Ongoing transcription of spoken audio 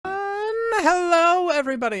Why, hello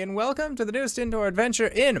everybody, and welcome to the newest indoor adventure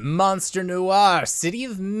in Monster Noire, City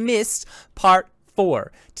of Mist, Part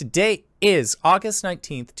 4. Today is August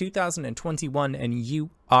 19th, 2021, and you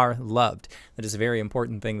are loved. That is a very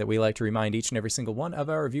important thing that we like to remind each and every single one of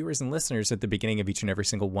our viewers and listeners at the beginning of each and every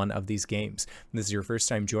single one of these games. If this is your first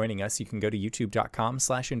time joining us, you can go to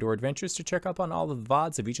youtube.com/indooradventures to check up on all of the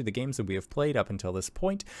VODs of each of the games that we have played up until this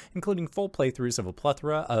point, including full playthroughs of a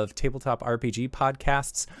plethora of tabletop RPG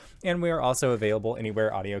podcasts, and we are also available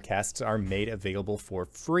anywhere audiocasts are made available for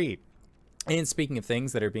free. And speaking of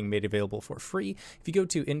things that are being made available for free, if you go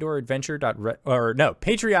to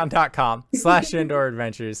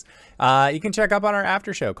patreon.com/indooradventures, you can check up on our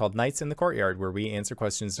after show called Nights in the Courtyard, where we answer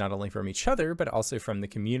questions not only from each other, but also from the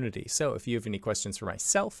community. So if you have any questions for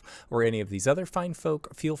myself or any of these other fine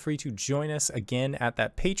folk, feel free to join us again at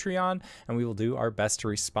that Patreon, and we will do our best to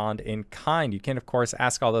respond in kind. You can, of course,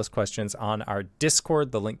 ask all those questions on our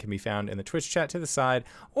Discord. The link can be found in the Twitch chat to the side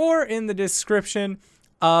or in the description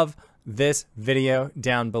of this video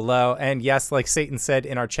down below. And yes, like Satan said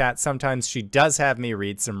in our chat, sometimes she does have me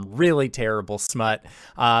read some really terrible smut.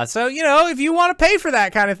 So, you know, if you want to pay for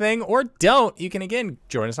that kind of thing or don't, you can again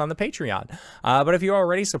join us on the Patreon. But if you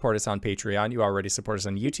already support us on Patreon, you already support us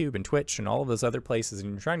on YouTube and Twitch and all of those other places,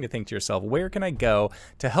 and you're trying to think to yourself, where can I go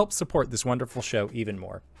to help support this wonderful show even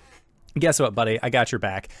more? Guess what, buddy? I got your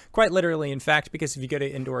back. Quite literally, in fact, because if you go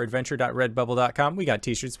to indooradventure.redbubble.com, we got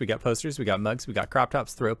t-shirts, we got posters, we got mugs, we got crop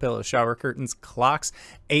tops, throw pillows, shower curtains, clocks,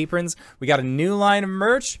 aprons. We got a new line of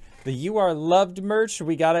merch, the You Are Loved merch.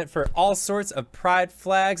 We got it for all sorts of pride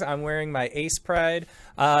flags. I'm wearing my Ace Pride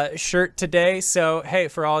shirt today. So, hey,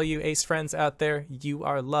 for all you Ace friends out there, you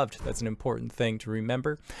are loved. That's an important thing to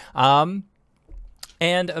remember.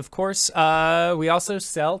 And of course, we also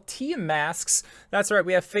sell Tiamat masks. That's right,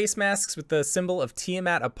 we have face masks with the symbol of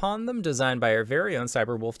Tiamat upon them, designed by our very own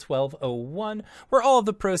Cyberwolf 1201, where all of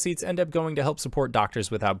the proceeds end up going to help support Doctors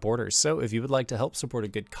Without Borders. So if you would like to help support a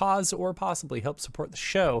good cause or possibly help support the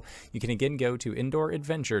show, you can again go to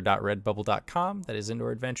indooradventure.redbubble.com. That is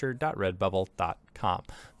indooradventure.redbubble.com.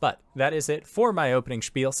 But that is it for my opening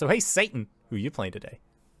spiel. So hey, Satan, who are you playing today?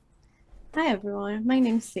 Hi everyone, my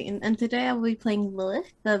name's Satan, and today I will be playing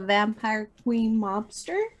Lilith, the vampire queen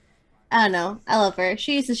mobster. I don't know, I love her.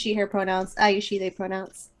 She uses she, her pronouns. I use she, they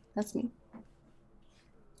pronouns. That's me.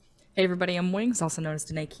 Hey everybody, I'm Wings, also known as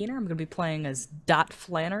Danae Keener. I'm going to be playing as Dot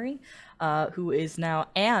Flannery, who is now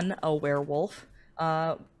a werewolf,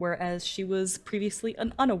 whereas she was previously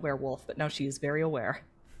an unaware-wolf, but now she is very aware.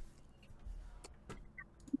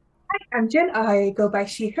 Hi, I'm Jen. I go by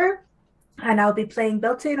she, her. And I'll be playing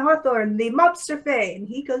Beltane Hawthorne, the mobster fae, and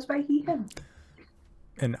he goes by he, him.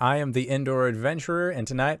 And I am the Indoor Adventurer, and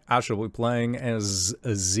tonight I shall be playing as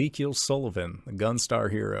Ezekiel Sullivan, the Gunstar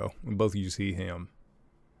hero. We both use he, him.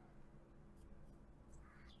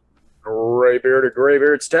 Greybeard of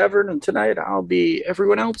Greybeard's Tavern, and tonight I'll be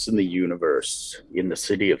everyone else in the universe, in the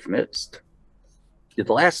City of Mist.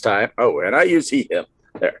 The last time, and I use he, him.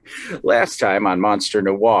 There. Last time on Monster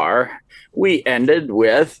Noire, we ended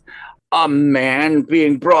with a man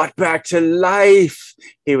being brought back to life.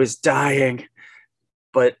 He was dying.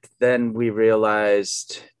 But then we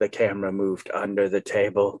realized the camera moved under the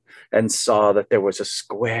table and saw that there was a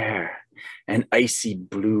square, an icy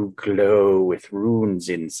blue glow with runes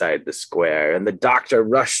inside the square. And the doctor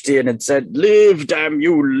rushed in and said, "Live, damn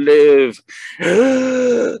you, live."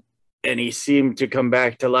 And he seemed to come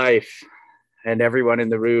back to life. And everyone in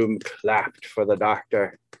the room clapped for the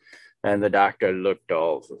doctor. And the doctor looked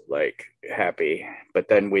all like happy. But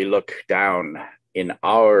then we look down in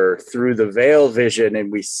through the veil vision,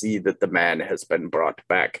 and we see that the man has been brought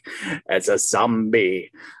back as a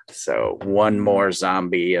zombie. So one more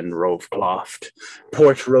zombie in Rovecloft,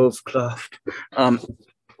 Port Rovecloft.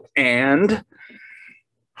 And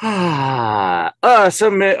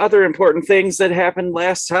some other important things that happened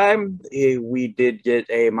last time. We did get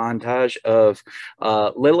a montage of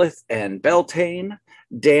Lilith and Beltane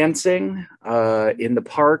dancing in the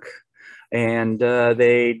park, and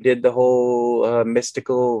they did the whole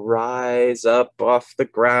mystical rise up off the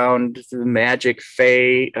ground, the magic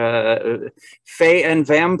fae and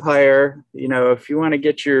vampire. You know, if you want to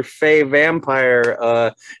get your fae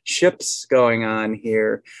vampire ships going on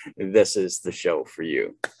here, this is the show for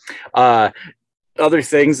you. Other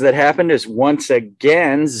things that happened is, once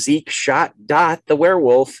again, Zeek shot Dot, the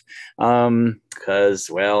werewolf, because,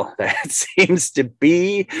 well, that seems to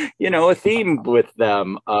be, you know, a theme with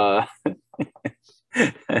them.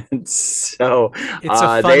 And so It's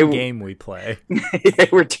a fun game we play. They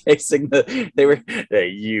were chasing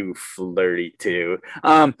you flirty too.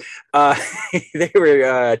 They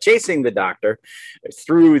were chasing the doctor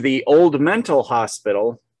through the old mental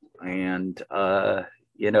hospital, and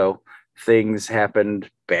things happened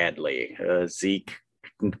badly. Zeke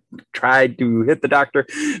tried to hit the doctor,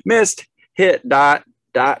 missed, hit Dot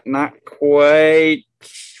not quite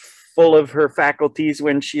full of her faculties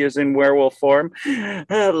when she is in werewolf form,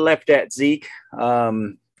 left at Zeek,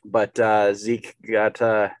 but Zeek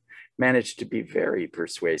managed to be very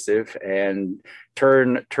persuasive and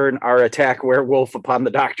turn our attack werewolf upon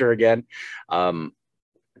the doctor again.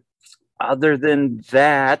 Other than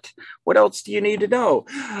that, what else do you need to know?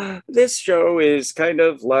 This show is kind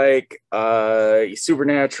of like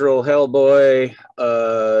Supernatural, Hellboy,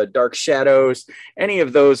 Dark Shadows, any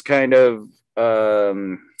of those kind of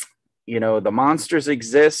the monsters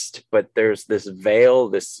exist, but there's this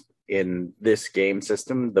veil in this game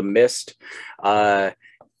system. The mist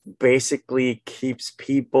basically keeps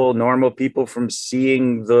normal people from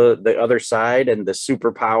seeing the other side and the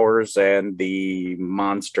superpowers and the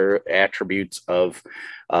monster attributes of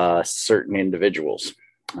certain individuals.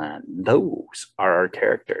 Those are our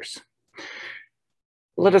characters.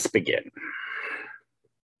 Let us begin.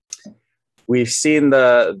 We've seen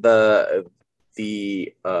the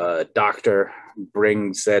doctor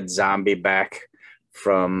bring said zombie back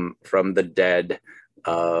from the dead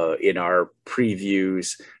in our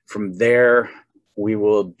previews. From there, we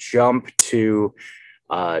will jump to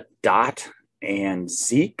Dot and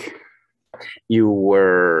Zeek. You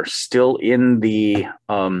were still in the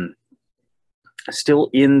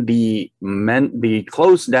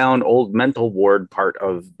closed down old mental ward part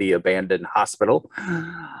of the abandoned hospital.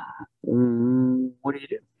 What do you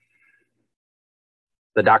do?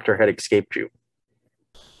 The doctor had escaped you.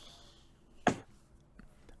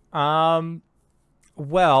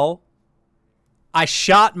 Well, I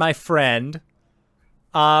shot my friend,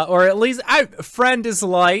 or at least friend is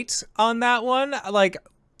light on that one. Like,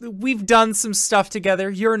 we've done some stuff together.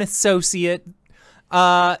 You're an associate,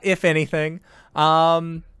 if anything.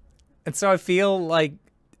 And so I feel like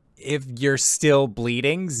if you're still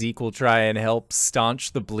bleeding, Zeke will try and help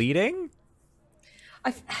staunch the bleeding.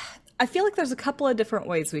 I feel like there's a couple of different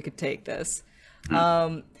ways we could take this.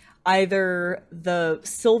 Either the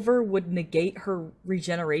silver would negate her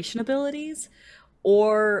regeneration abilities,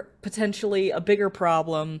 or potentially a bigger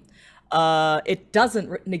problem, it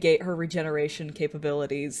doesn't negate her regeneration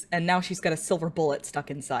capabilities, and now she's got a silver bullet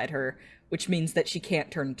stuck inside her, which means that she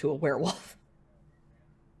can't turn into a werewolf.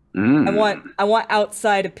 I want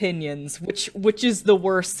outside opinions. Which is the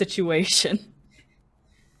worst situation?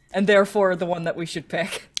 And therefore the one that we should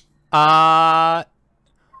pick. I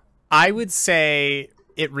would say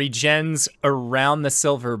it regens around the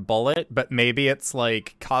silver bullet, but maybe it's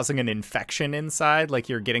like causing an infection inside, like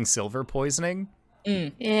you're getting silver poisoning.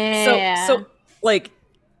 Yeah. So like,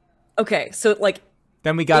 okay, so like,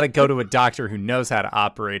 then we got to go to a doctor who knows how to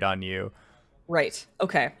operate on you. Right.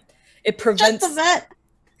 Okay. It prevents. Just the vet.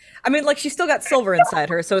 I mean, like, she's still got silver inside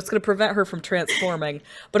her, so it's going to prevent her from transforming.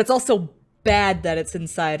 But it's also bad that it's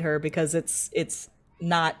inside her because it's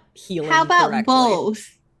not healing. How about correctly.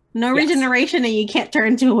 both? No regeneration and you can't turn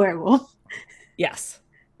into a werewolf. Yes.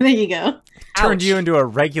 There you go. Turned you into a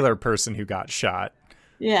regular person who got shot.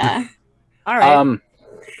 Yeah. All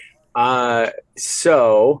right.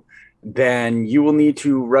 So then you will need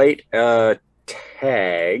to write a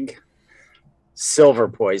tag, silver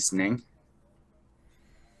poisoning.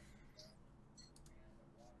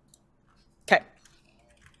 Okay.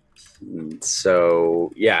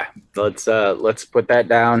 So yeah, let's put that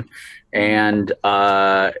down, and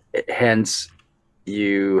hence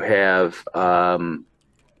you have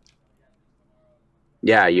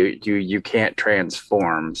you can't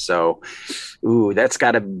transform. So that's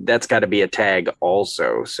gotta be a tag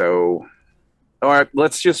also. So all right,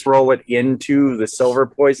 let's just roll it into the silver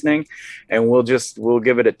poisoning, and we'll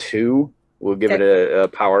give it a 2. We'll give it a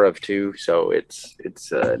power of 2, so it's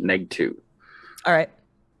 -2. All right.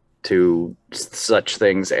 To such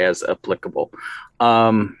things as applicable.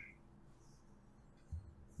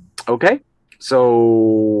 Okay,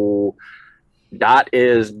 so Dot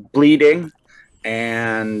is bleeding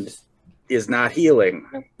and is not healing.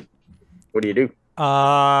 What do you do?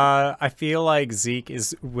 I feel like Zeke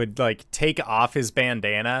would like take off his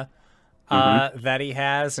bandana that he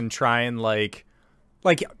has and try and like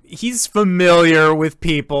he's familiar with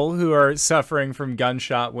people who are suffering from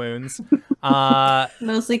gunshot wounds.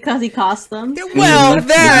 Mostly because he cost them. Well,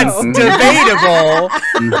 that's debatable.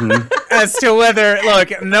 as to whether,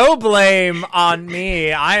 look, no blame on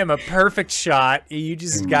me. I am a perfect shot. You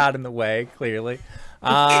just got in the way, clearly.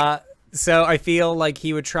 So I feel like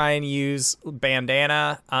he would try and use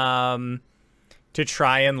bandana to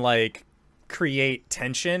try and like create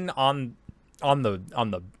tension on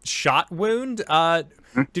the shot wound.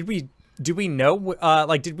 Do we know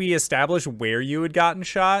like did we establish where you had gotten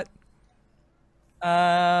shot?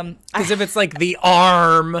 Because if it's like the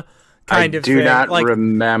arm kind of thing, I do not like,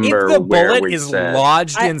 remember if the where bullet we is said.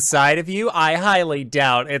 lodged inside of you, I highly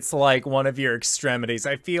doubt it's like one of your extremities.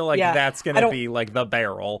 I feel like that's gonna be like the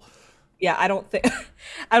barrel. Yeah, I don't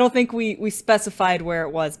think we specified where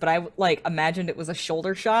it was, but I like imagined it was a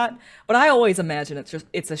shoulder shot. But I always imagine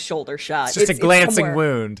it's a shoulder shot. It's just a glancing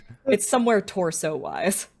wound. It's somewhere torso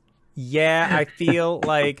wise. Yeah, I feel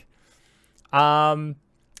like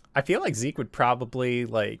Zeek would probably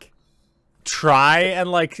like try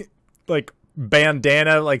and like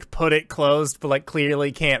bandana, like put it closed, but like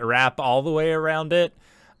clearly can't wrap all the way around it.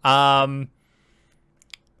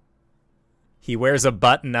 He wears a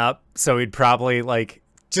button up, so he'd probably like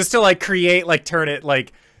just to like create like turn it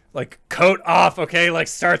like coat off, okay, like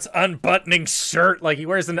starts unbuttoning shirt, like he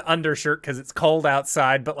wears an undershirt because it's cold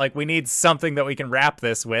outside, but like we need something that we can wrap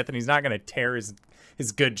this with, and he's not gonna tear his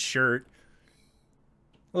good shirt.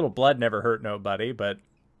 A little blood never hurt nobody, but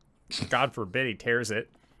God forbid he tears it.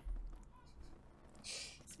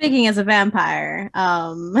 Speaking as a vampire,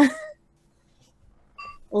 a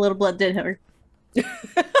little blood did hurt.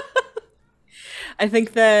 I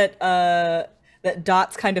think that that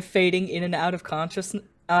Dot's kind of fading in and out of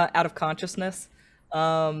consciousness,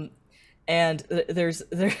 and there's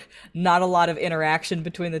not a lot of interaction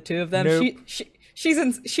between the two of them. Nope.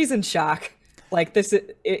 She's in shock. Like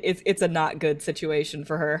it's a not good situation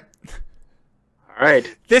for her. All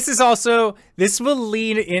right. This will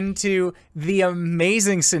lead into the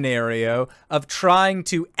amazing scenario of trying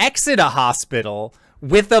to exit a hospital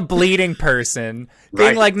with a bleeding person,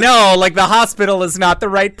 being like, no, like the hospital is not the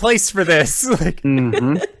right place for this. Like,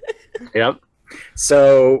 Yep.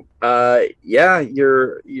 So, yeah,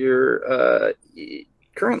 you're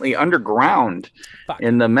currently underground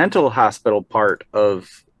in the mental hospital part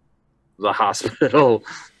of the hospital.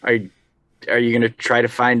 Are you going to try to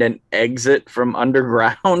find an exit from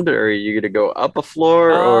underground, or are you going to go up a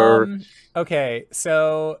floor? Or okay,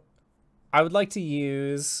 so I would like to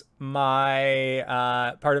use my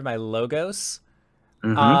part of my logos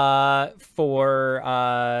for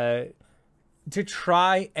to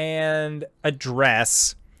try and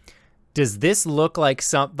address. Does this look like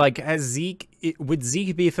would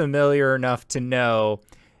Zeek be familiar enough to know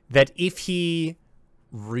that if he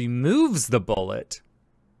removes the bullet,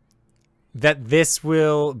 that this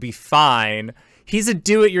will be fine? He's a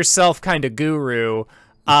do-it-yourself kind of guru.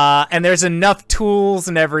 And there's enough tools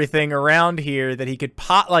and everything around here that he could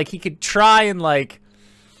try and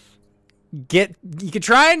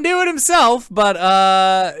do it himself, but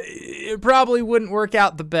it probably wouldn't work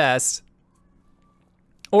out the best.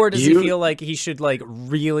 Or does he feel like he should like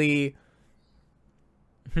really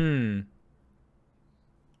I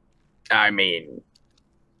mean,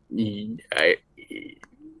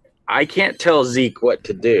 I can't tell Zeke what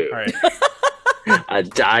to do. All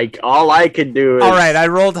right. All I can do is... All right, I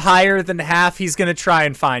rolled higher than half. He's going to try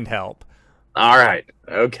and find help. All right,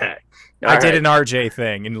 okay. I did an RJ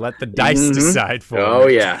thing and let the dice decide for me. Oh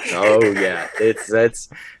yeah. It's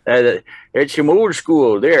some old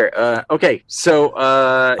school there. Okay, so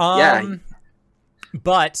yeah.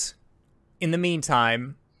 But in the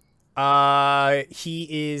meantime,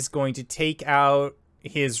 he is going to take out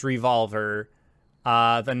his revolver,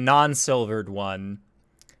 the non-silvered one.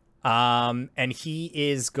 And he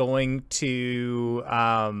is going to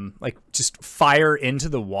just fire into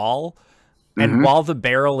the wall, and while the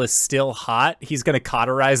barrel is still hot, he's going to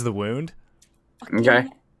cauterize the wound. Okay.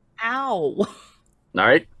 Ow. All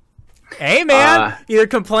right. Hey man, either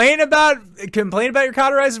complain about your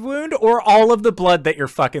cauterized wound or all of the blood that you're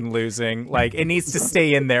fucking losing. Like, it needs to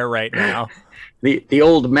stay in there right now. The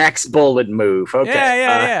old Max Bullet move. Okay.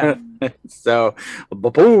 Yeah. So,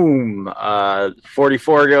 boom.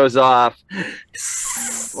 44 goes off.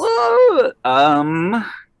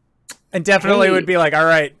 And definitely would be like, all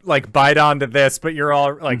right, like bite onto this, but you're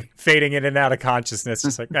all like fading in and out of consciousness,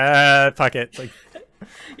 just like, fuck it. Like,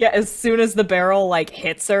 yeah, as soon as the barrel like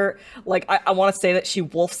hits her, like I want to say that she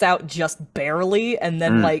wolfs out just barely, and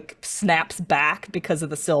then like snaps back because of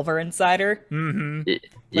the silver inside her. Like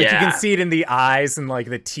you can see it in the eyes and like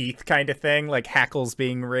the teeth kind of thing, like hackles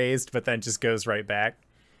being raised, but then just goes right back.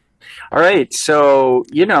 All right, so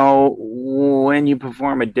when you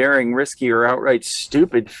perform a daring, risky, or outright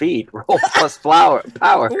stupid feat, roll plus power.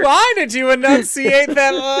 Why did you enunciate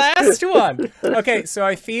that last one? Okay, so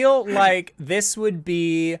I feel like this would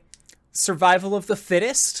be survival of the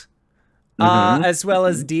fittest, as well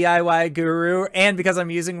as DIY guru, and because I'm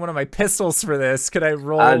using one of my pistols for this, could I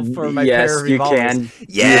roll for my pair of revolvers? Yes, you can.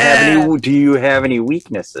 Yeah. Do you have any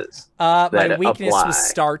weaknesses? My weakness was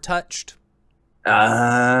star touched.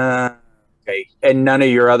 Okay, and none of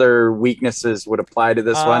your other weaknesses would apply to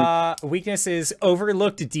this one? Weakness is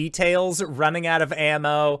overlooked details, running out of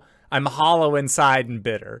ammo, I'm hollow inside and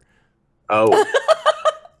bitter. Oh.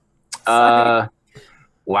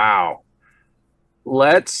 Wow.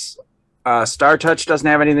 Let's, Star Touch doesn't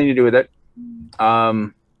have anything to do with it.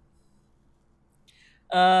 What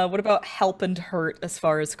about help and hurt as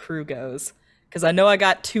far as crew goes? Because I know I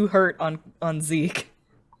got 2 hurt on Zeek.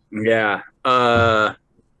 Yeah. Yeah,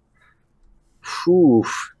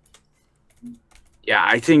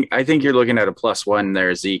 I think you're looking at a +1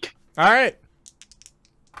 there, Zeek. All right.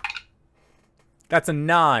 That's a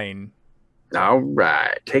 9. All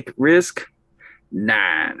right. Take risk.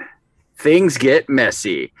 9. Things get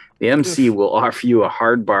messy. The MC will offer you a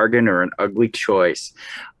hard bargain or an ugly choice.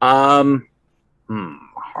 Hard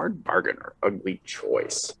bargain or ugly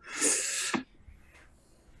choice.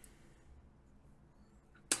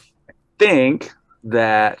 I think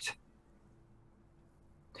that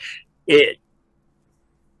it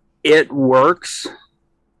works,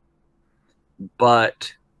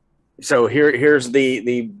 but so here's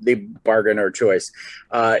the bargain or choice.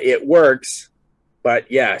 It works,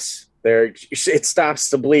 but yes, it stops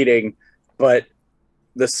the bleeding, but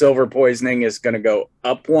the silver poisoning is going to go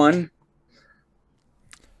up 1,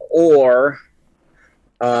 or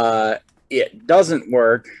it doesn't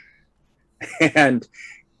work, and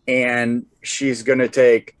she's going to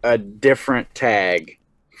take a different tag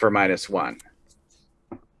for -1.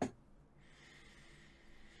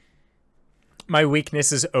 My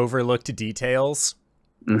weakness is overlooked details,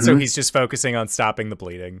 so he's just focusing on stopping the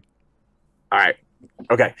bleeding. All right.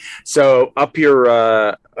 Okay. So up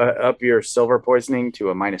your silver poisoning to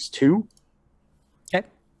a -2. Okay.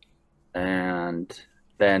 And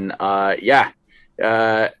then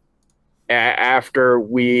after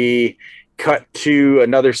we cut to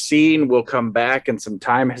another scene, we'll come back and some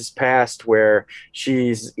time has passed where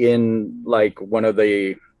she's in like one of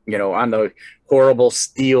the, on the horrible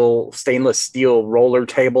stainless steel roller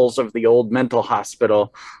tables of the old mental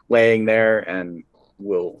hospital, laying there, and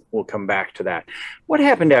we'll come back to that. What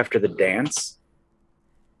happened after the dance?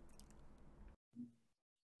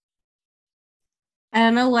 I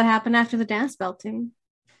don't know what happened after the dance, Beltane.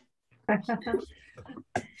 I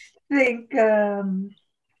think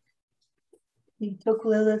he took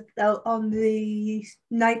Lilith out on the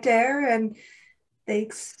night air and they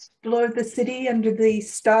explored the city under the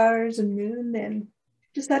stars and moon and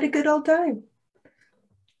just had a good old time.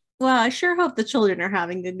 Well, I sure hope the children are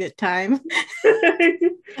having a good time.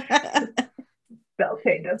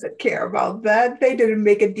 Beltane doesn't care about that. They didn't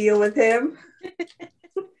make a deal with him.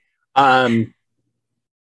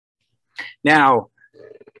 Now,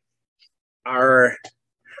 are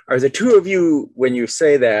the two of you, when you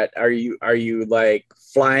say that, are you like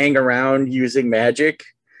flying around using magic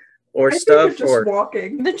or stuff? They're just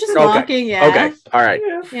walking. They're just walking, yeah. Okay, all right.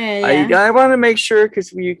 Yeah. I want to make sure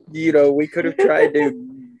because we could have tried to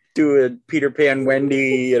do a Peter Pan,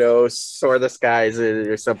 Wendy, soar the skies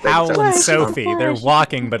or something. Howl and Sophie, they're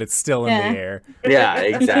walking, but it's still in the air. Yeah,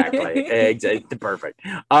 exactly. Exactly. Perfect.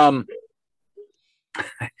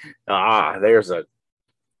 There's a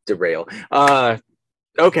derail.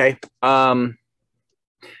 Okay.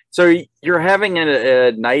 So you're having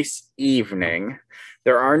a nice evening.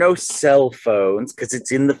 There are no cell phones because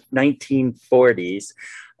it's in the 1940s.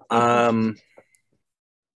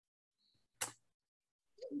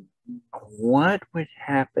 What would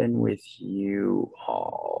happen with you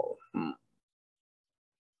all?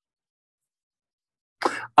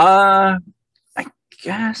 I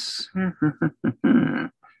guess I'm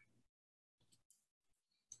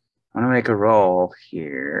gonna make a roll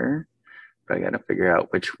here, but I gotta figure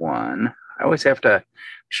out which one. I always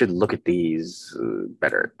should look at these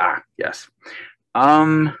better. Yes.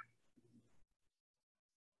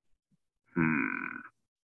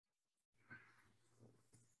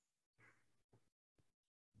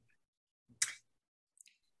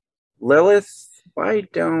 Lilith, why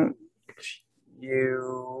don't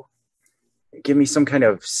you give me some kind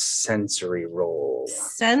of sensory roll?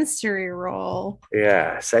 Sensory roll.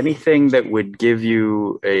 Yes, anything that would give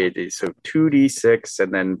you so 2d6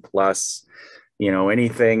 and then plus,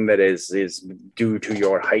 anything that is due to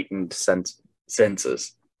your heightened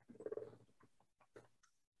senses.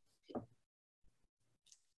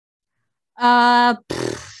 I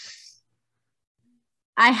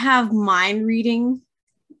have mind reading.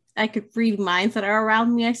 I could read minds that are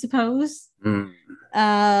around me, I suppose. So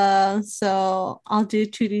I'll do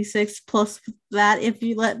 2d6 plus that if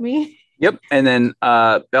you let me. Yep. And then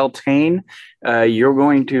Beltane, you're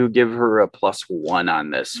going to give her a +1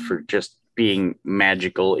 on this for just being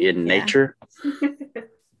magical in nature.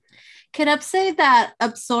 Can I say that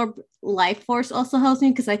absorb life force also helps me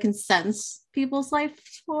because I can sense people's life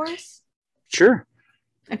force? Sure.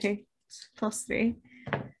 Okay. +3.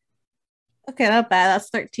 Okay, not bad. That's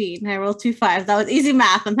 13. I rolled 2 5s. That was easy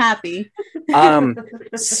math. I'm happy.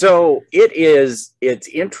 So it's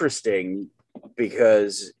interesting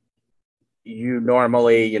because you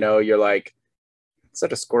normally, you're like, is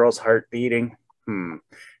that a squirrel's heart beating?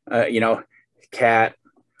 Cat.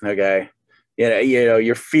 Okay.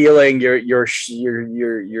 You're feeling your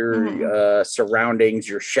surroundings,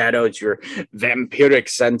 your shadows, your vampiric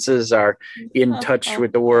senses are in touch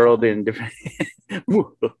with the world in different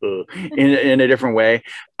in a different way.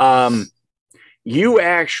 You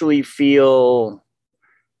actually feel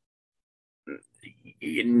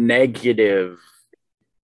negative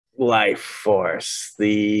life force,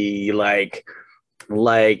 the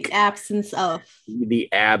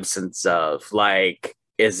absence of, like,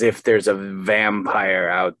 as if there's a vampire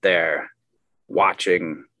out there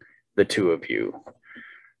watching the two of you.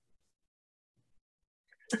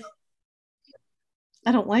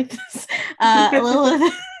 I don't like this.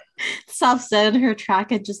 Lilith stops dead in her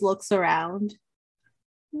track and just looks around.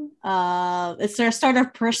 Is there a sort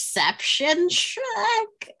of perception check?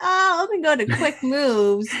 Let me go to quick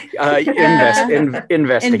moves. Investigate.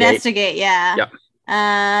 Investigate, yeah. Yep.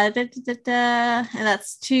 And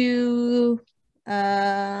that's 2.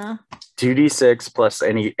 2d6 plus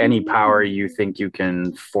any power you think you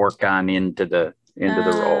can fork on into the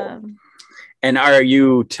roll. And are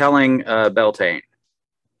you telling Beltane?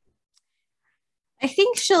 I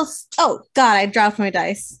think she'll. Oh God! I dropped my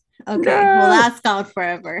dice. Okay, No. Well that's gone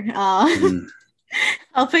forever. I'll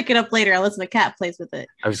pick it up later unless my cat plays with it.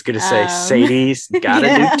 I was gonna say Sadie's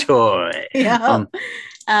gotta do toy. Yeah.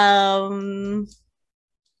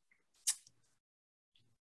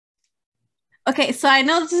 Okay, so I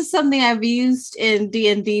know this is something I've used in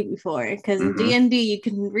D&D before, because in D&D you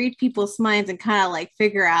can read people's minds and kind of like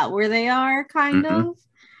figure out where they are, kind of.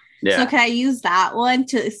 Yeah. So can I use that one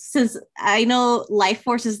since I know life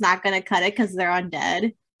force is not going to cut it because they're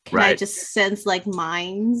undead? Can I just sense like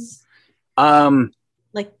minds?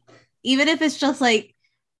 Like even if it's just like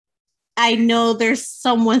I know there's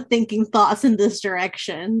someone thinking thoughts in this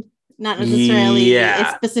direction, not necessarily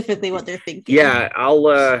it's specifically what they're thinking. Yeah,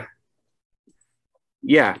 I'll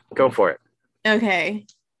go for it. Okay.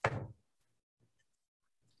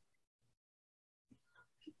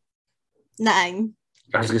 Nine.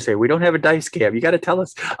 I was gonna say we don't have a dice cam. You got to tell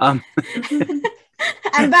us. I'm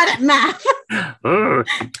bad at math.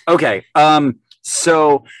 Okay.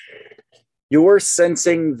 So you're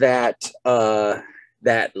sensing that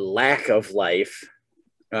that lack of life,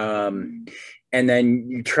 and then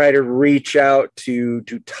you try to reach out to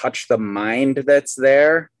touch the mind that's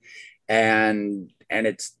there, and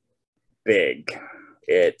it's big.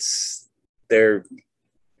 It's there.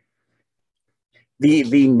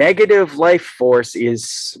 The negative life force is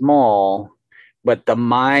small, but the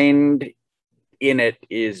mind in it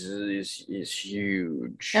is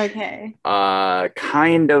huge. Okay.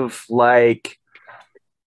 Kind of like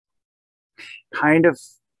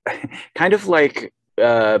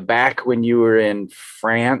back when you were in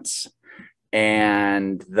France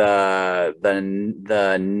and the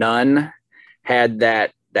nun had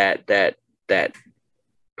that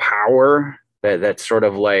power that's sort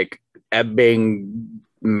of like ebbing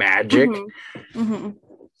magic.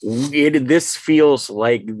 This feels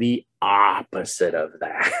like the opposite of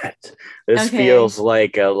that. This feels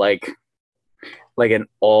like an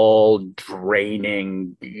all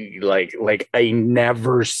draining, like a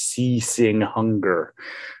never ceasing hunger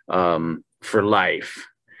for life.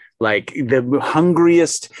 Like the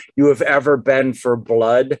hungriest you have ever been for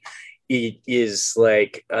blood. It is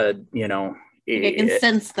like I can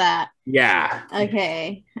sense that. Yeah.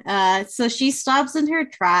 Okay. So she stops in her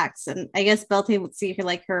tracks, and I guess Beltane would see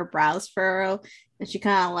her brows furrow, and she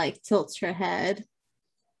kind of like tilts her head.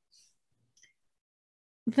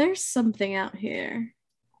 There's something out here.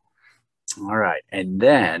 All right, and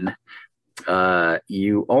then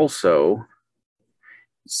you also.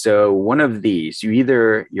 So one of these,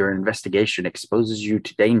 your investigation exposes you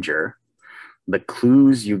to danger. The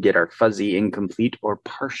clues you get are fuzzy, incomplete, or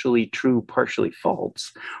partially true, partially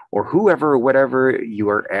false. Or whoever, whatever you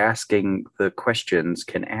are asking the questions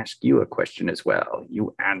can ask you a question as well.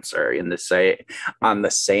 You answer on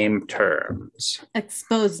the same terms.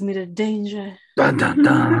 Expose me to danger. Dun, dun,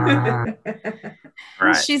 dun.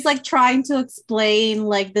 Right. She's like trying to explain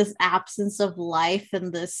like this absence of life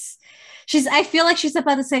and this. I feel like she's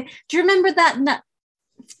about to say, "Do you remember that?" No,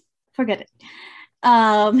 forget it.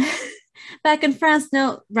 Back in France,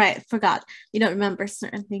 no, right, forgot. You don't remember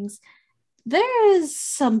certain things. There is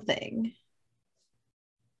something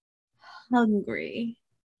hungry.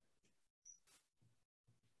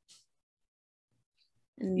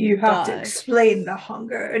 You have to explain the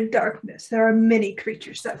hunger and darkness. There are many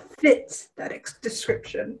creatures that fit that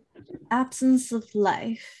description. Absence of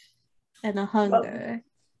life and a hunger.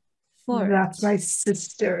 That's my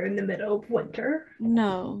sister in the middle of winter.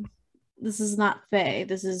 No. This is not fae.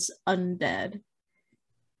 This is undead.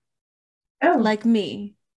 Oh. Like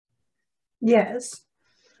me. Yes.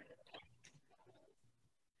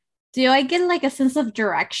 Do I get like a sense of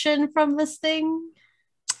direction from this thing?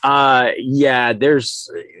 Yeah, there's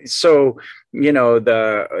the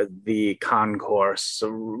concourse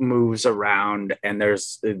moves around and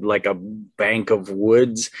there's like a bank of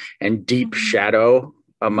woods and deep shadow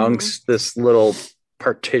amongst this little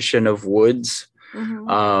partition of woods.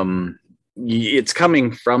 It's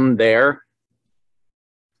coming from there.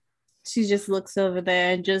 She just looks over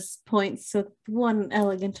there and just points with one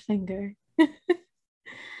elegant finger.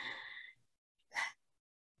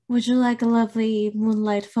 Would you like a lovely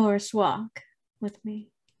moonlight forest walk with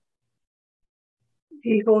me?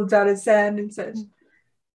 He holds out his hand and says,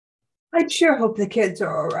 "I'd sure hope the kids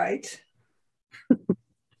are all right."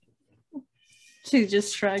 She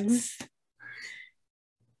just shrugs.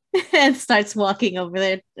 And starts walking over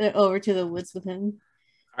there, over to the woods with him.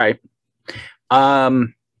 All right.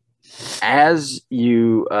 As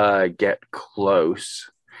you get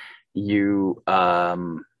close, you I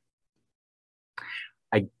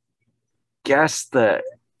guess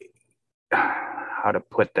how to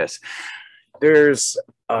put this. There's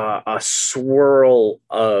a swirl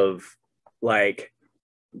of like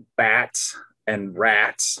bats and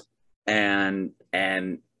rats and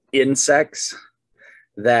insects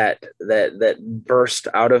that burst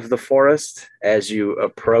out of the forest as you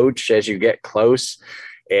approach, as you get close.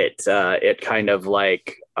 It kind of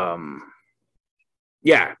like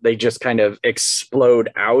they just kind of explode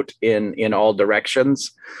out in all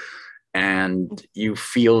directions, and you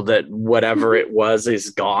feel that whatever it was is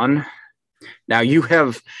gone. Now you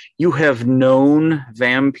have known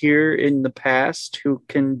vampire in the past who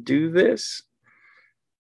can do this.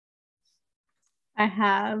 I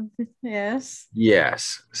have, yes.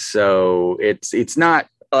 Yes. So it's not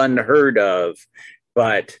unheard of,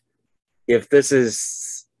 but if this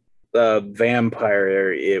is a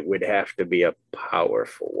vampire, it would have to be a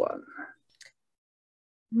powerful one.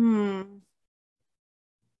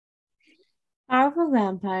 Powerful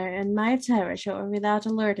vampire in my territory without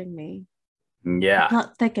alerting me. Yeah. The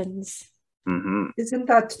plot thickens. Mm-hmm. Isn't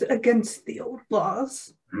that against the old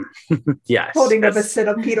laws? Yes. Holding up a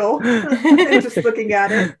centipedal and just looking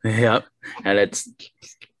at it. Yep. And it's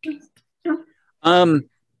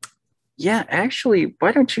yeah, actually,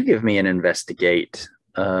 why don't you give me an investigate,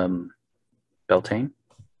 Beltane?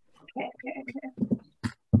 Okay.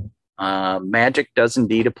 Magic does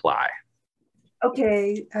indeed apply.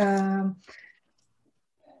 Okay. Tap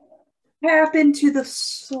into the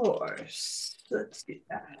source. Let's do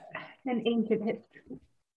that. An ancient history.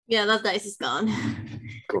 Yeah, that dice is gone.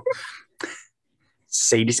 Cool.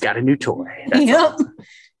 Sadie's got a new toy. Yep.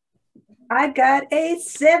 I got a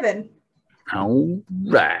 7. All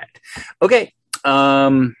right. Okay.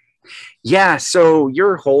 Yeah, so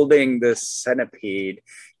you're holding this centipede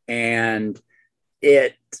and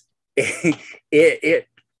it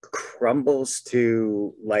crumbles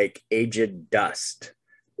to like aged dust.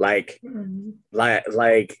 Like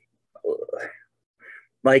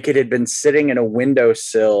it had been sitting in a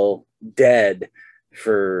windowsill dead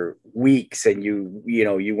for weeks, and you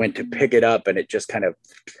went to pick it up and it just kind of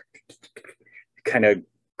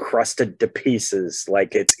crusted to pieces,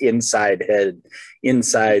 like its insides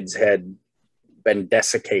had been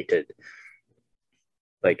desiccated,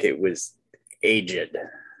 like it was aged.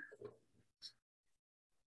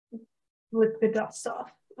 Lick the dust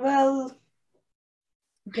off. Well,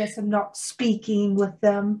 I guess I'm not speaking with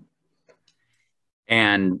them.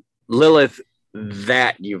 And Lilith,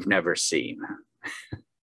 that you've never seen.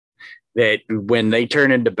 That when they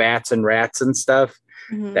turn into bats and rats and stuff,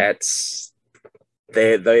 that's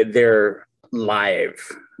they're live.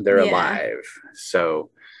 They're alive.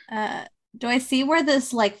 So Do I see where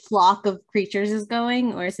this like flock of creatures is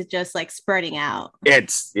going, or is it just like spreading out?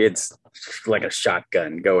 It's like a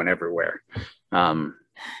shotgun going everywhere.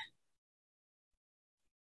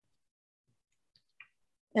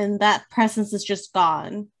 And that presence is just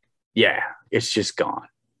gone. Yeah, it's just gone.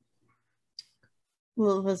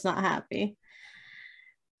 Lilith was not happy.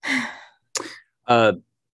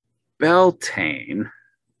 Beltane,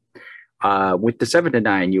 with the 7 to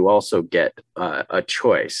 9, you also get a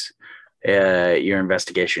choice. Your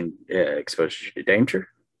investigation exposes you to danger.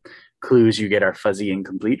 Clues you get are fuzzy,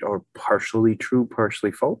 incomplete, or partially true,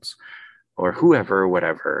 partially false. Or whoever or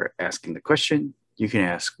whatever asking the question, you can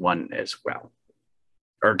ask one as well.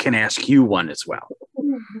 Or can ask you one as well.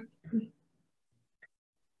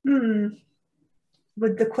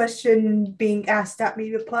 Would the question being asked at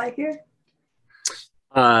me apply here?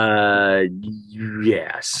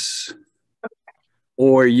 Yes.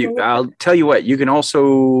 Or I'll tell you what, you can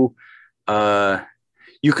also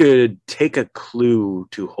you could take a clue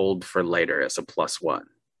to hold for later as a +1.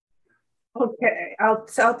 Okay, I'll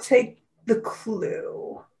take the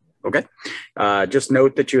clue. Okay. Just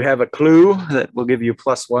note that you have a clue that will give you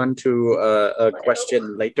 +1 to a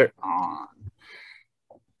question later on.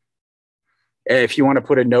 If you want to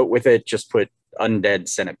put a note with it, just put undead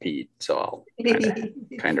centipede. So I'll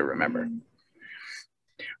kind of remember.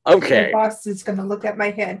 Okay. My boss is going to look at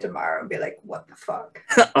my hand tomorrow and be like, what the fuck?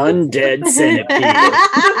 Undead centipede.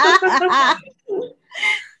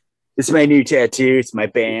 It's my new tattoo. It's my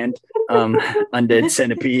band. Undead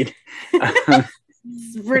centipede.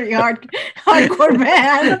 It's pretty hardcore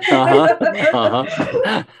band.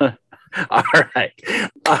 All right.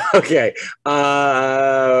 Okay.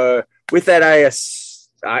 With that,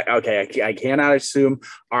 I cannot assume.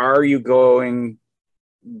 Are you going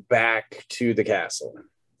back to the castle?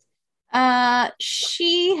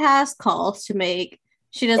 She has calls to make.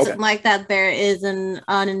 She doesn't like that there is an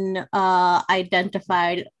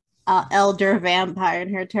unidentified elder vampire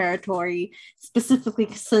in her territory,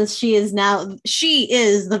 specifically since she is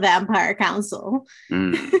the vampire council.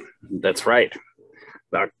 That's right.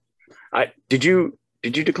 Did you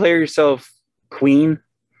declare yourself queen?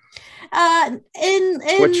 In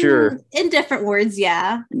different words,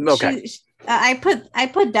 yeah. Okay. I put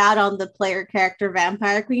that on the player character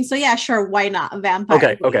vampire queen. So yeah, sure, why not a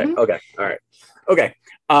vampire queen? Okay. All right. Okay.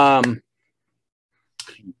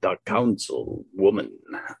 The council woman.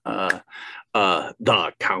 The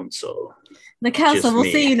council. The council. We'll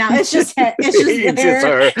see you now. It's just her.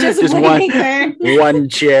 Just one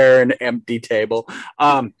chair and empty table.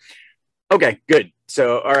 Okay, good.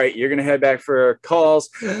 So, all right, you're gonna head back for calls.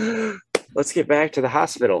 Let's get back to the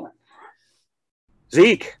hospital.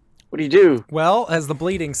 Zeke, what do you do? Well, has the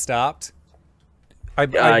bleeding stopped? I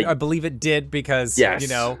believe it did because yes. You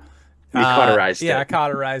cauterized it. Yeah, I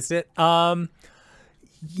cauterized it.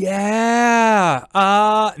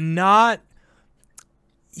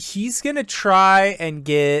 He's gonna try and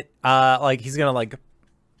get he's gonna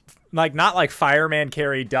not like fireman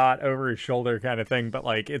carry Dot over his shoulder kind of thing, but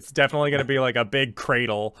like it's definitely gonna be like a big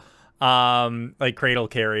cradle, cradle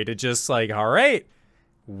carry to just like, all right,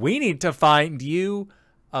 we need to find you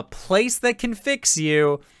a place that can fix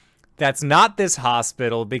you. That's not this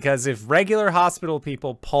hospital, because if regular hospital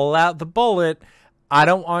people pull out the bullet, I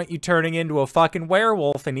don't want you turning into a fucking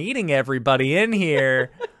werewolf and eating everybody in here.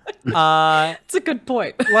 It's a good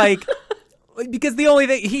point. Because the only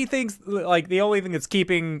thing he thinks, the only thing that's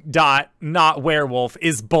keeping Dot not werewolf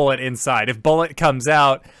is Bullet inside. If Bullet comes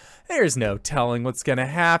out, there's no telling what's gonna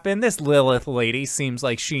happen. This Lilith lady seems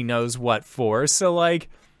like she knows what for, so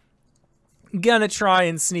gonna try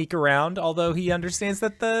and sneak around, although he understands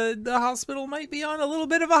that the hospital might be on a little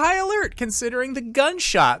bit of a high alert considering the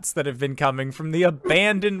gunshots that have been coming from the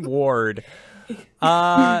abandoned ward.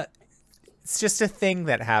 It's just a thing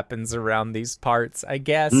that happens around these parts, I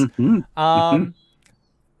guess.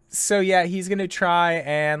 So yeah, he's gonna try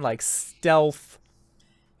and stealth.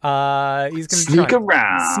 He's gonna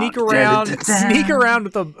sneak around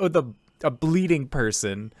with a bleeding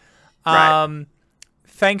person. Right.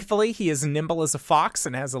 Thankfully, he is nimble as a fox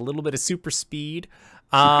and has a little bit of super speed.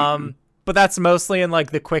 But that's mostly in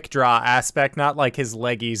the quick draw aspect, not his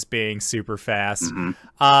leggies being super fast.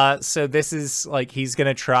 So this is he's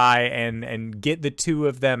gonna try and get the two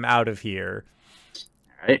of them out of here.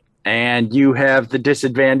 All right. And you have the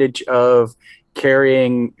disadvantage of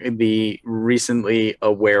carrying the recently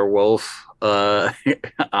a werewolf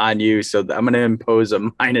on you, so I'm gonna impose a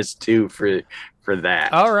 -2 for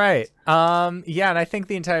that. All right. Yeah, and I think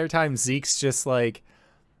the entire time Zeke's just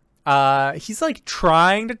He's like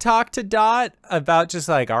trying to talk to Dot about just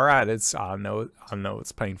like, all right, I know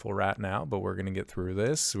it's painful right now, but we're gonna get through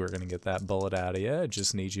this. We're gonna get that bullet out of you. I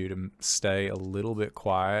just need you to stay a little bit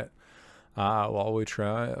quiet while we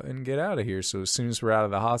try and get out of here. So as soon as we're out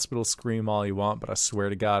of the hospital, scream all you want, but I swear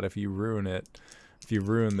to God, if you ruin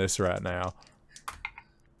this right now.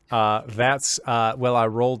 Well, I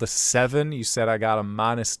rolled a 7. You said I got a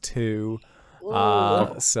 -2.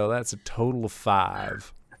 So that's a total of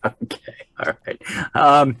 5. Okay, all right.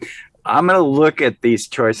 I'm gonna look at these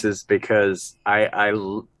choices because I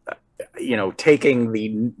taking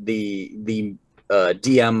the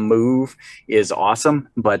DM move is awesome,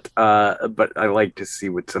 but I like to see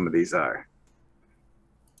what some of these are.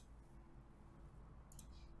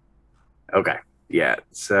 Okay, yeah.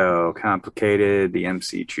 So complicated. The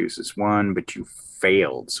MC chooses 1, but you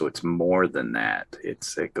failed, so it's more than that.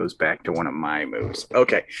 It goes back to one of my moves.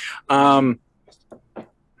 Okay.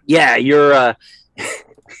 Yeah, you're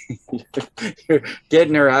you're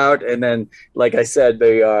getting her out, and then, like I said,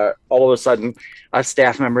 they all of a sudden, a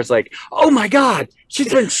staff member's like, "Oh my God,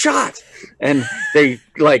 she's been shot!" And they,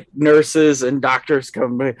 like, nurses and doctors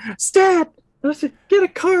come, "Stat, get a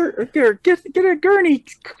cart, or get a gurney,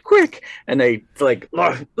 quick!" And they like,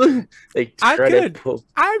 they try to pull.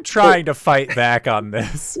 I'm trying to fight back on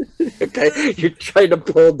this. Okay, you're trying to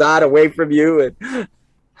pull Dot away from you, and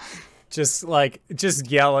just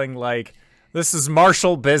yelling like, "This is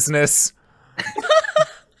martial business."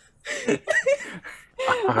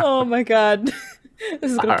 Oh my God.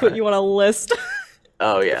 This is going to put you on a list.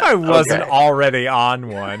 Oh yeah. If I wasn't already on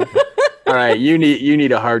one. All right, you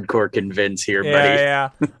need a hardcore convince here, buddy. Yeah.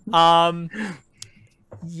 I'm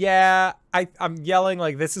yelling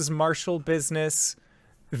like, "This is martial business.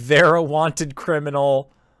 They're a wanted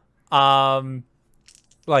criminal.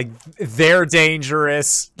 Like, they're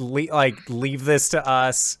dangerous. Leave this to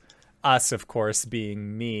us." Us, of course,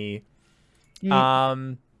 being me.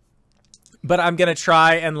 But I'm gonna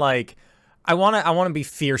try and, like, I wanna be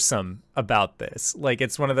fearsome about this. Like,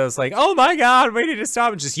 it's one of those, like, "Oh my God, we need to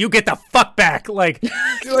stop," and just, "You get the fuck back!" Like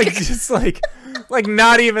just like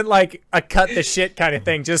not even like a cut the shit kind of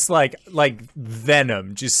thing. Just like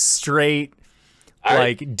venom, just straight.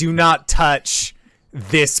 Like, "Do not touch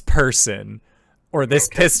this person, or this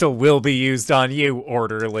pistol will be used on you,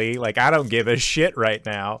 orderly." Like, I don't give a shit right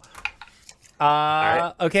now.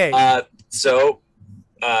 Okay. So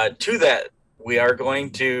to that, we are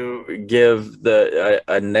going to give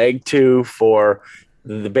a neg-2 for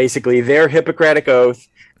basically their Hippocratic oath,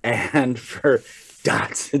 and for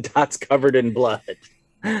Dot's covered in blood.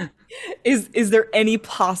 Is there any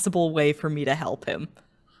possible way for me to help him?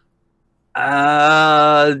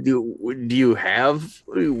 Do you have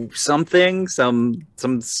something, some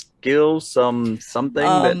skills, something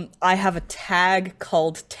that... I have a tag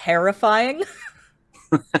called terrifying.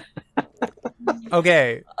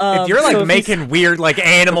 Okay. If you're like making weird like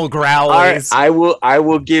animal growls, I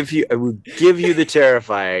will give you the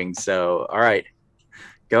terrifying. So all right,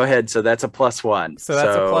 go ahead. So that's a +1. So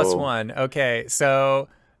that's a +1. Okay. So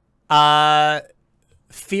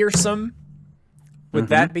fearsome. Would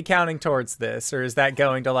that be counting towards this, or is that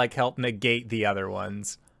going to like help negate the other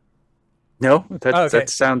ones? No, that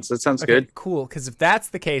sounds good. Cool, because if that's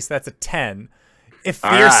the case, that's a 10. If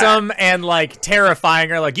fearsome and like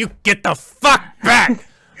terrifying are like, "You get the fuck back,"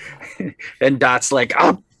 and Dot's like,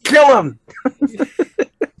 "I'll kill him."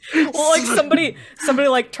 Well, like somebody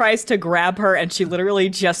like tries to grab her, and she literally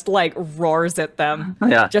just like roars at them.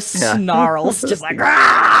 Yeah, just snarls, just like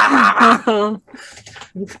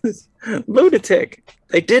lunatic.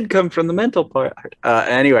 They did come from the mental part.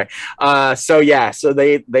 Anyway, so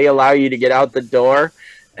they allow you to get out the door,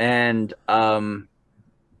 and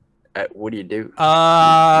what do you do?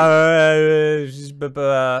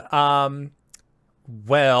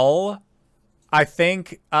 Well, I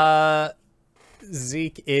think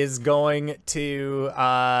Zeek is going to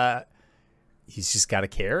he's just got to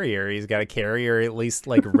carry her. He's got to carry her at least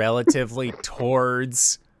like relatively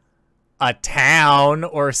towards a town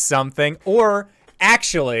or something. Or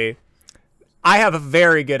actually, I have a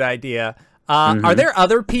very good idea. Are there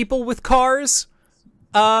other people with cars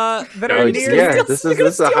that are near? Yeah, this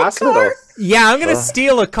is a hospital. Yeah, I'm gonna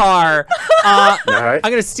steal a car. All right.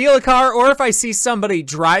 I'm gonna steal a car, or if I see somebody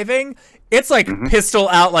driving, it's like pistol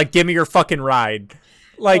out, like, "Give me your fucking ride."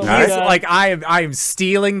 Like, he's like, I am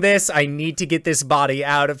stealing this. I need to get this body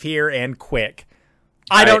out of here, and quick.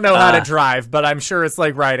 I don't know how to drive, but I'm sure it's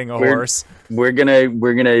like riding a horse. We're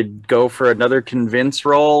gonna go for another convince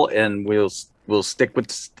roll, and we'll stick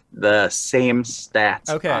with the same stats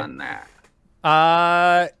on that.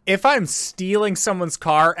 If I'm stealing someone's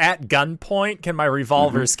car at gunpoint, can my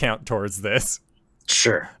revolvers count towards this?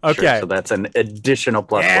 Sure. Okay. Sure. So that's an additional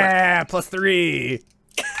plus Yeah, +3.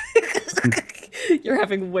 You're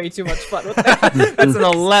having way too much fun with that. That's an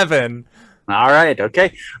 11. All right.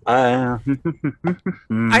 Okay. I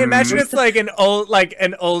imagine it's like an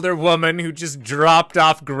older woman who just dropped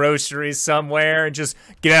off groceries somewhere and just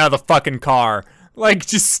get out of the fucking car. Like,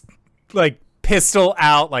 just like pistol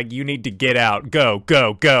out. Like, you need to get out. Go,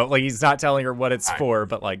 go, go. Like, he's not telling her what it's for,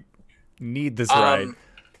 but like, need this ride.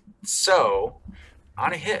 So,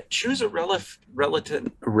 on a hit, choose a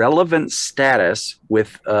relevant status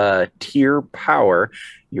with tier power.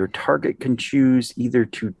 Your target can choose either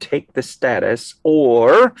to take the status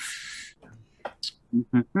or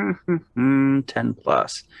 10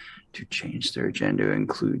 plus to change their agenda to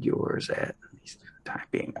include yours at least for the time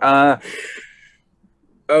being.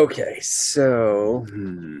 Okay, so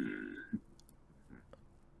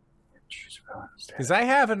Because I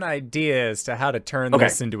have an idea as to how to turn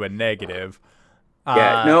this into a negative.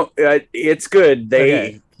 It's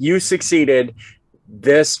good. You succeeded.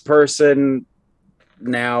 This person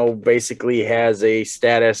now basically has a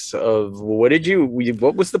status of what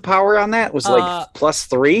was the power on that? It was like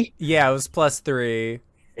 +3? Yeah, it was +3.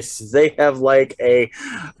 They have like a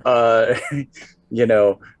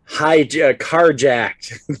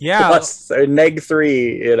carjacked plus a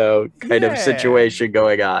 -3, kind of situation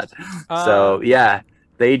going on. So yeah,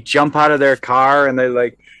 they jump out of their car and they're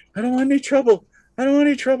like, I don't want any trouble,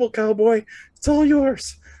 cowboy, it's all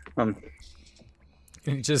yours.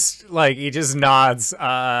 He just nods,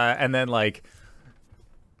 and then like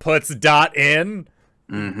puts Dot in,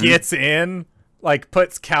 gets in, like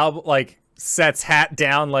puts sets hat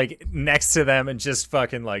down like next to them and just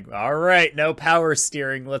fucking like, all right, no power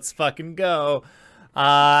steering, let's fucking go.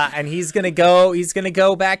 And he's gonna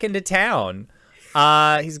go back into town.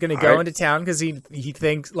 He's gonna go into town because he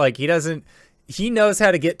thinks like he knows how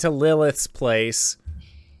to get to Lilith's place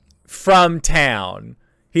from town.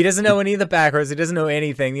 He doesn't know any of the back roads. He doesn't know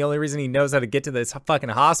anything. The only reason he knows how to get to this fucking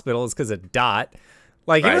hospital is because of Dot.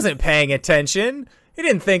 Like, he wasn't paying attention. He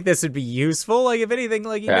didn't think this would be useful. Like, if anything,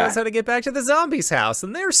 like, he knows how to get back to the zombies' house,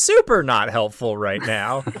 and they're super not helpful right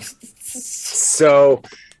now. So,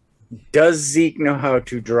 does Zeke know how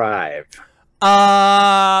to drive?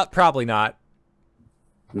 Probably not.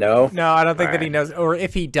 No? No, I don't think that he knows. Or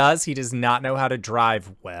if he does not know how to drive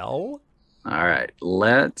well. All right,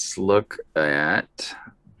 let's look at...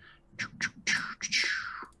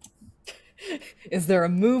 Is there a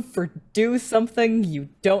move for do something you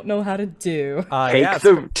don't know how to do?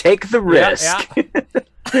 Take the risk.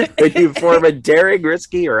 When you form a daring,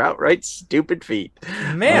 risky, or outright stupid feat.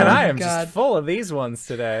 Man, I am just full of these ones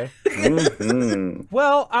today.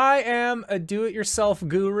 Well, I am a do-it-yourself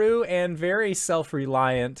guru and very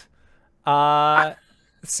self-reliant.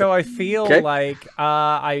 So I feel like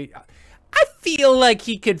I feel like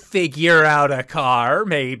he could figure out a car,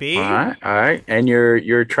 maybe. All right. And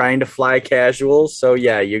you're trying to fly casual, so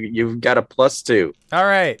yeah, you've got a +2. All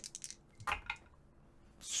right.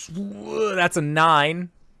 That's a 9.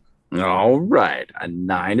 All right, a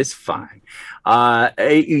 9 is fine.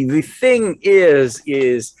 The thing is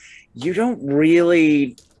you don't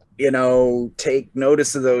really, take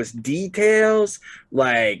notice of those details,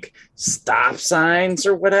 like stop signs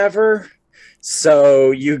or whatever.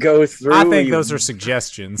 So you go through. I think those are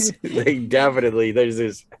suggestions. There's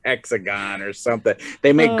this hexagon or something.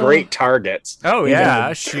 They make great targets. Oh yeah,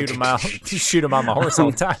 I shoot them out. Shoot them on my horse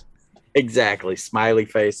all the time. Exactly, smiley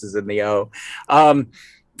faces in the O.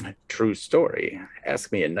 True story.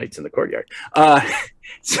 Ask me in Nights in the Courtyard.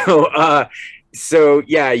 So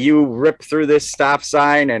yeah, you rip through this stop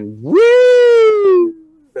sign and woo!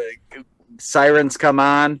 The sirens come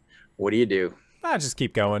on. What do you do? I just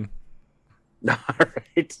keep going. All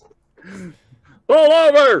right. Pull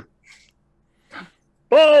over!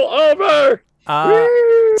 Pull over!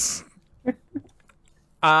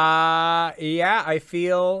 Yeah, I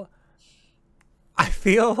feel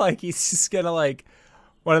like he's just gonna like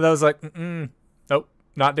one of those like, nope,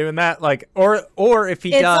 not doing that. Like, or if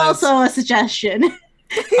he does, it's also a suggestion.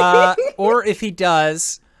 or if he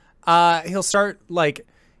does, he'll start like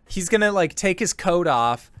he's gonna like take his coat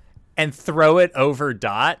off and throw it over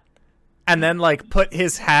Dot. And then, like, put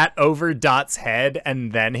his hat over Dot's head,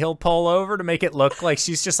 and then he'll pull over to make it look like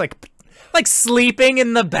she's just, like sleeping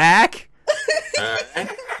in the back.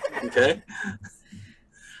 Okay.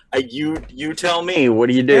 You tell me. What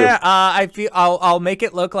do you do? Yeah, I'll make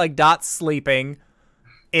it look like Dot's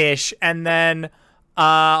sleeping-ish, and then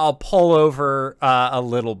I'll pull over a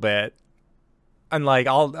little bit, and like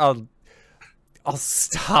I'll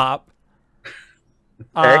stop,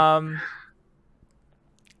 Okay.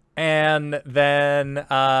 And then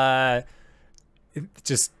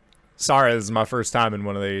just sorry, this is my first time in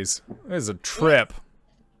one of these. This is a trip.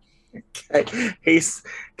 He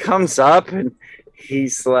comes up and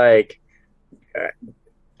he's like,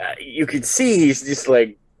 you can see he's just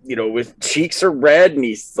like, you know, his cheeks are red and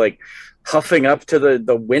he's like huffing up to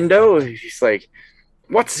the window. He's like,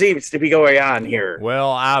 what seems to be going on here?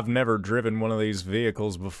 Well, I've never driven one of these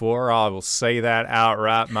vehicles before. I will say that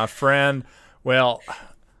outright, my friend. Well,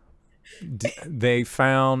 they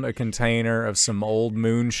found a container of some old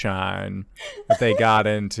moonshine that they got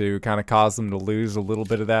into, kind of caused them to lose a little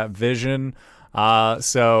bit of that vision.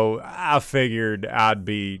 So I figured I'd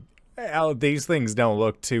be, these things don't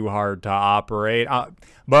look too hard to operate.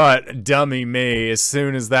 But dummy me, as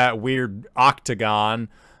soon as that weird octagon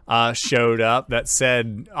showed up that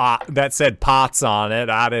said pots on it,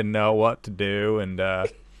 I didn't know what to do, and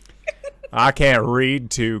I can't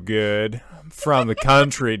read too good. From the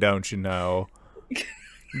country, don't you know?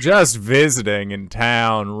 Just visiting in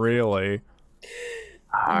town, really.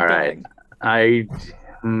 All right. I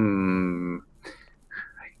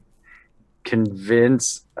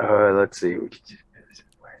convince. Let's see.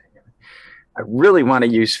 I really want to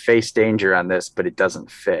use face danger on this, but it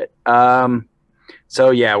doesn't fit.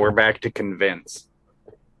 So yeah, we're back to convince.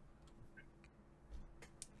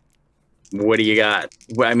 What do you got?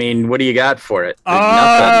 I mean, what do you got for it? Nothing,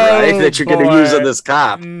 right? That you're going to use on this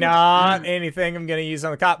cop. Not anything I'm going to use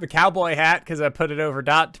on the cop. The cowboy hat, because I put it over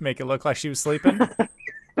Dot to make it look like she was sleeping.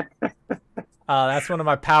 That's one of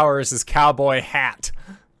my powers is cowboy hat.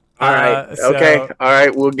 All right. Okay. All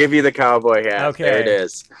right. We'll give you the cowboy hat. Okay. There it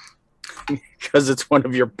is. Because it's one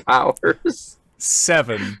of your powers.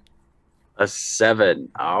 7. A 7.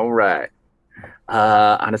 All right.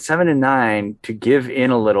 On a 7 and 9, to give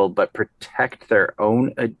in a little but protect their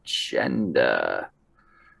own agenda.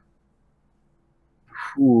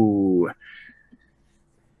 Ooh.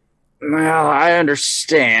 Well, I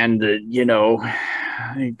understand that, you know,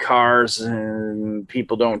 cars and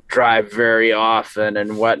people don't drive very often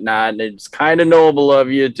and whatnot. And it's kind of noble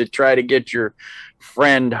of you to try to get your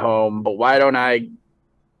friend home, but why don't I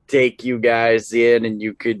take you guys in and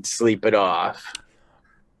you could sleep it off?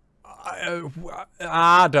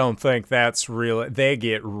 I don't think that's real. They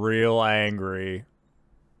get real angry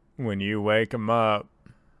when you wake them up.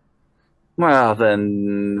 Well,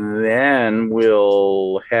 then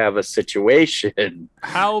we'll have a situation.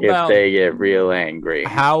 How about if they get real angry?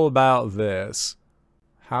 How about this?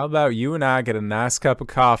 How about you and I get a nice cup of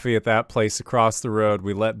coffee at that place across the road?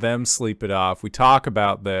 We let them sleep it off. We talk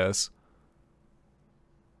about this.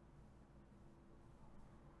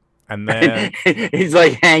 And then he's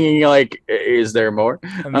like hanging like, is there more?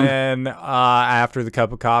 And then after the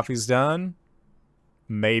cup of coffee's done,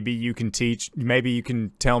 maybe you can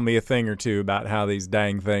tell me a thing or two about how these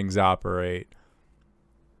dang things operate.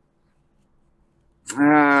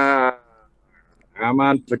 I'm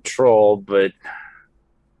on patrol, but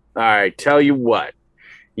all right, tell you what.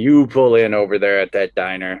 You pull in over there at that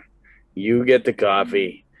diner. You get the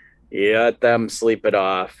coffee. You let them sleep it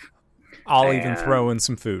off. I'll even throw in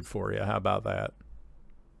some food for you. How about that?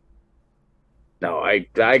 No, I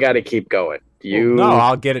got to keep going. No,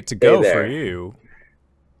 I'll get it to go for you.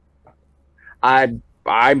 I'm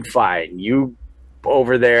fine. You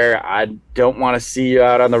over there. I don't want to see you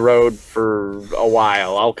out on the road for a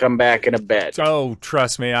while. I'll come back in a bit. Oh,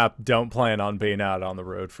 trust me, I don't plan on being out on the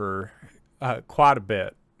road for quite a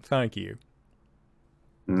bit. Thank you.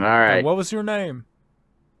 All right. What was your name?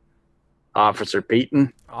 Officer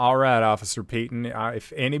Peaton. All right, Officer Peaton.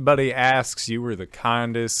 If anybody asks, you were the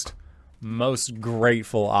kindest, most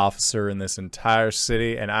grateful officer in this entire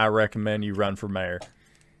city, and I recommend you run for mayor.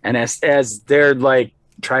 And as they're like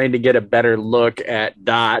trying to get a better look at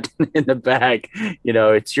Dot in the back, you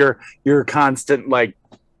know, it's your constant like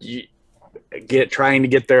trying to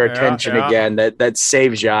get their attention again. That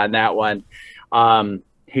saves you on that one.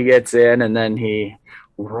 He gets in and then he,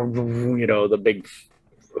 you know, the big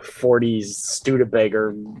 40s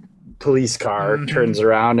Studebaker police car turns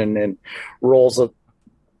around and then rolls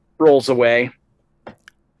away.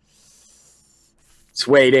 It's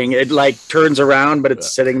waiting. It like turns around, but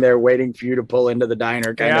it's sitting there waiting for you to pull into the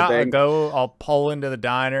diner kind of thing. I'll pull into the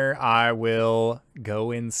diner. I will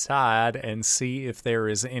go inside and see if there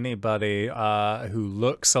is anybody who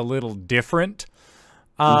looks a little different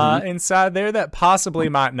inside there that possibly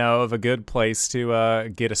might know of a good place to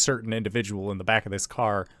get a certain individual in the back of this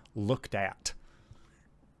car looked at.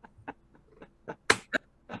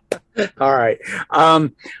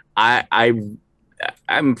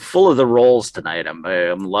 I'm full of the roles tonight.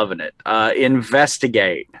 I'm loving it.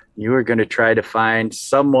 Investigate. You are going to try to find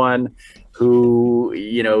someone who,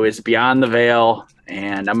 you know, is beyond the veil,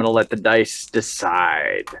 and I'm going to let the dice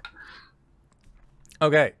decide.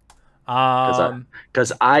 Okay.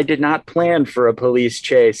 Because I did not plan for a police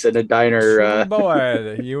chase in a diner.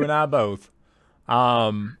 Boy, you and I both.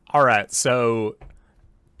 All right, so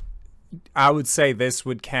I would say this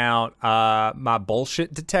would count. My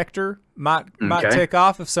bullshit detector might tick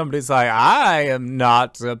off if somebody's like, I'm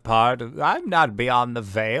not beyond the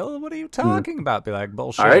veil. What are you talking about? Be like,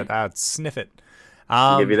 bullshit. All right. I'd sniff it.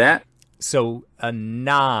 I'll give you that. So a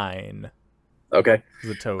 9. Okay.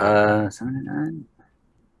 The total. 7 and 9.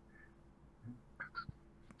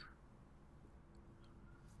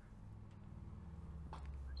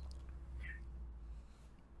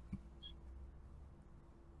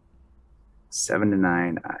 Seven to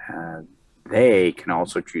 9. They can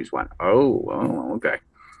also choose one. Oh, okay.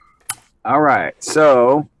 All right.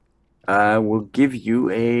 So we'll give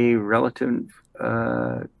you a relative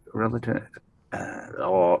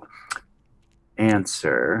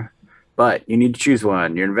answer, but you need to choose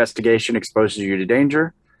one. Your investigation exposes you to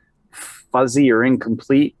danger, fuzzy or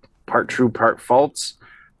incomplete, part true, part false,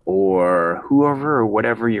 or whoever or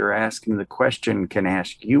whatever you're asking the question can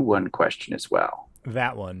ask you one question as well.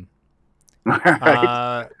 That one. All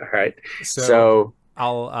right. All right. So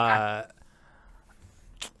I'll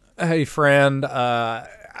hey friend,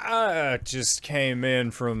 I just came in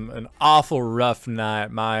from an awful rough night.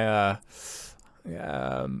 My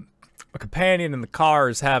companion in the car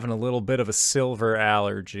is having a little bit of a silver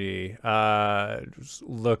allergy. Just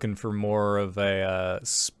looking for more of a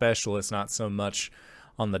specialist, not so much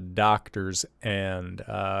on the doctor's end.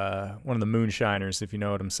 One of the moonshiners, if you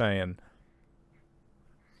know what I'm saying.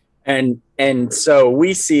 And so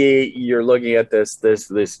we see you're looking at this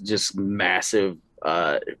just massive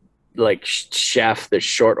like chef, the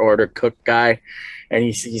short order cook guy, and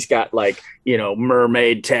he's got like, you know,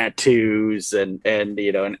 mermaid tattoos and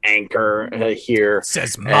you know, an anchor here. It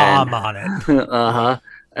says mom on it.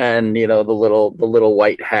 And you know, the little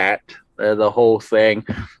white hat, the whole thing,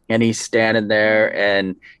 and he's standing there,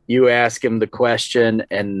 and you ask him the question,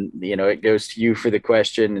 and you know, it goes to you for the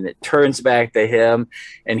question, and it turns back to him,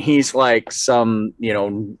 and he's like some, you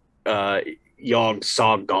know, young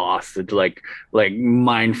Soggoth with like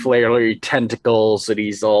mind flayery tentacles, and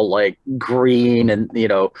he's all like green and, you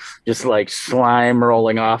know, just like slime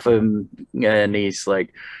rolling off him, and he's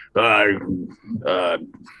like, yeah,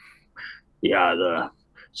 the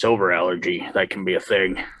silver allergy, that can be a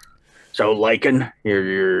thing. So lichen,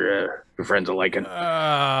 your friend's a lichen.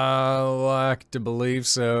 Like to believe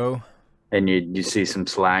so. And you see some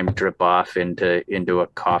slime drip off into a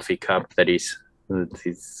coffee cup that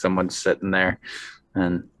someone's sitting there,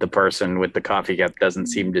 and the person with the coffee cup doesn't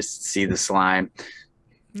seem to see the slime.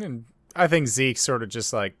 And I think Zeek sort of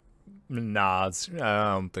just like nods.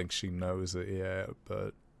 I don't think she knows it yet,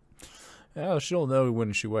 but yeah, she'll know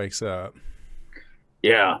when she wakes up.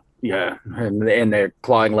 Yeah. And they're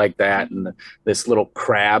clawing like that, and this little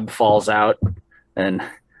crab falls out, and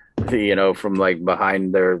you know, from like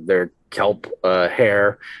behind their kelp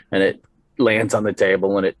hair, and it lands on the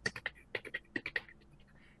table, and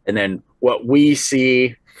then what we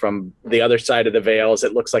see from the other side of the veil is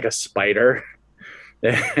it looks like a spider.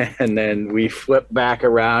 And then we flip back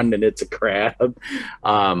around and it's a crab.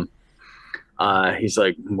 He's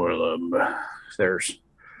like, well, there's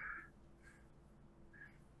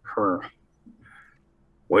her.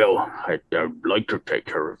 Well, I'd like to take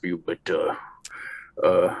care of you, but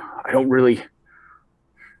I don't really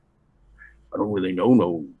know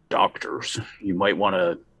no doctors. You might want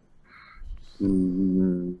to.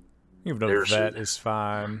 Even though a vet is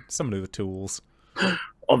fine. Somebody with tools.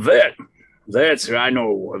 A vet. That's, I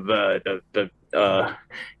know.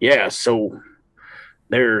 Yeah, so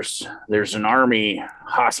there's an army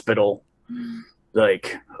hospital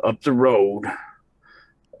like up the road.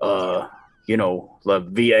 You know, the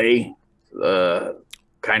VA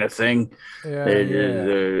kind of thing.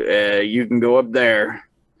 Yeah. You can go up there.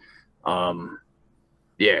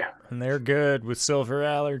 Yeah. And they're good with silver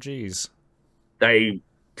allergies.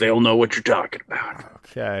 They'll know what you're talking about.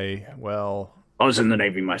 Okay, well, I was in the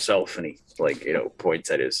Navy myself, and he, like, you know, points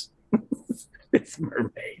at his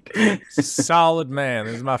mermaid. Solid man.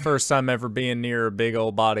 This is my first time ever being near a big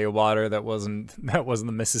old body of water that wasn't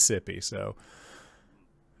the Mississippi. So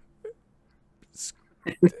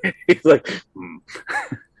he's like,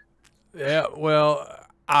 yeah. Well,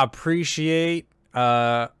 I appreciate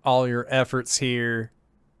all your efforts here.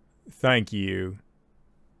 Thank you.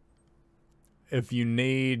 If you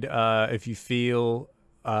need, if you feel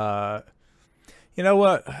You know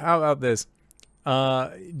what? How about this?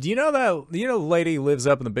 Do you know the lady who lives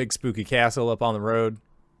up in the big spooky castle up on the road?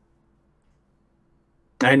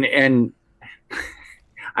 And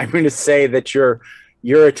I'm going to say that your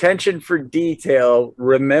attention for detail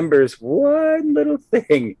remembers one little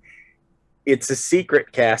thing. It's a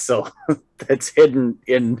secret castle that's hidden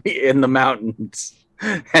in the mountains.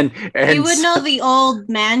 And You would know the old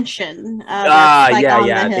mansion. That's like on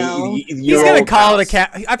the hill. He's gonna call it a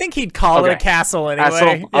I think he'd call it a castle anyway.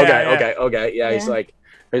 Castle? Yeah, Okay. Yeah, he's like,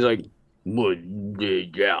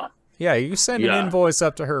 yeah. Yeah, you send an invoice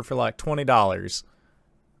up to her for like $20.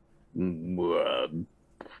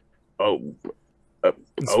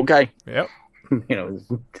 Okay. Yep. You know,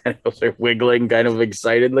 they're wiggling kind of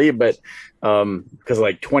excitedly, but because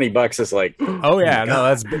like $20 is like, oh yeah, no,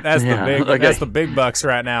 that's the big bucks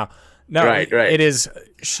right now. No, right. It is.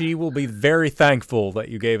 She will be very thankful that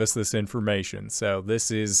you gave us this information. So this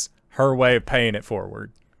is her way of paying it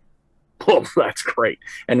forward. Oh, that's great.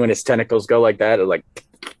 And when his tentacles go like that, it like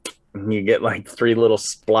you get like 3 little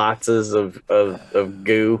splotches of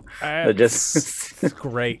goo. That just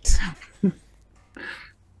great.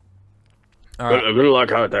 All right. Good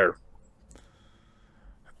luck out there.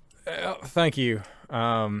 Thank you.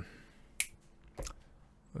 It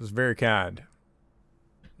was very kind.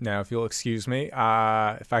 Now, if you'll excuse me, if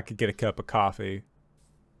I could get a cup of coffee.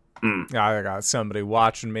 I got somebody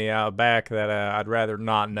watching me out back that I'd rather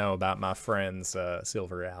not know about my friend's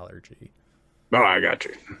silver allergy. Oh, I got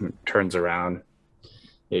you. Turns around.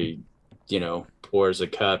 He, pours a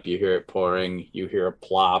cup. You hear it pouring. You hear a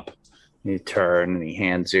plop. You turn and he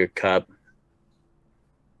hands you a cup.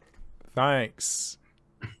 Thanks.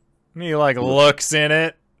 And he like looks in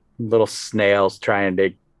it. Little snails trying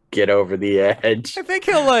to get over the edge. I think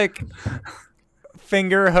he'll like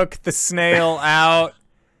finger hook the snail out,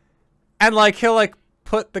 and like he'll like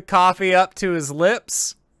put the coffee up to his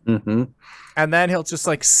lips, and then he'll just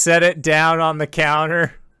like set it down on the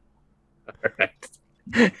counter. All right.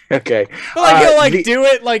 Okay. But like he'll like do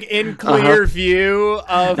it like in clear view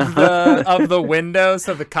of the window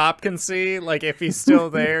so the cop can see like if he's still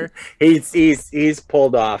there. He's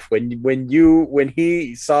pulled off. When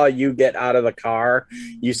he saw you get out of the car,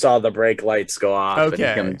 you saw the brake lights go off and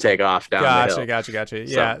him take off down the hill. Gotcha.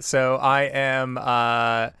 Yeah. So I am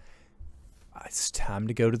it's time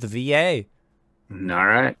to go to the VA. All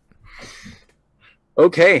right.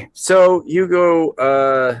 Okay. So you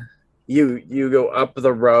go You go up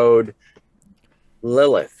the road.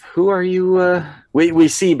 Lilith, who are you? We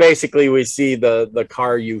see the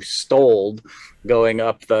car you stole going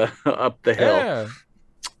up the hill. Yeah.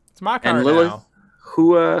 It's my car. And Lilith, now.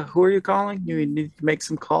 who are you calling? You need to make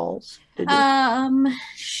some calls.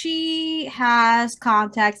 She has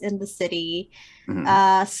contacts in the city,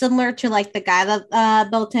 similar to like the guy that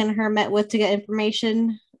Beltane and her met with to get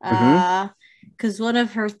information. Because one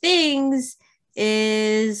of her things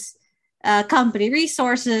is company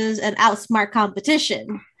resources and outsmart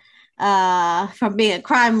competition from being a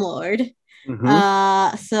crime lord.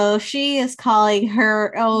 So she is calling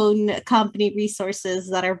her own company resources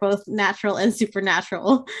that are both natural and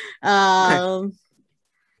supernatural. That's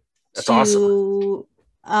awesome.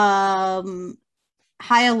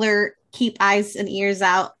 High alert, keep eyes and ears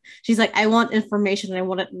out. She's like, I want information and I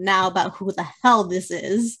want it now about who the hell this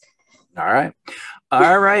is. All right.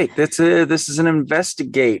 This is an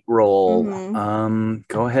investigate roll.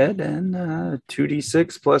 Go ahead and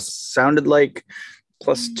 2d6 plus sounded like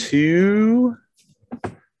 +2.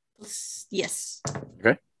 Yes.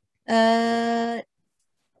 Okay.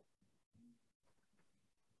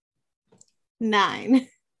 9.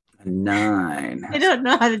 9. I don't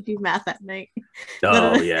know how to do math at night.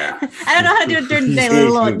 Oh yeah. I don't know how to do it during the day, let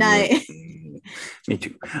alone at night. Me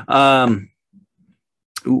too.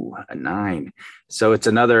 Ooh, a 9. So it's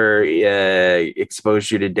another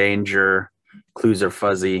expose you to danger. Clues are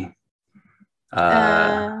fuzzy.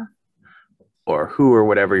 Or who or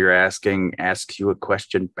whatever you're asking asks you a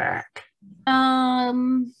question back.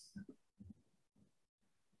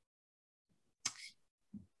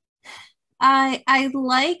 I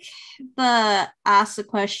like the ask the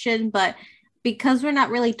question, but because we're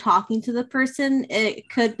not really talking to the person,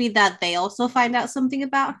 it could be that they also find out something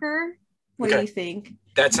about her. What do you think?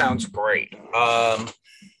 That sounds great.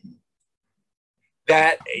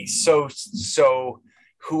 So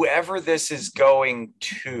whoever this is going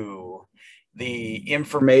to, the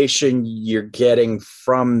information you're getting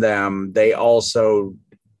from them, they also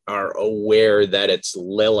are aware that it's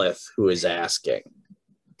Lilith who is asking.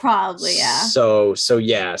 Probably, yeah. So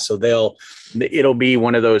it'll be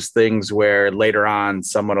one of those things where later on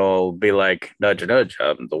someone will be like, nudge, nudge,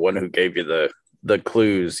 I'm the one who gave you the the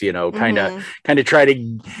clues, you know, kind of Mhm. try to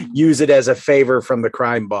use it as a favor from the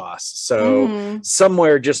crime boss. So Mhm.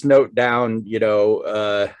 somewhere just note down, you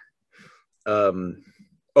know,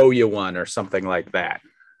 owe you one or something like that.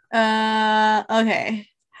 Okay.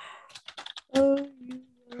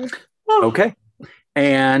 Okay.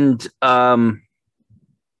 And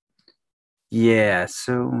yeah,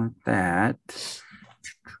 so that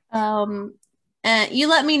And you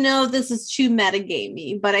let me know if this is too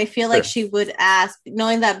metagamey, but I feel like Sure. she would ask,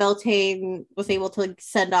 knowing that Beltane was able to like,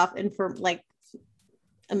 send off like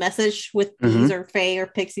a message with bees or fae or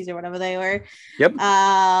pixies or whatever they were.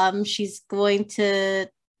 Yep. She's going to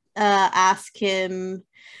ask him.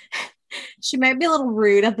 She might be a little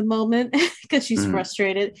rude at the moment because she's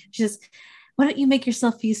frustrated. She says, "Why don't you make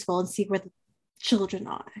yourself useful and see where the children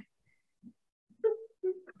are?"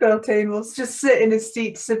 Beltane will just sit in his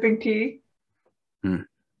seat sipping tea.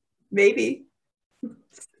 Maybe.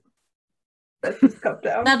 Let his cup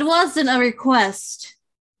down. That wasn't a request.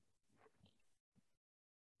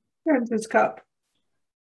 Turns his cup.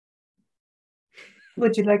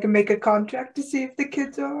 Would you like to make a contract to see if the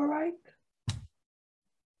kids are all right?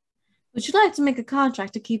 Would you like to make a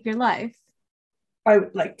contract to keep your life? I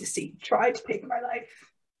would like to see you try to take my life.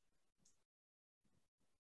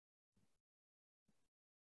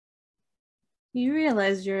 You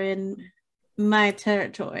realize you're in my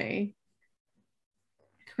territory,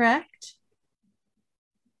 correct?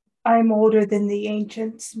 I'm older than the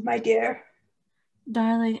ancients, my dear.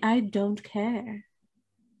 Darling, I don't care.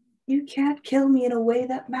 You can't kill me in a way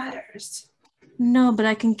that matters. No, but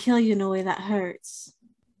I can kill you in a way that hurts.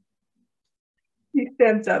 He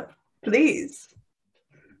stands up. Please.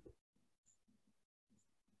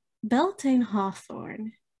 Beltane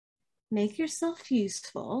Hawthorne, make yourself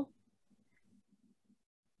useful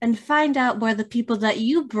and find out where the people that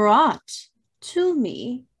you brought to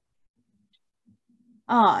me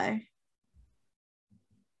are.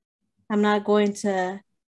 I'm not going to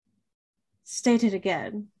state it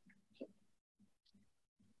again.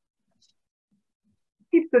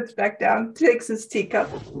 He sits back down, takes his teacup.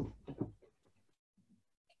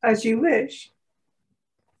 As you wish.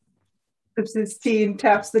 Sips his tea and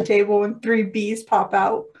taps the table, and 3 bees pop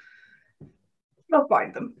out. I'll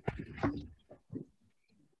find them.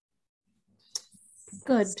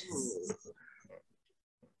 Good.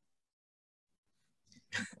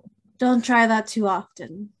 Don't try that too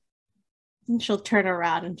often. And she'll turn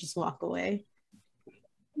around and just walk away.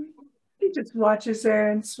 He just watches her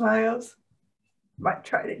and smiles. Might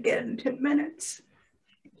try it again in 10 minutes.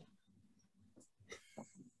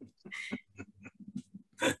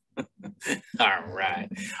 All right.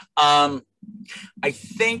 I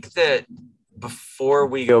think that before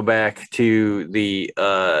we go back to the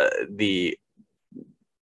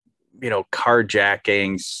you know,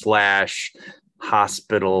 carjacking /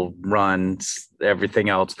 hospital runs, everything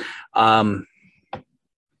else, I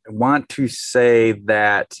want to say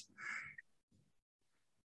that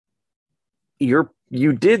you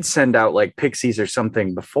did send out like pixies or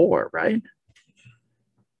something before, right?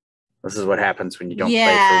 This is what happens when you don't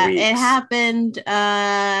play for weeks. It happened.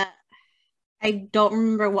 I don't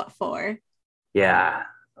remember what for. Yeah,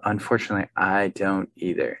 unfortunately, I don't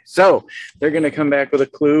either. So they're gonna come back with a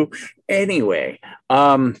clue anyway.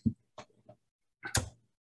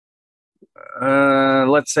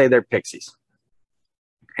 Let's say they're pixies,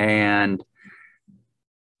 and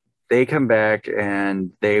they come back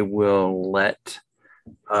and they will let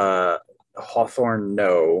Hawthorne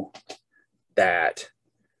know that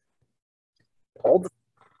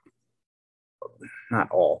not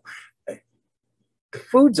all, the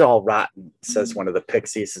food's all rotten, says one of the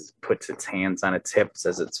pixies as it puts its hands on its hips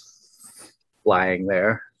as it's flying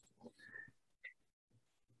there.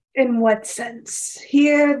 In what sense?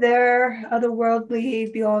 Here, there,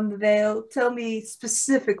 otherworldly, beyond the veil. Tell me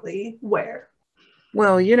specifically where.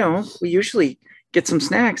 Well, you know, we usually get some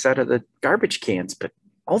snacks out of the garbage cans, but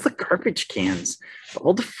all the garbage cans,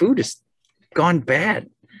 all the food is gone bad.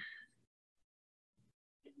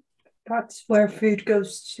 That's where food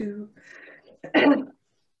goes to.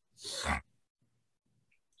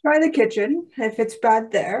 Try the kitchen. If it's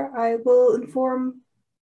bad there, I will inform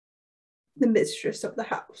the mistress of the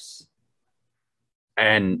house.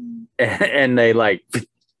 And they like,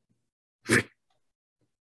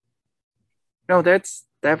 no, that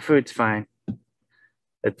food's fine.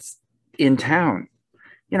 It's in town.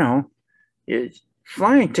 You know,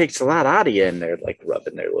 flying takes a lot out of you, and they're like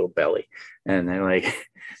rubbing their little belly, and they're like,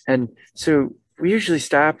 and so we usually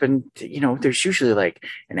stop, and you know, there's usually like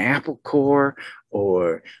an apple core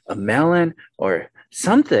or a melon or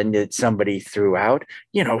something that somebody threw out.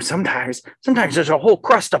 You know, sometimes there's a whole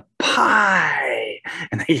crust of pie,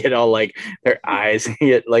 and they get all like their eyes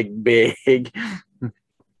get like big.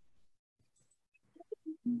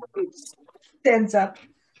 Stands up.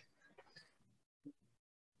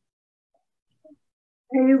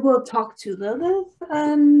 I will talk to Lilith,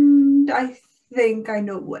 and I think I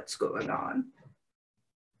know what's going on.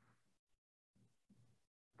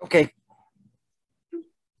 Okay.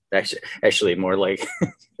 Actually, more like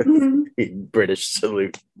British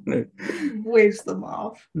salute. Waves them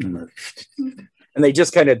off. And they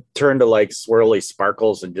just kind of turn to like swirly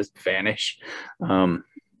sparkles and just vanish. Yeah,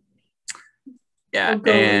 I'll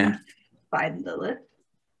go and find Lilith.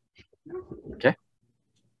 okay.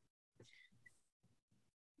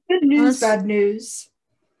 Good news, bad news.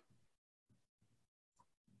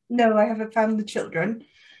 No, I haven't found the children.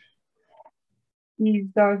 These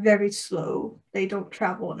are very slow. They don't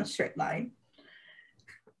travel in a straight line.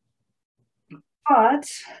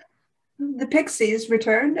 But the pixies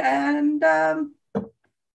returned, and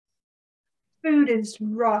food is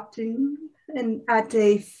rotting and at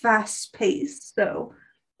a fast pace. So,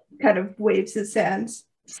 kind of waves his hands,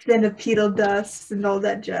 centipedal dust, and all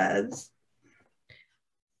that jazz.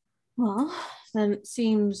 Well, then it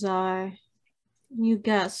seems our new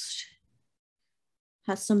guest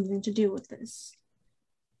has something to do with this.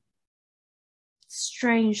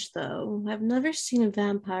 Strange, though. I've never seen a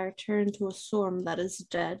vampire turn into a storm that is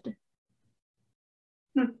dead.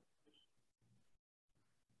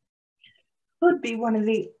 Could be one of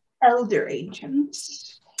the elder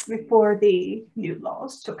agents before the new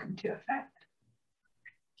laws took into effect.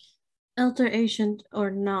 Elder agent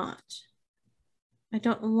or not, I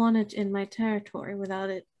don't want it in my territory without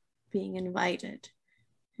it being invited.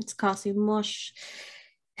 It's causing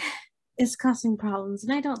it's causing problems,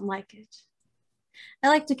 and I don't like it. I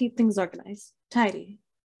like to keep things organized, tidy.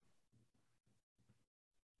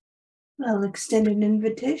 I'll extend an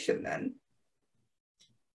invitation then.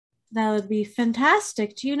 That would be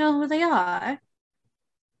fantastic. Do you know who they are?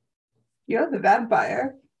 You're the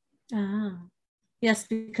vampire. Ah. Yes,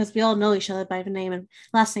 because we all know each other by the name and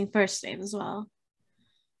last name, first name as well.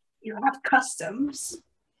 You have customs.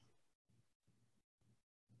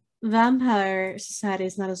 Vampire society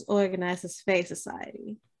is not as organized as Fae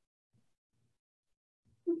society.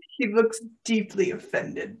 He looks deeply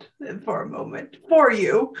offended for a moment. For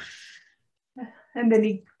you. And then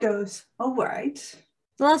he goes, all right.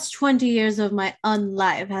 The last 20 years of my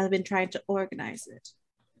unlife have been trying to organize it.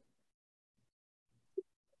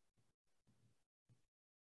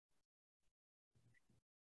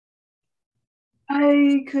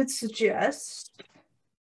 I could suggest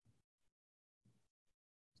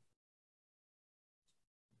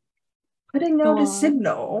putting out a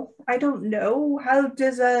signal. I don't know. How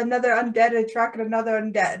does another undead attract another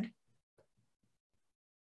undead?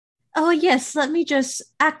 Oh, yes, let me just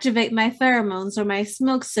activate my pheromones or my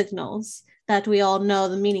smoke signals that we all know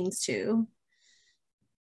the meanings to.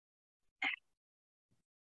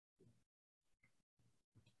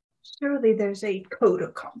 Surely there's a code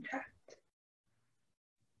of contact.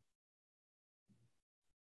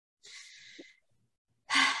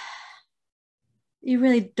 You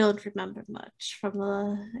really don't remember much from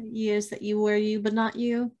the years that you were you, but not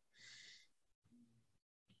you.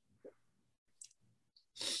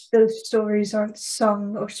 Those stories aren't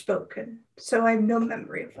sung or spoken, so I have no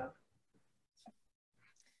memory of them.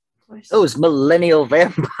 Those millennial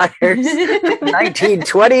vampires,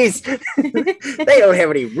 1920s, they don't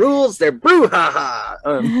have any rules. They're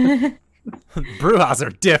brouhaha. Brujas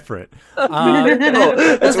are different.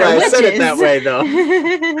 That's why I said it that way, though.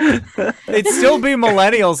 They'd still be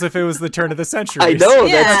millennials if it was the turn of the century. I know,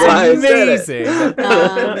 Yeah. that's why Amazing.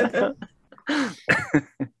 I said it.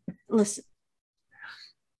 Listen,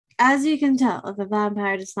 as you can tell, if a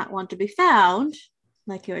vampire does not want to be found,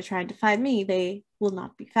 like you were trying to find me, they will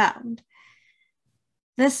not be found.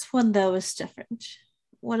 This one, though, is different.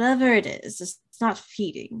 Whatever it is, it's not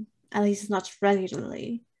feeding, at least not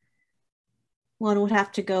regularly. One would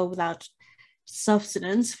have to go without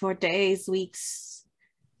sustenance for days, weeks,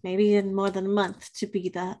 maybe even more than a month to be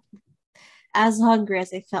that as hungry as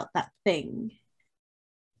they felt that thing.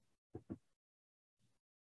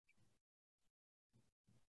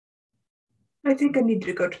 I think I need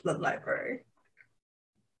to go to the library.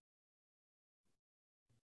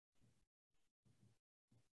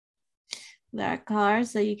 There are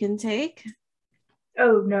cars that you can take.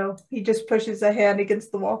 Oh no, he just pushes a hand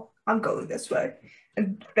against the wall. I'm going this way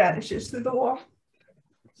and vanishes through the wall.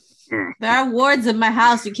 There are wards in my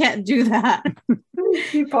house. You can't do that.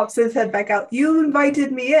 He pops his head back out. You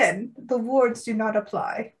invited me in. The wards do not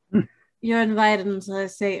apply. You're invited until I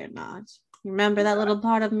say you're not. You remember that little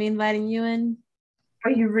part of me inviting you in?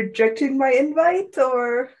 Are you rejecting my invite,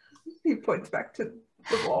 or he points back to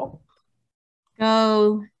the wall?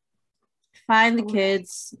 Go find the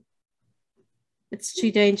kids. It's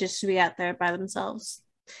too dangerous to be out there by themselves.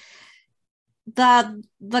 The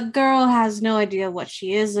girl has no idea what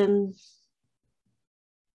she is, and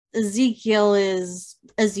Ezekiel is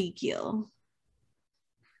Ezekiel.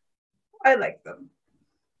 I like them.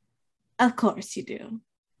 Of course you do.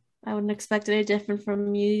 I wouldn't expect any different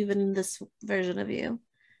from you, even in this version of you.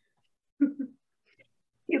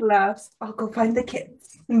 He laughs. I'll go find the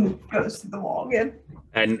kids. And goes to the wall again.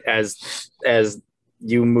 And as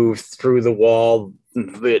you move through the wall,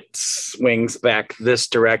 it swings back this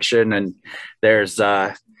direction, and there's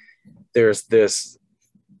this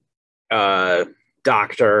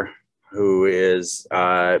doctor who is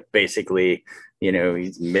basically,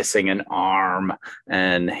 he's missing an arm,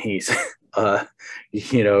 and he's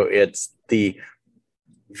it's the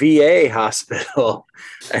VA hospital,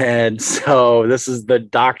 and so this is the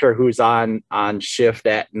doctor who's on shift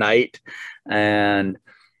at night, and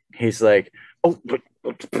he's like, oh, but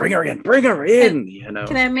bring her in,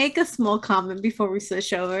 Can I make a small comment before we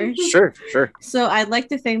switch over? Sure. So I'd like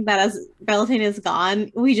to think that as Beltane is gone,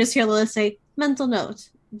 we just hear Lilith say, mental note,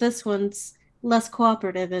 this one's less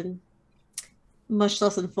cooperative and much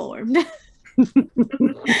less informed.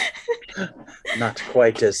 Not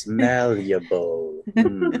quite as malleable.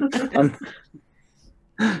 I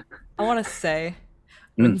want to say,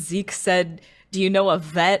 when Zeek said, do you know a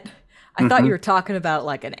vet? I thought you were talking about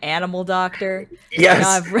like an animal doctor.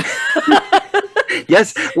 Yes.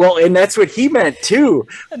 Yes. Well, and that's what he meant too.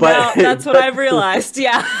 But no, that's what I've realized.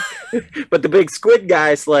 Yeah. But the big squid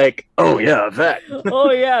guy's like, oh yeah, a vet.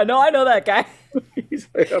 Oh yeah. No, I know that guy. He's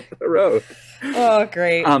like up the road. Oh,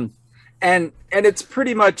 great. And it's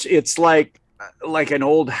pretty much, it's like an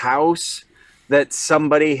old house that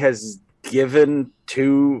somebody has given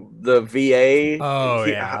to the VA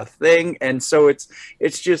thing, and so it's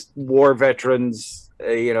just war veterans,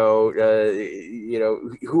 who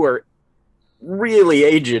are really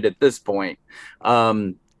aged at this point,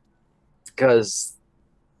 because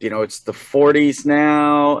it's the 40s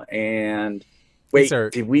now. And wait,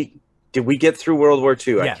 did we get through World War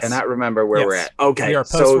II? Yes. I cannot remember where we're at. Okay, we are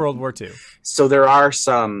post World War II. So there are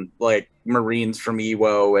some like Marines from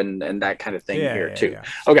EWO and that kind of thing here too. Yeah.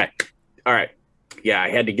 Okay, all right. Yeah, I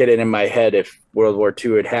had to get it in my head if World War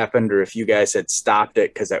II had happened or if you guys had stopped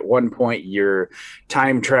it, because at one point you're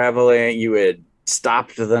time traveling, you had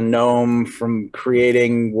stopped the gnome from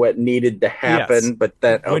creating what needed to happen. Yes. But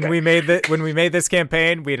then when we made this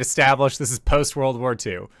campaign, we had established this is post World War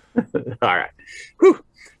II. All right. Whew.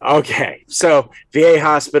 Okay, so VA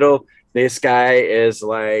hospital. This guy is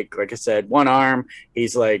like I said, one arm.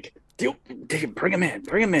 He's like, bring him in.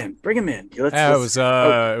 It was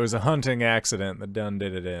a hunting accident that done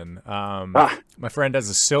did it in. My friend has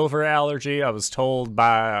a silver allergy. I was told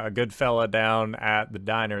by a good fella down at the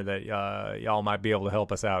diner that y'all might be able to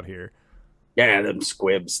help us out here. Yeah, them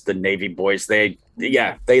squibs, the Navy boys. They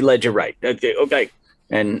led you right. Okay,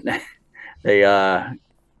 and they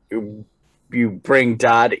you bring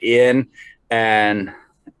Dodd in, and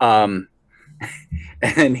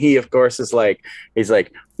he of course is like, he's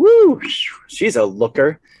like, woo, she's a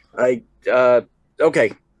looker.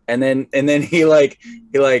 Okay. And then he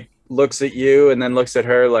looks at you and then looks at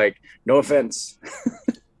her like, no offense.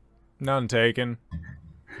 None taken.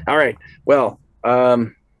 All right. Well,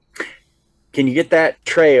 can you get that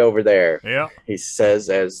tray over there? Yeah. He says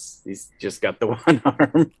as he's just got the one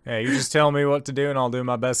arm. Yeah, you just tell me what to do and I'll do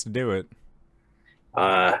my best to do it.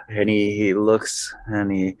 And he looks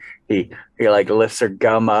and he like lifts her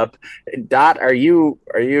gum up. Dot, are you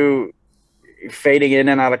fading in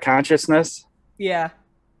and out of consciousness? Yeah.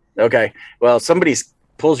 Okay. Well, somebody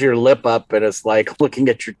pulls your lip up and it's like looking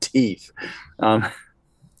at your teeth.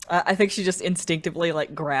 I think she just instinctively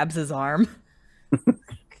like grabs his arm.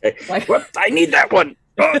 Okay. Like, what? I need that one.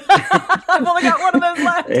 Oh. I've only got one of those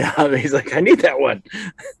left. Yeah, he's like, I need that one.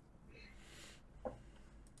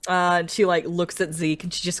 And she like looks at Zeek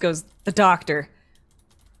and she just goes, the doctor.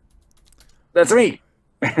 That's me.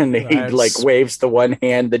 And he like waves the one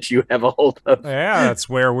hand that you have a hold of. Yeah, that's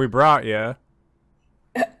where we brought you.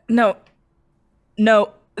 No,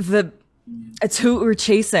 it's who we're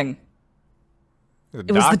chasing.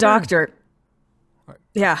 It was the doctor.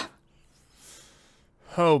 Yeah.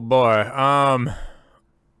 Oh boy. All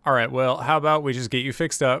right. Well, how about we just get you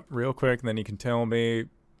fixed up real quick, and then you can tell me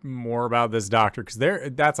more about this doctor, because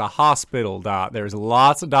that's a hospital, Dot. There's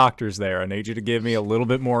lots of doctors there. I need you to give me a little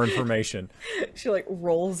bit more information. She like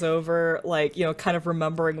rolls over, like, you know, kind of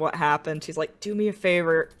remembering what happened. She's like, do me a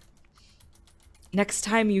favor. Next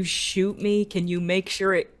time you shoot me, can you make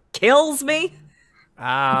sure it kills me?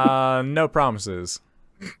 No promises.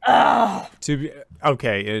 Oh.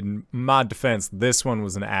 Okay, in my defense, this one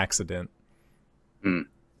was an accident. And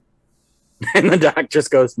the doc just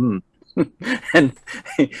goes, and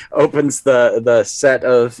he opens the set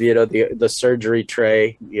of, you know, the surgery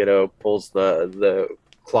tray, you know, pulls the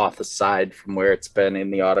cloth aside from where it's been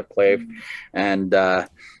in the autoclave, and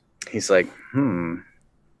he's like, and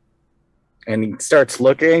he starts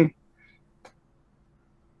looking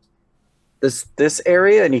this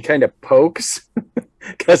area, and he kind of pokes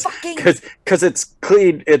because it's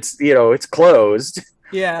clean, it's, you know, it's closed.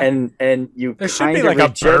 Yeah, and you there should be like a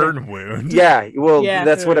burn wound. Yeah, well, yeah,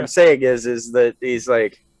 that's what I'm saying is that he's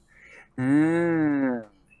like,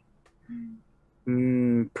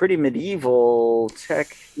 pretty medieval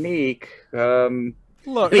technique.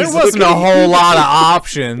 Look, there wasn't a whole lot of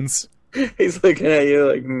options. He's looking at you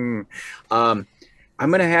like,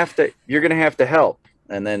 you're gonna have to help.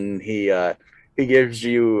 And then he gives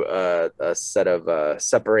you a set of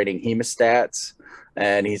separating hemostats.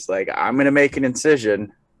 And he's like, I'm going to make an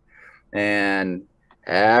incision. And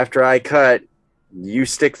after I cut, you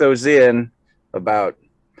stick those in about,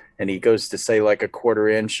 and he goes to say like a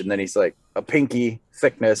 1/4 inch. And then he's like, a pinky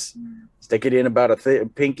thickness. Stick it in about a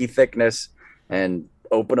pinky thickness and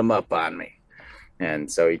open them up on me. And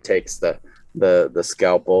so he takes the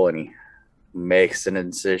scalpel and he makes an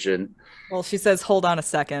incision. Well, she says, hold on a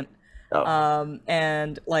second. Oh.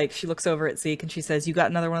 And like she looks over at Zeek and she says, you got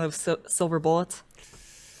another one of those silver bullets?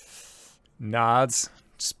 Nods,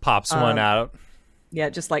 just pops one out. Yeah,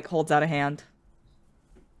 just like holds out a hand.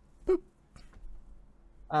 Boop.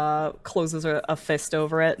 Closes a fist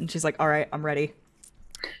over it, and she's like, all right, I'm ready.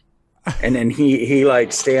 And then he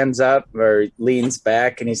like stands up or leans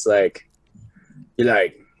back, and he's like, you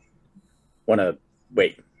like wanna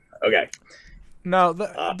wait? Okay. No,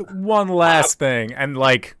 the one last thing, and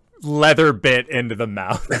like leather bit into the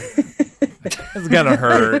mouth. It's gonna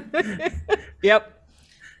hurt. Yep.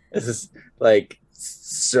 This is like,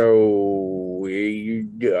 so we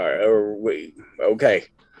okay.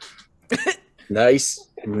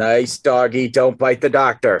 Nice doggy. Don't bite the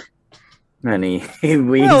doctor. And he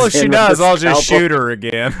leans. Well, if she in does, with I'll the just scalpel. shoot her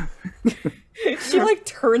again. She like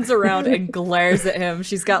turns around and glares at him.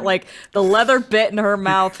 She's got like the leather bit in her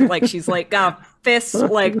mouth, like she's like got a fist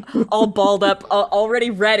like all balled up,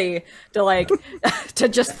 already ready to like to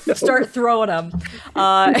just start throwing them.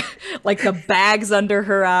 Like the bags under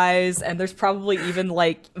her eyes, and there's probably even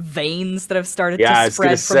like veins that have started to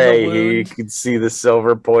spread from the wound. You can see the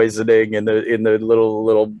silver poisoning in the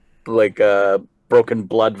little like broken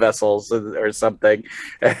blood vessels or something.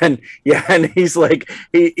 And yeah, and he's like,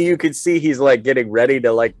 you can see he's like getting ready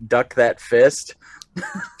to like duck that fist.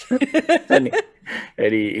 and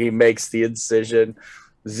he makes the incision.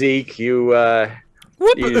 Zeke, you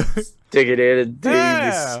stick it in and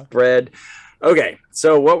you spread. Okay,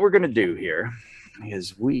 so what we're gonna do here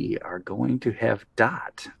is we are going to have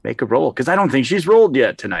Dot make a roll, because I don't think she's rolled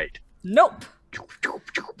yet tonight. Nope.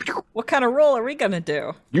 What kind of roll are we gonna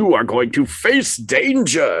do? You are going to face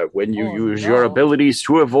danger when you use your abilities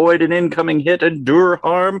to avoid an incoming hit, endure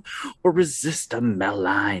harm, or resist a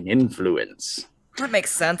malign influence. That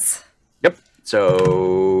makes sense. Yep.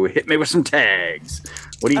 So hit me with some tags.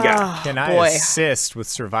 What do you got? Can I assist with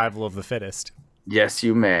survival of the fittest? Yes,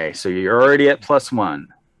 you may. So you're already at +1.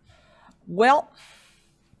 Well,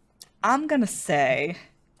 I'm gonna say,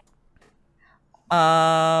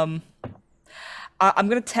 I'm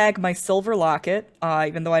gonna tag my silver locket,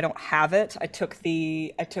 even though I don't have it. I took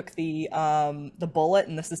the bullet,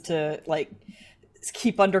 and this is to like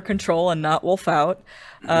keep under control and not wolf out.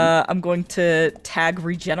 I'm going to tag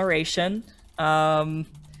regeneration, and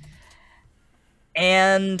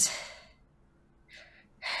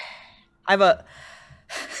I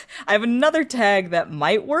have another tag that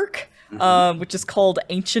might work, which is called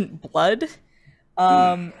Ancient Blood,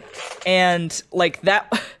 and like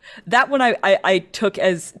that one I took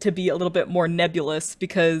as to be a little bit more nebulous,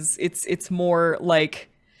 because it's more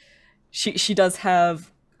like she does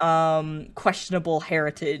have questionable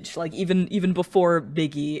heritage, like even before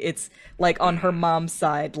Biggie. It's like on her mom's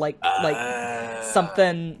side, like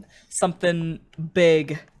something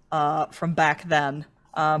big from back then.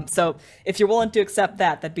 So if you're willing to accept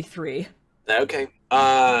that, that'd be 3. Okay.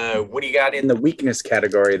 What do you got in the weakness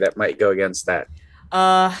category that might go against that?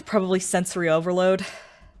 Probably sensory overload.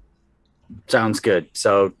 Sounds good.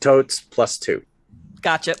 So totes +2.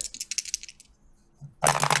 Gotcha.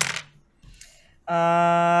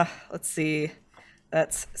 Let's see.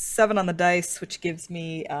 That's 7 on the dice, which gives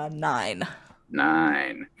me 9.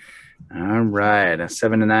 9. All right, a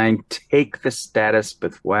 7 to 9. Take the status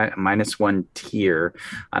with -1 tier.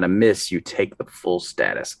 On a miss, you take the full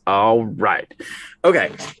status. All right.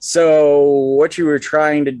 Okay, so what you were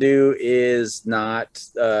trying to do is not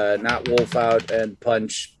wolf out and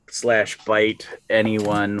punch / bite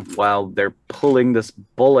anyone while they're pulling this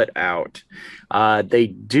bullet out. They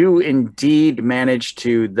do indeed manage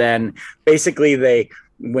to then basically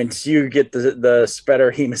once you get the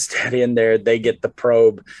spreader hemostat in there, they get the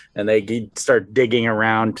probe and they start digging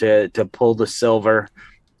around to pull the silver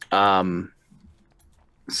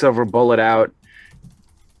bullet out.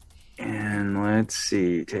 And let's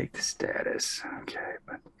see, take the status. Okay,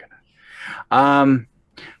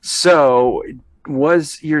 so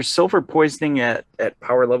was your silver poisoning at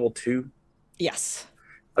power level 2? Yes.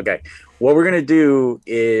 Okay. What we're gonna do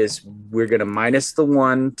is we're gonna minus the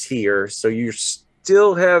 1 tier, so you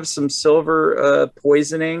still have some silver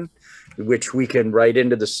poisoning, which we can write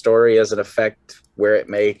into the story as an effect where it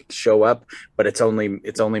may show up, but it's only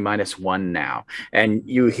 -1 now. And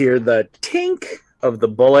you hear the tink of the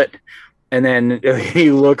bullet, and then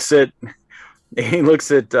he looks at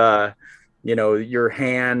your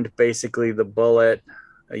hand, basically the bullet,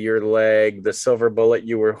 your leg, the silver bullet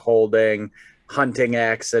you were holding, hunting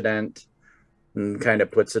accident, and kind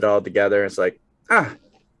of puts it all together. It's like,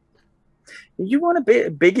 you want a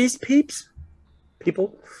Biggie's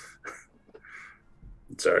people?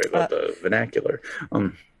 Sorry about the vernacular.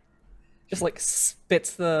 Just like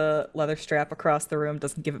spits the leather strap across the room,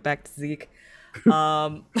 doesn't give it back to Zeek.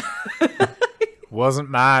 Wasn't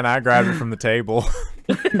mine. I grabbed it from the table.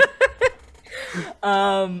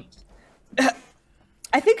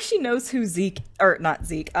 I think she knows who Zeek, or not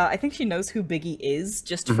Zeek. I think she knows who Biggie is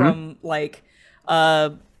just from like,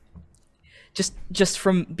 just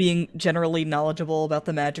from being generally knowledgeable about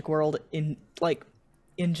the magic world in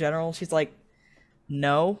general. She's like,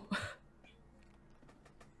 no.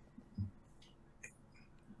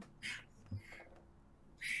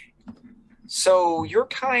 So your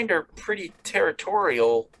kind are pretty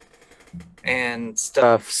territorial and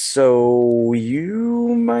stuff. So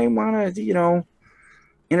you might want to,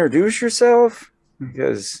 introduce yourself,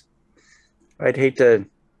 because I'd hate to.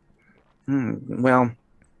 Well,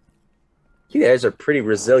 you guys are pretty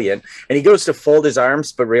resilient. And he goes to fold his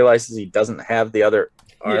arms, but realizes he doesn't have the other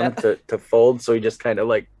arm to fold. So he just kind of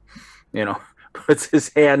puts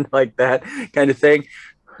his hand like that kind of thing.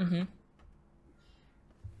 Mm-hmm.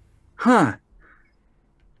 Huh.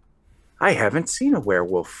 I haven't seen a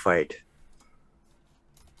werewolf fight.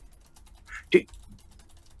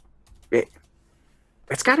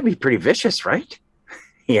 It's got to be pretty vicious, right?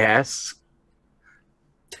 Yes.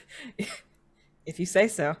 If you say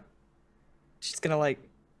so. She's gonna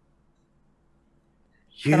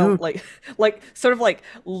sort of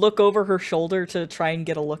look over her shoulder to try and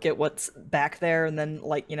get a look at what's back there, and then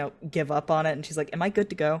give up on it. And she's like, "Am I good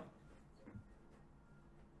to go?"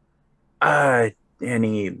 And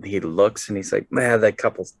he looks and he's like, that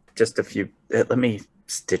couple's just a few. Let me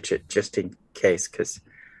stitch it just in case, because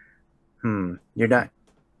you're not.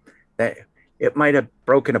 That it might have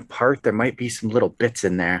broken apart. There might be some little bits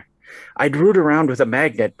in there. I'd root around with a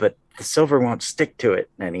magnet, but the silver won't stick to it."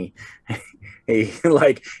 And he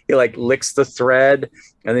licks the thread,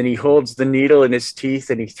 and then he holds the needle in his teeth,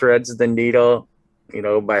 and he threads the needle,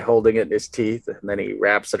 by holding it in his teeth, and then he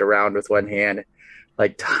wraps it around with one hand,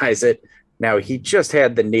 ties it. Now, he just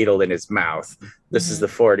had the needle in his mouth. This is the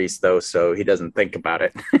 40s, though, so he doesn't think about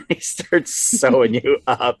it. He starts sewing you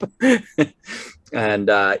up. And,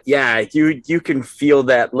 you can feel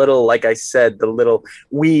that little, like I said,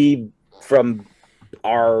 from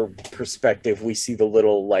our perspective, we see the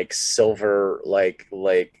little, silver,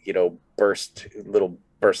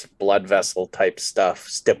 burst blood vessel type stuff,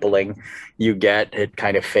 stippling you get. It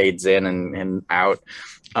kind of fades in and out.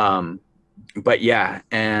 But yeah,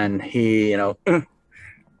 and he,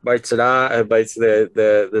 bites it off, bites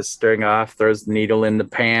the string off, throws the needle in the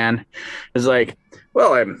pan. It's like,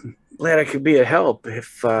 well, I'm glad I could be a help.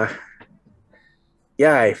 If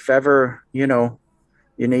ever, you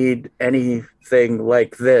need anything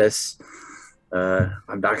like this,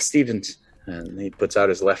 I'm Doc Stevens. And he puts out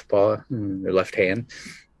his left paw, or left hand.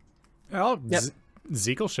 Well,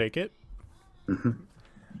 Zeke will shake it. Mm-hmm.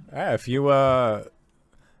 If you,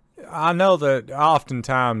 I know that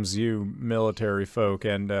oftentimes you military folk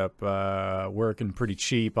end up working pretty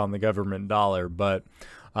cheap on the government dollar, but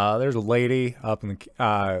there's a lady up in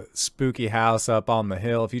the spooky house up on the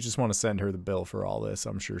hill. If you just want to send her the bill for all this,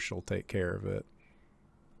 I'm sure she'll take care of it.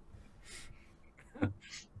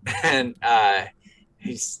 And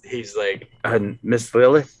he's like, Miss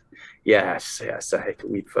Lilith. Yes. I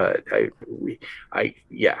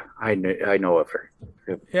know of her.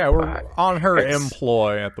 Yeah, we're on her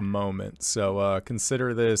employ at the moment, so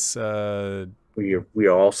consider this. We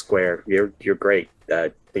all square. You're great.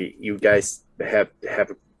 You guys have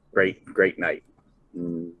a great night.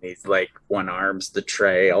 And he's like, one arms the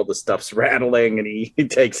tray, all the stuff's rattling, and he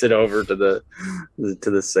takes it over to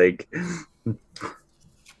the sink.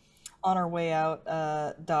 On our way out,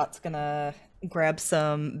 Dot's gonna grab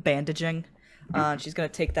some bandaging. She's gonna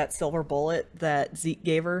take that silver bullet that Zeek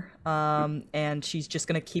gave her, and she's just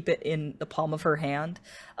gonna keep it in the palm of her hand,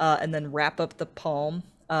 and then wrap up the palm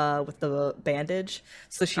with the bandage,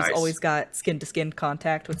 so she's always got skin-to-skin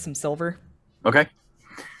contact with some silver. Okay.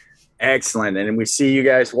 Excellent. And we see you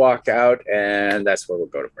guys walk out, and that's where we'll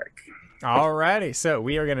go to break. Alrighty, so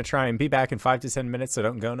we are going to try and be back in 5 to 10 minutes, so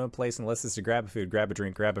don't go no place unless it's to grab a food, grab a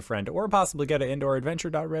drink, grab a friend, or possibly go to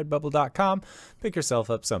indooradventure.redbubble.com, pick yourself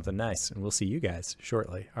up something nice, and we'll see you guys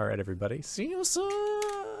shortly. Alright, everybody, see you soon!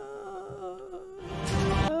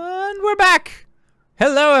 And we're back!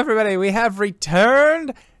 Hello, everybody, we have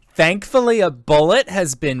returned! Thankfully, a bullet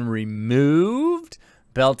has been removed.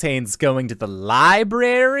 Beltane's going to the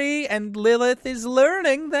library, and Lilith is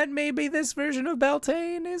learning that maybe this version of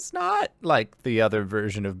Beltane is not like the other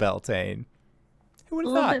version of Beltane. Who would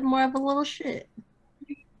have thought? A little bit more of a little shit.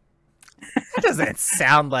 That doesn't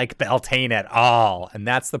sound like Beltane at all, and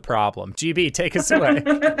that's the problem. GB, take us away.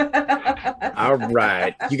 All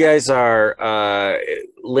right. You guys are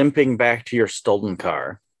limping back to your stolen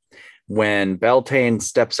car when Beltane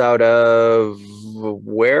steps out of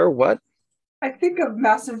where? What? I think of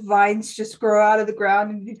massive vines just grow out of the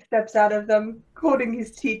ground and he steps out of them, holding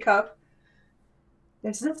his teacup.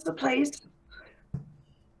 Is this the place?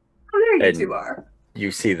 Oh, there you two are.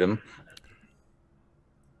 You see them.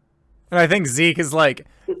 And I think Zeek is like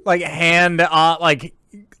hand on like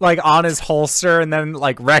on his holster, and then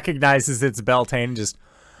like recognizes it's Beltane and just.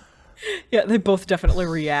 Yeah, they both definitely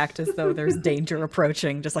react as though there's danger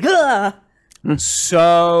approaching, just like, ah!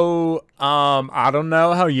 So, I don't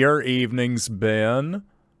know how your evening's been.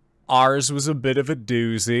 Ours was a bit of a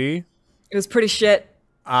doozy. It was pretty shit.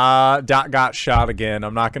 Dot got shot again.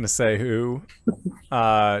 I'm not going to say who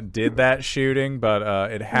did that shooting,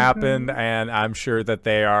 but it happened, and I'm sure that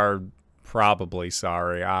they are probably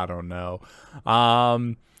sorry. I don't know.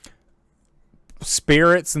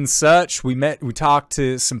 Spirits and such. We talked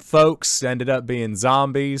to some folks, ended up being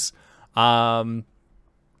zombies.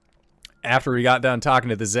 After we got done talking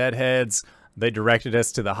to the Zed heads, they directed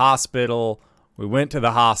us to the hospital. We went to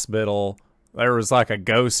the hospital. There was like a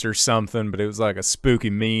ghost or something, but it was like a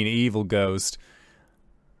spooky, mean, evil ghost.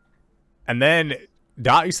 And then,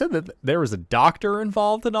 Dot, you said that there was a doctor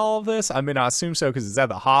involved in all of this? I mean, I assume so because it's at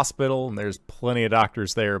the hospital and there's plenty of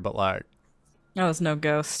doctors there, but like... No, it's no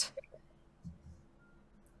ghost.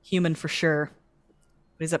 Human for sure.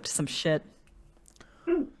 But he's up to some shit.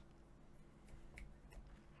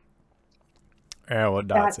 Yeah, what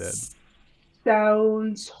Dot said.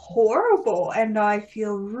 Sounds horrible, and I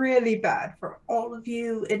feel really bad for all of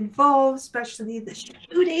you involved, especially the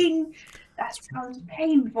shooting. That sounds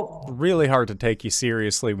painful. Really hard to take you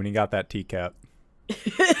seriously when you got that teacup.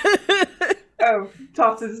 Oh,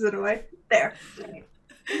 tosses it away. There.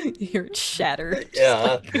 You hear it shatter.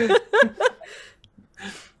 Yeah.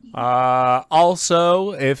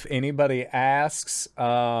 Also, if anybody asks,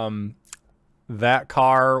 that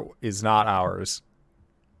car is not ours.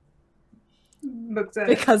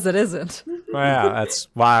 Because it isn't. Yeah, that's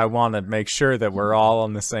why I want to make sure that we're all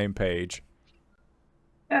on the same page.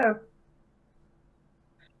 Oh.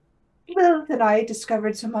 Lilith and I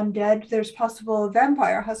discovered some undead. There's possible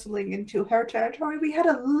vampire hustling into her territory. We had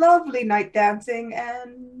a lovely night dancing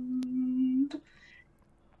and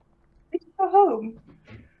we go home.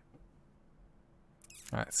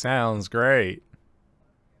 That sounds great.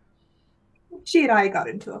 She and I got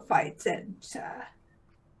into a fight, and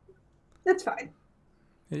that's fine.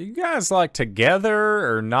 Are you guys like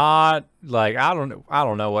together or not? Like I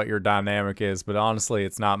don't know what your dynamic is, but honestly,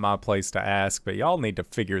 it's not my place to ask. But y'all need to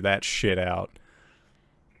figure that shit out.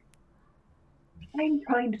 I'm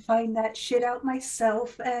trying to find that shit out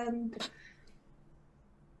myself. And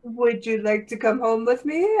would you like to come home with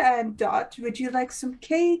me? And Dot, would you like some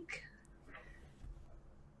cake?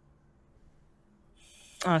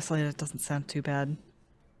 Honestly, that doesn't sound too bad.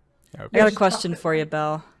 Okay. I got a question for you,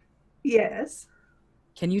 Belle. Yes.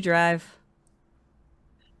 Can you drive?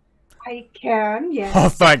 I can, yes. Oh,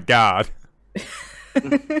 thank God.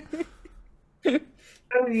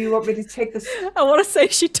 Oh, you want me to take this? I want to say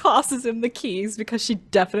she tosses him the keys because she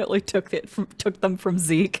definitely took them from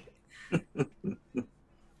Zeek.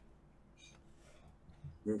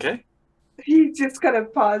 Okay. He just kind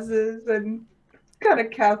of pauses and kind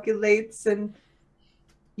of calculates, and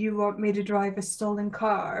you want me to drive a stolen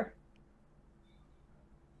car?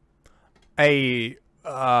 A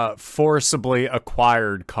forcibly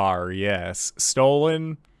acquired car, yes.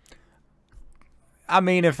 Stolen. I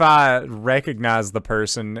mean, if I recognize the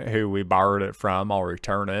person who we borrowed it from, I'll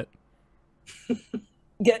return it.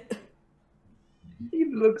 Get. He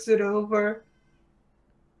looks it over.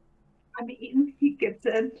 I mean, he gets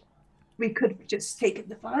it. We could have just taken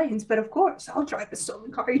the fines, but of course, I'll drive a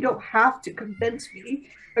stolen car. You don't have to convince me.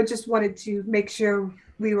 I just wanted to make sure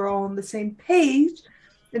we were all on the same page.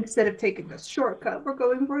 Instead of taking the shortcut, we're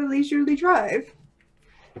going for a leisurely drive.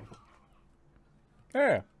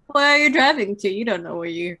 Yeah. Where are you driving to? You don't know where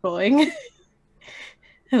you're going.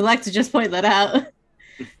 I'd like to just point that out.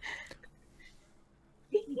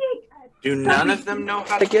 Do none of them know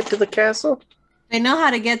how to get to the castle? They know how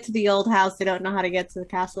to get to the old house. They don't know how to get to the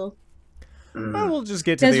castle. Well, we'll just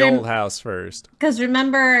get to the old house first. Because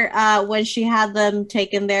remember when she had them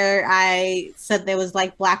taken there, I said there was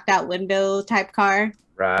like blacked out window type car.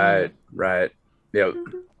 Right. Yep.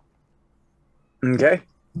 Okay.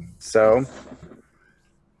 So,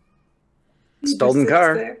 stolen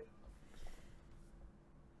car. There.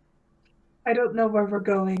 I don't know where we're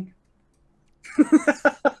going.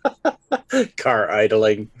 Car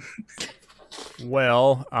idling.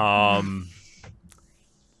 Well,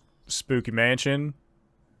 spooky mansion,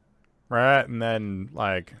 right? And then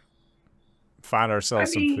like find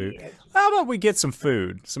ourselves some food. How about we get some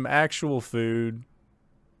food, some actual food?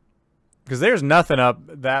 Because there's nothing up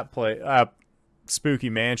that up spooky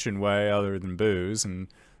mansion way other than booze. And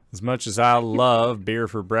as much as I love beer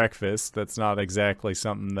for breakfast, that's not exactly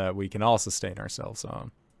something that we can all sustain ourselves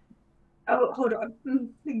on. Oh, hold on.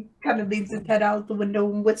 He kind of leaves his head out the window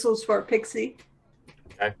and whistles for a pixie.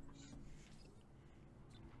 Okay.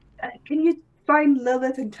 Can you find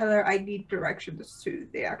Lilith and tell her I need directions to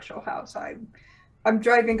the actual house? I'm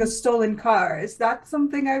driving a stolen car. Is that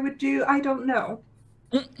something I would do? I don't know.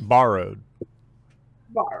 Borrowed.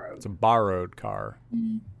 Borrowed. It's a borrowed car.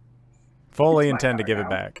 Fully intend to give it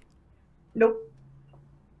back. Nope.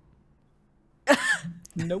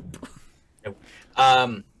 Nope.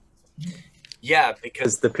 Yeah,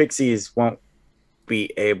 because the pixies won't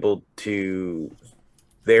be able to.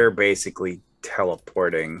 They're basically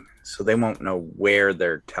teleporting, so they won't know where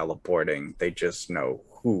they're teleporting. They just know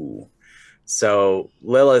who. So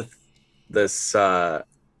Lilith, this.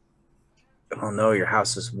 Oh no, your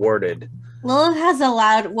house is warded. Lilith has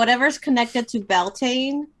allowed whatever's connected to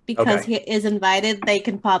Beltane, because Okay. he is invited, they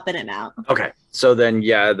can pop in and out. Okay, so then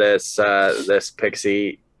yeah, this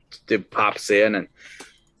pixie pops in and,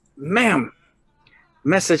 ma'am,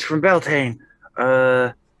 message from Beltane.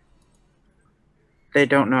 They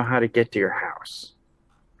don't know how to get to your house.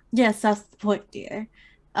 Yes, that's the point, dear.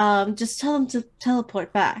 Just tell them to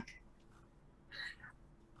teleport back.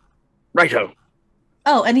 Righto.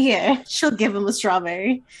 Oh, and here, she'll give him a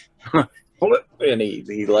strawberry. And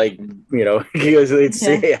he like, you know, he goes, it's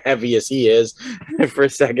heavy as he is for a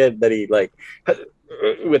second, that he like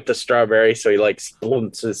with the strawberry, so he like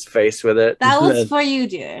splunts his face with it. That was for you,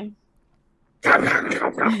 dear.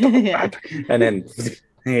 And then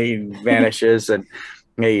he vanishes and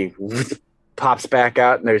he pops back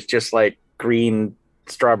out, and there's just like green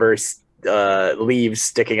strawberry leaves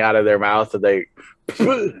sticking out of their mouth, and they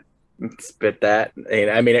spit that. And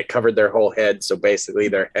I mean, it covered their whole head, so basically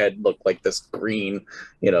their head looked like this green,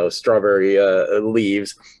 you know, strawberry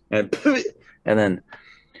leaves, and then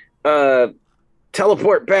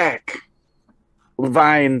teleport back.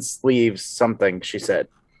 Vines, leaves, something, she said.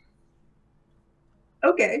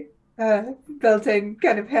 Okay. Beltane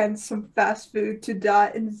kind of hands some fast food to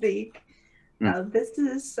Dot and Zeek. This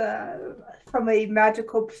is from a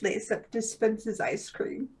magical place that dispenses ice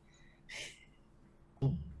cream.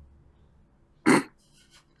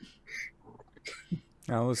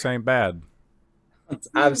 No, this ain't bad.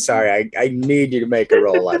 I'm sorry. I need you to make a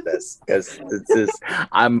roll on this, because this is.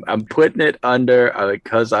 I'm putting it under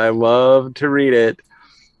because I love to read it.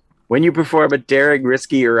 When you perform a daring,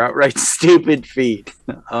 risky, or outright stupid feat,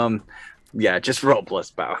 yeah, just roll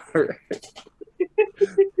plus power.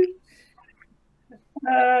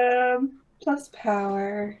 Plus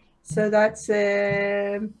power. So that's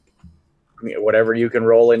whatever you can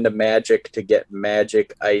roll into magic to get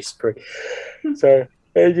magic ice cream. Sorry.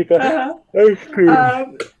 Magic ice cream.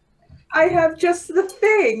 I have just the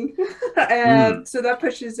thing. So that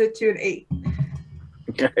pushes it to an 8.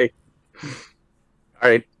 Okay. All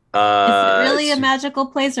right. Is it really a so- magical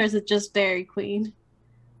place, or is it just Dairy Queen?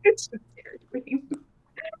 It's just Dairy Queen.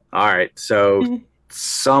 all right. So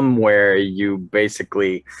somewhere you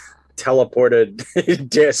basically teleported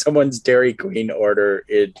someone's Dairy Queen order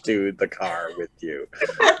into the car with you.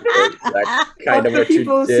 That kind of the what you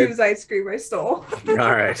people did. whose ice cream I stole. All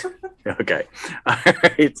right. Okay. All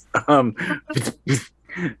right.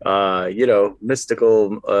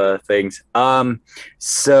 Mystical things.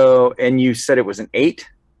 So, and you said it was an 8?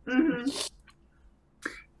 Mm-hmm.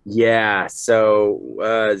 Yeah.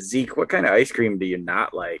 So, Zeke, what kind of ice cream do you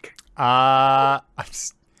not like?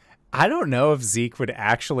 I don't know if Zeke would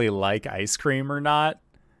actually like ice cream or not,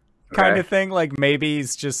 kind Okay. of thing. Like maybe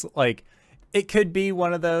he's just like, it could be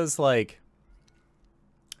one of those like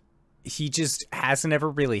he just hasn't ever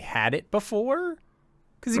really had it before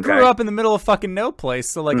because he grew Okay. up in the middle of fucking no place.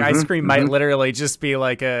 So like ice cream might literally just be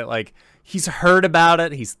like he's heard about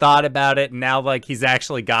it, he's thought about it, and now like he's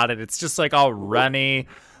actually got it. It's just like all runny.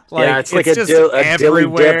 Like, yeah, it's like a just dilly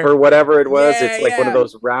dip or whatever it was. Yeah, it's like one of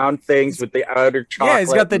those round things with the outer chocolate. Yeah,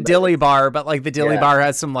 he's got the dilly bar, but like the dilly bar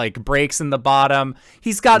has some like breaks in the bottom.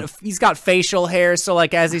 He's got facial hair, so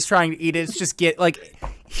like as he's trying to eat it, it's just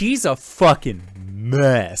he's a fucking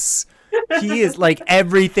mess. He is like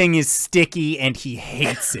everything is sticky and he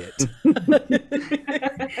hates it.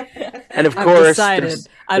 And of I've course, decided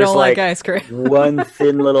I don't like ice cream. one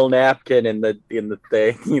thin little napkin in the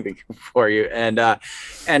thing for you. And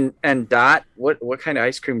Dot, what kind of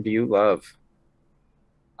ice cream do you love?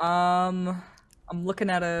 I'm looking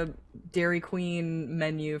at a Dairy Queen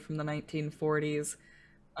menu from the 1940s.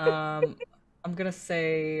 I'm gonna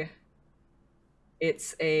say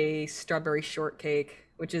it's a strawberry shortcake,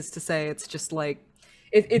 which is to say it's just like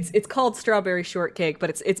it's called strawberry shortcake, but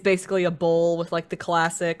it's basically a bowl with like the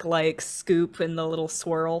classic like scoop and the little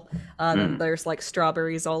swirl. And there's like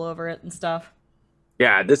strawberries all over it and stuff.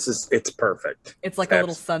 Yeah, it's perfect. It's like a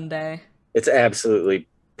little sundae. It's absolutely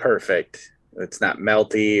perfect. It's not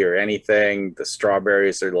melty or anything. The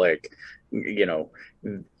strawberries are like,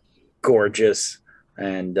 gorgeous.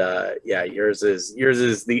 And yeah, yours is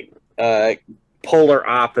the polar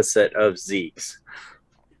opposite of Zeke's.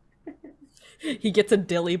 He gets a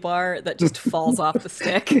dilly bar that just falls off the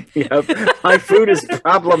stick. Yep. My food is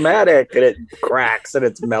problematic, and it cracks and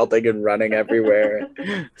it's melting and running everywhere.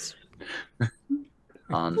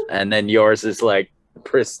 And then yours is like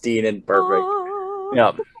pristine and perfect.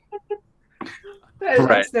 Yep.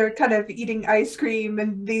 Right. They're kind of eating ice cream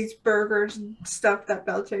and these burgers and stuff that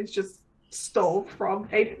Beltane's just stole from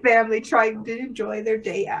a family trying to enjoy their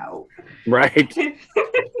day out. Right.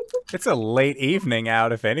 It's a late evening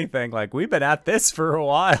out, if anything. Like we've been at this for a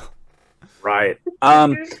while. Right.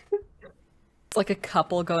 It's like a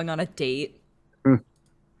couple going on a date.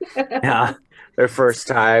 Yeah. Their first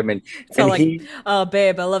time, and oh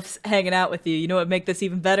babe, I love hanging out with you. You know what would make this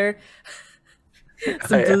even better?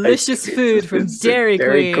 Some delicious food from Dairy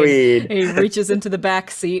Queen. And he reaches into the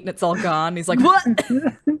back seat and it's all gone. He's like, what?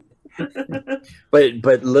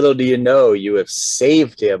 But little do you know, you have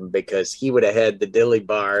saved him, because he would have had the dilly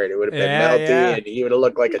bar and it would have been melty and he would have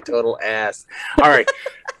looked like a total ass. All right.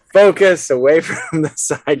 Focus away from the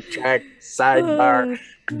sidebar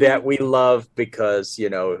that we love, because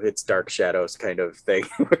it's Dark Shadows kind of thing.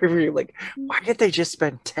 Where you're like, why did they just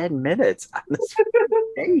spend 10 minutes on this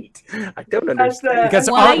date? I don't understand. Because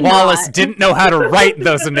Art Wallace didn't know how to write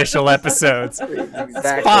those initial episodes. Exactly.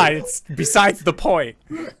 It's fine. It's besides the point.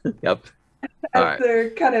 Yep. As they're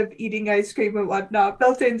kind of eating ice cream and whatnot,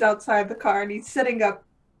 Beltane's outside the car and he's setting up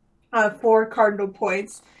 4 cardinal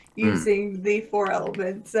points using the 4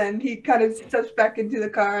 elements, and he kind of steps back into the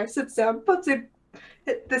car, sits down, puts the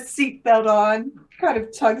seatbelt on, kind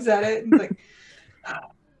of tugs at it, and like,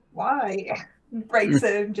 why? Breaks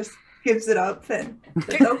it and just gives it up, and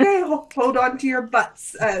says, okay, hold on to your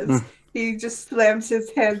butts, as he just slams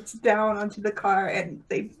his hands down onto the car and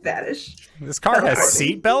they vanish. This car has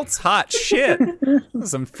seatbelts? Hot shit.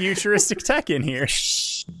 There's some futuristic tech in here.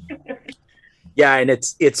 Yeah, and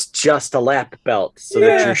it's just a lap belt, so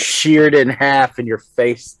that you're sheared in half and your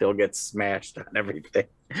face still gets smashed on everything.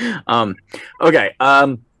 Okay.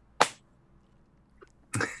 The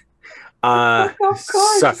car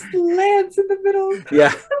just lands in the middle.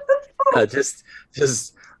 Yeah. Just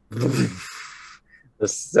this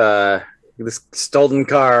stolen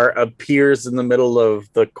car appears in the middle of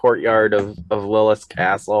the courtyard of Lilith's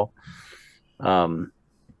castle. And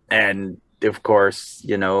of course,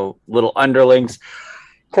 little underlings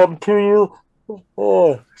come to you.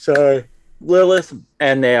 Oh, sorry, Lilith.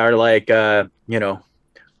 And they are like, we're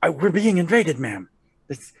being invaded, ma'am.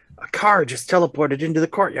 A car just teleported into the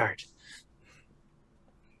courtyard.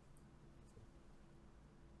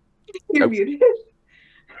 You're Nope. muted.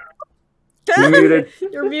 You're muted.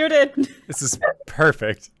 You're muted. This is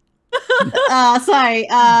perfect. Sorry.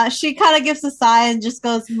 She kind of gives a sigh and just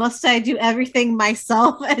goes, "Must I do everything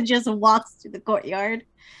myself?" and just walks to the courtyard.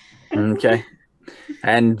 Okay.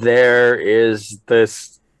 And there is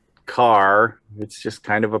this car. It's just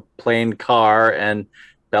kind of a plain car, and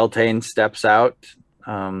Beltane steps out.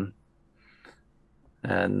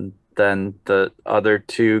 And then the other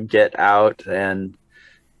two get out, and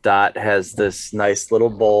Dot has this nice little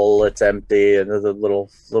bowl. It's empty, and there's a little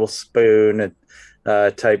spoon and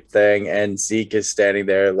type thing. And Zeek is standing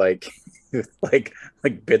there like like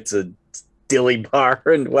bits of dilly bar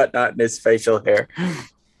and whatnot in his facial hair.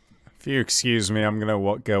 If you excuse me, I'm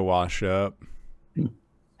gonna go wash up.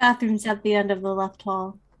 Bathroom's at the end of the left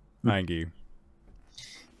hall. Thank you.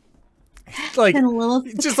 Like, And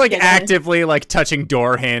Lilith just like together. actively like touching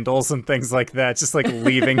door handles and things like that, just like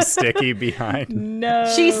leaving sticky behind. No.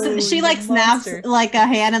 She like you snaps monster. like a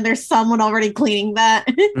hand, and there's someone already cleaning that.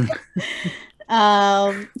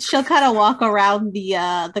 She'll kind of walk around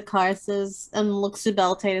the car, says, and looks to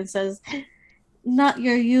Beltane and says, "Not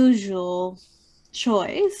your usual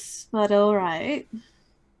choice, but all right."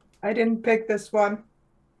 I didn't pick this one.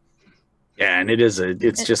 Yeah, and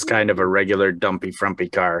it's just kind of a regular dumpy frumpy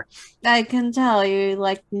car. I can tell you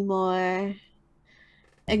like the more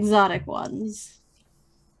exotic ones.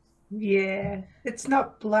 Yeah, it's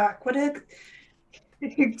not black. What it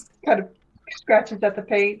kind of scratches at the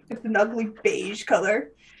paint. It's an ugly beige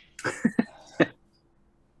color.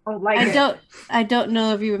 I like it. I don't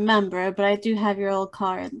know if you remember, but I do have your old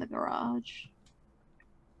car in the garage.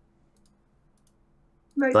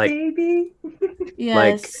 My Like- baby.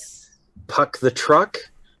 Yes. Puck the truck,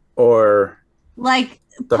 or Like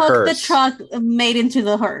The Puck the hearse. truck made into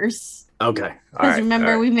the hearse. okay, all Because right. remember,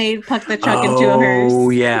 all right. we made Puck the truck into a hearse. Oh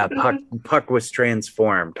yeah, Puck was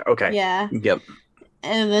transformed. Okay. Yeah. Yep.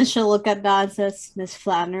 And then she'll look at Dot and says, "Miss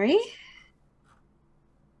Flannery,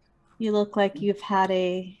 you look like you've had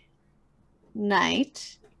a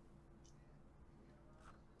night."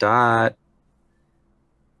 Dot.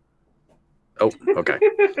 Oh, okay.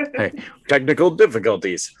 Hey, technical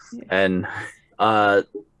difficulties. And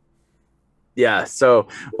yeah, so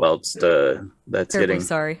it's that's Terribly getting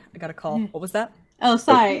sorry. I got a call. Yeah. What was that? Oh,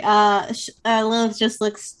 sorry. Lilith just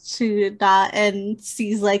looks to Dot and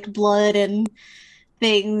sees like blood and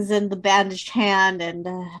things, and the bandaged hand and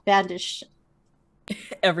bandaged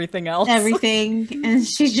Everything else. everything, and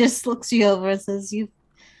she just looks you over and says, "You've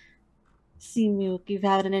seen me. You've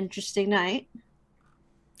had an interesting night."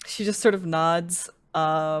 She just sort of nods.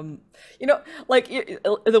 You know, like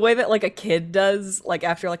the way that like a kid does, like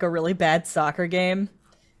after like a really bad soccer game,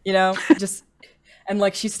 you know, just and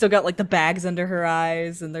like she's still got like the bags under her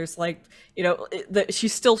eyes, and there's like, you know,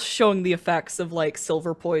 she's still showing the effects of like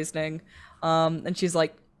silver poisoning, and she's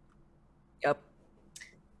like, "Yep,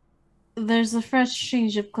 There's a fresh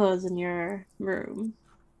change of clothes in your room,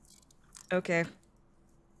 okay,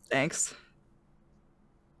 thanks."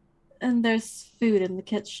 and there's food in the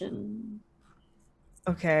kitchen.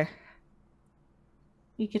 Okay,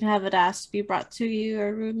 You can have it asked to be brought to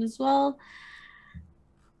your room as well.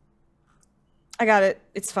 I got it.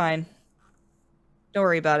 It's fine. Don't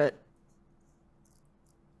worry about it.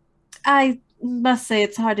 I must say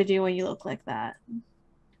it's hard to do when you look like that.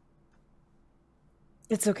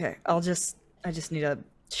 It's okay. I just need a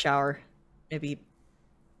shower, maybe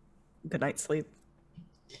good night's sleep.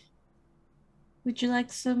 Would you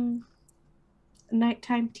like some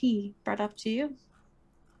nighttime tea brought up to you?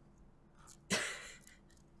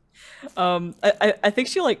 I think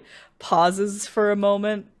she like pauses for a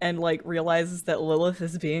moment and like realizes that Lilith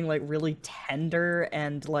is being like really tender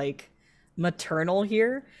and like maternal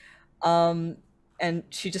here. And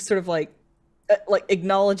she just sort of like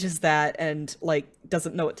acknowledges that and like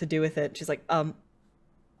doesn't know what to do with it. She's like,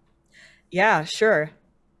 yeah, sure.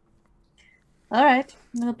 All right,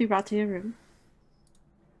 it'll be brought to your room.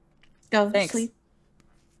 Go Thanks. sleep.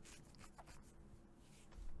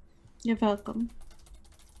 You're welcome.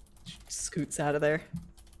 Scoots out of there.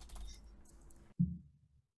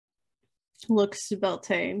 Looks to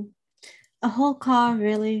Beltane. A whole car,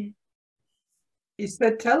 really? You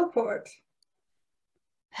said teleport.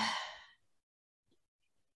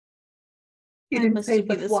 You I didn't must say be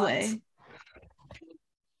but this once. way.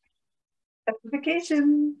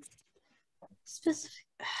 Specifications. Specific.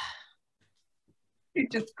 He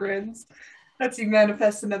just grins. Lets you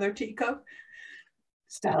manifest another teacup.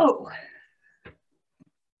 So,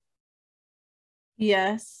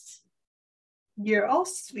 Yes. you're all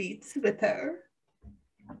sweets with her.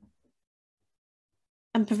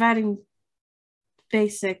 I'm providing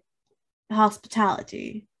basic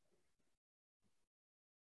hospitality.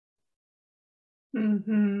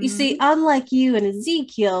 Mm-hmm. You see, unlike you and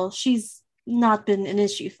Ezekiel, she's not been an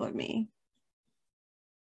issue for me.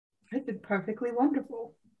 It's been perfectly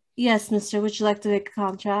wonderful. Yes, mister, would you like to make a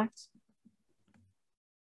contract?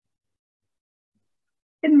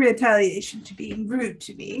 In retaliation to being rude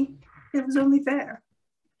to me, it was only fair.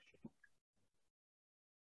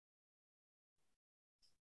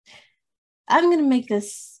 I'm going to make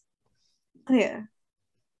this clear.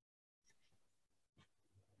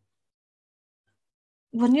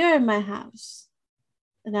 When you're in my house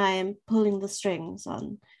and I am pulling the strings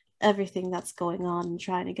on everything that's going on and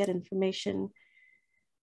trying to get information,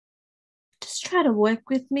 just try to work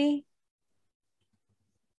with me.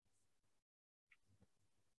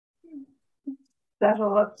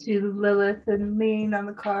 Settle up to Lilith and lean on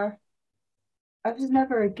the car. I was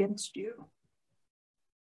never against you.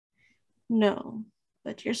 No,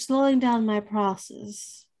 but you're slowing down my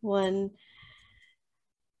process when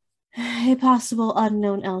a possible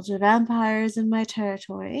unknown elder vampire is in my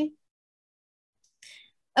territory.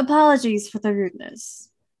 Apologies for the rudeness.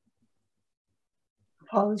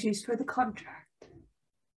 Apologies for the contract.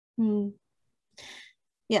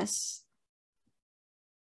 Yes.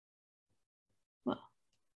 Well,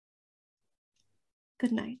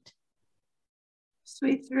 good night.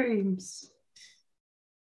 Sweet dreams.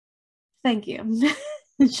 Thank you.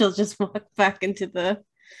 She'll just walk back into the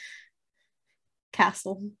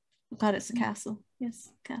castle. Oh God, it's a castle.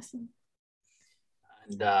 Yes, castle.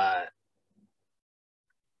 And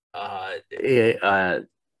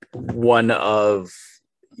one of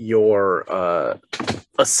your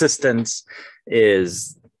assistants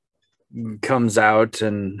comes out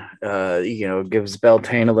and gives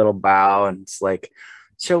Beltane a little bow, and it's like,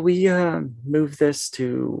 shall we move this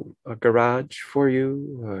to a garage for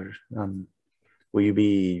you, or will you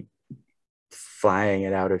be flying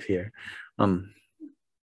it out of here?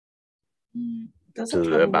 Doesn't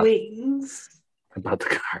So have about wings. the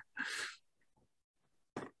car.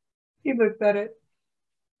 He looked at it.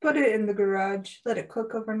 Put it in the garage. Let it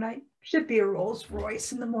cook overnight. Should be a Rolls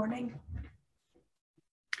Royce in the morning.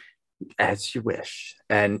 As you wish.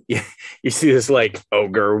 And you see this like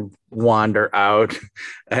ogre wander out,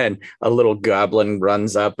 and a little goblin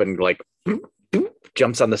runs up and like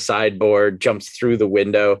jumps on the sideboard, jumps through the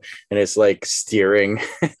window, and it's like steering.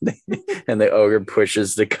 And the ogre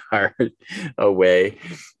pushes the car away.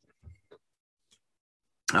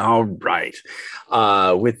 All right.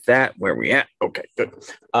 With that, where we at? Okay, good.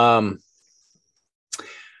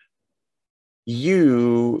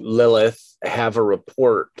 You, Lilith, have a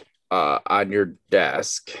report on your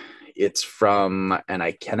desk. It's from, and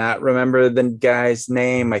I cannot remember the guy's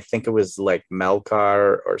name. I think it was like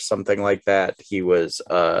Melkar or something like that. He was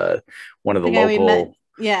one of the local,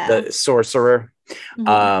 the sorcerer.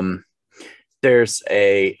 Mm-hmm. There's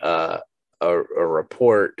a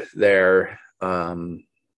report there,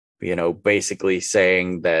 basically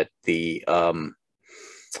saying that that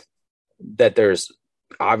there's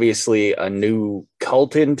obviously a new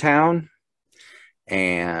cult in town,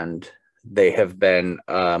 and they have been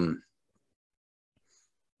and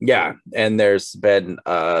there's been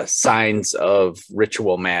signs of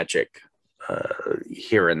ritual magic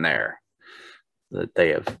here and there that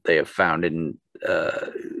they have found in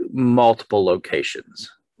multiple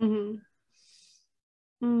locations. Mm-hmm.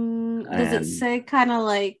 Does it say kind of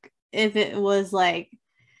like if it was like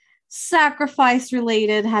sacrifice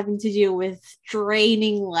related, having to do with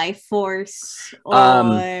draining life force,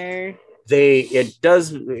 or it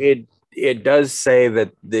does say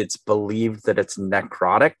that it's believed that it's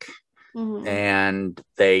necrotic. Mm-hmm. And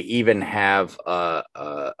they even have a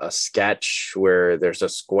sketch where there's a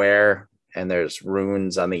square and there's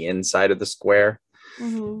runes on the inside of the square.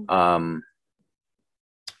 Mm-hmm.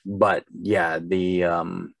 But yeah, they're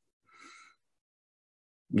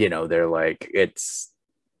like,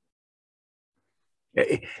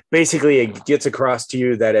 basically it gets across to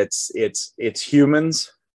you that it's humans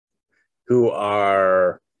who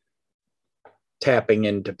are tapping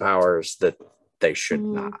into powers that they should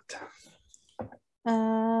not.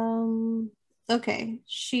 Okay.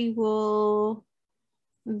 She will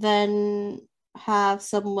then have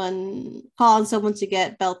someone call on someone to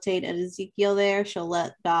get Beltane and Ezekiel there. She'll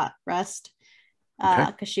let Dot rest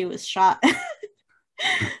because she was shot.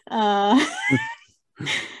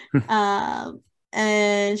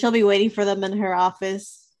 And she'll be waiting for them in her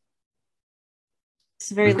office.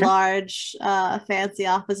 It's a very large, fancy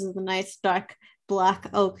office with a nice dark black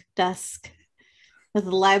oak desk with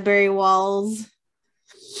the library walls.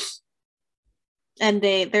 And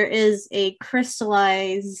there is a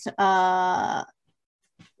crystallized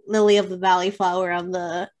lily of the valley flower on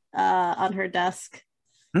her desk.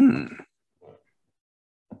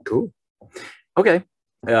 Cool. Okay.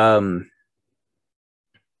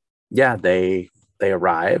 Yeah, they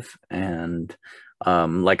arrive, and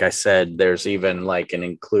like I said, there's even like an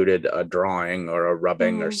included a drawing or a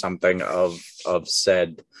rubbing or something of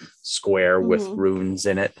said square with runes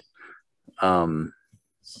in it. So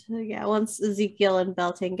yeah, once Ezekiel and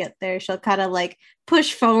Beltane get there, she'll kind of like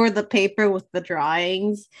push forward the paper with the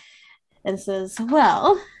drawings and says,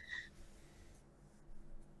 well,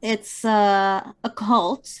 it's a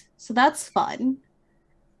cult, so that's fun.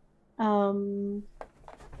 I'm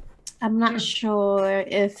not sure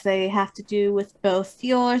if they have to do with both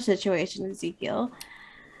your situation, Ezekiel,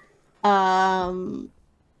 and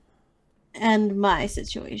my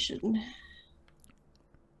situation.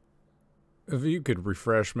 If you could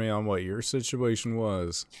refresh me on what your situation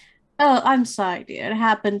was. Oh, I'm sorry, dear. It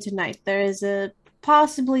happened tonight. There is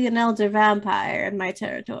possibly an elder vampire in my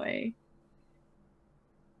territory.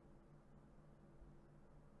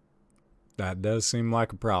 That does seem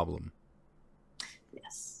like a problem.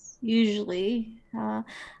 Yes. Usually,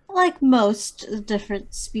 like most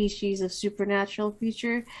different species of supernatural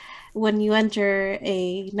creature, when you enter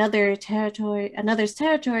another's territory,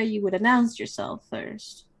 you would announce yourself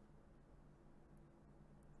first.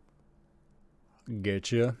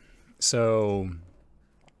 Getcha. So,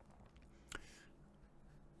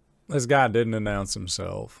 this guy didn't announce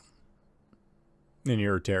himself in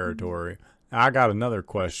your territory. I got another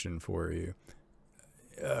question for you.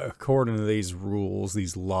 According to these rules,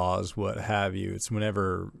 these laws, what have you, it's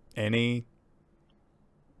whenever any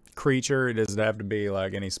creature, it doesn't have to be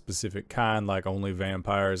like any specific kind, like only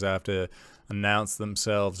vampires have to announce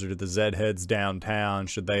themselves, or do the Zedheads downtown,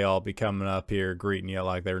 should they all be coming up here greeting you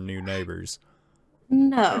like they're new neighbors?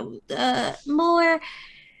 No, more,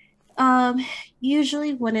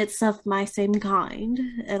 usually when it's of my same kind,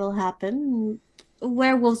 it'll happen.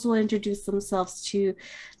 Werewolves will introduce themselves to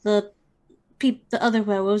the other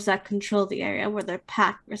werewolves that control the area where their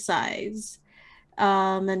pack resides.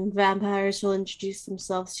 And vampires will introduce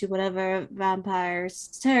themselves to whatever vampire's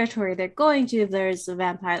territory they're going to, if there's a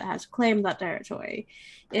vampire that has claimed that territory.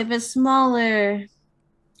 If it's smaller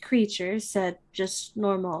creatures, said just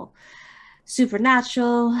normal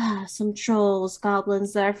supernatural, some trolls,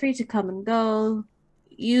 goblins that are free to come and go,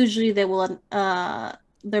 usually they will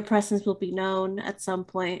their presence will be known at some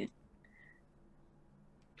point.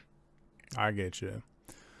 I get you.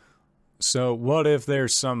 So what if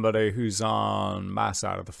there's somebody who's on my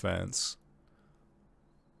side of the fence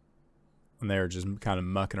and they're just kind of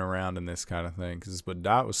mucking around in this kind of thing? Because what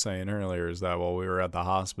Dot was saying earlier is that while we were at the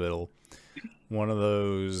hospital, one of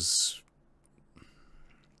those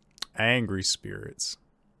angry spirits,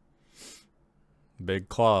 big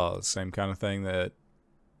claws, same kind of thing that,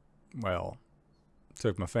 well,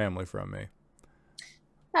 took my family from me.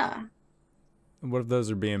 Ah. What if those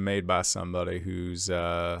are being made by somebody who's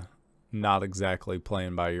not exactly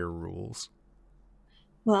playing by your rules?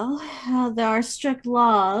 Well, there are strict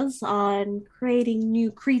laws on creating new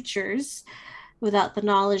creatures without the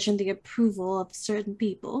knowledge and the approval of certain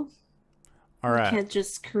people. All right. You can't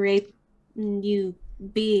just create new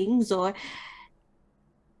beings or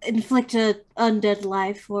inflict an undead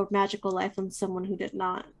life or magical life on someone who did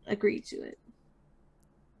not agree to it.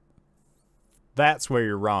 That's where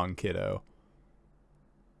you're wrong, kiddo.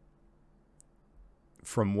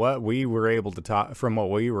 From what we were able to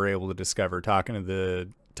discover talking to the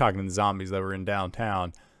zombies that were in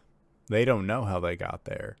downtown, they don't know how they got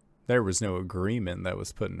there. There was no agreement that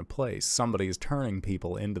was put into place. Somebody's turning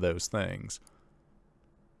people into those things.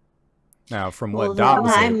 Now, from what Dot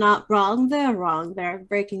was I'm not wrong. They're wrong. They're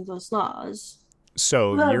breaking those laws.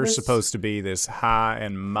 So you're supposed to be this high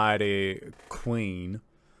and mighty queen,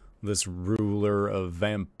 this ruler of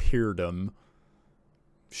vampirdom.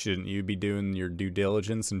 Shouldn't you be doing your due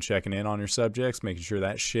diligence and checking in on your subjects, making sure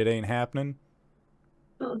that shit ain't happening?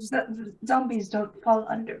 Well, zombies don't fall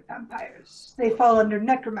under vampires. They fall under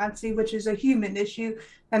necromancy, which is a human issue,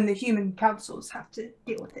 and the human councils have to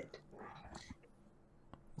deal with it.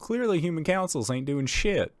 Clearly, human councils ain't doing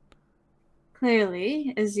shit.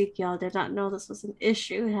 Clearly, Ezekiel did not know this was an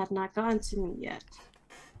issue. It had not gone to me yet.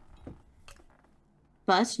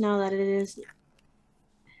 But now that it is,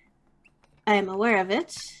 I am aware of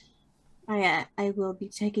it. I will be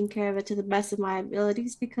taking care of it to the best of my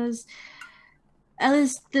abilities, because at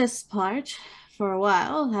least this part, for a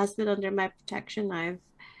while, has been under my protection. I've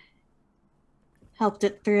helped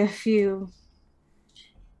it through a few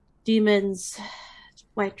demons,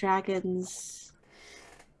 white dragons,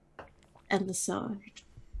 and the sword.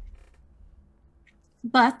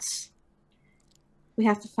 But we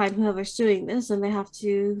have to find whoever's doing this, and they have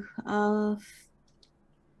to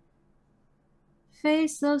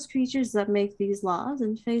face those creatures that make these laws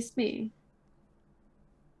and face me.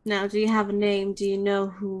 Now, do you have a name? Do you know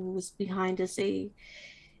who's behind us? A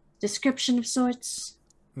description of sorts?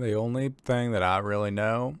 The only thing that I really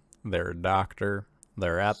know, they're a doctor.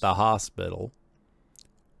 They're at the hospital.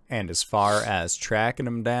 And as far as tracking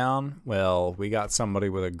them down, well, we got somebody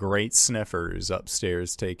with a great sniffer who's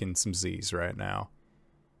upstairs taking some Z's right now.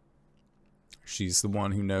 She's the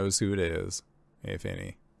one who knows who it is, if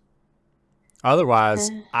any. Otherwise,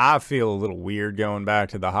 I feel a little weird going back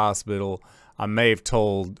to the hospital. I may have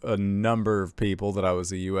told a number of people that I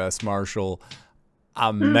was a U.S. Marshal.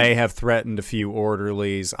 I may have threatened a few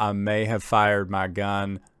orderlies. I may have fired my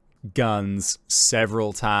guns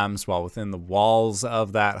several times while within the walls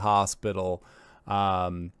of that hospital.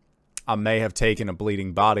 I may have taken a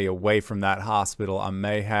bleeding body away from that hospital. I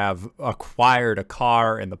may have acquired a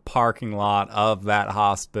car in the parking lot of that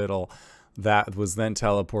hospital that was then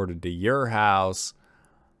teleported to your house.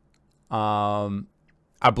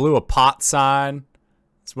 I blew a pot sign.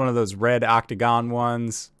 It's one of those red octagon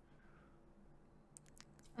ones.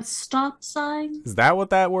 A stop sign? Is that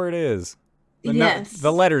what that word is? Yes.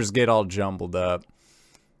 The letters get all jumbled up.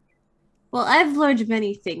 Well, I've learned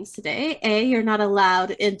many things today. A, you're not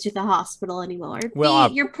allowed into the hospital anymore. Well,